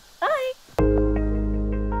 Bye!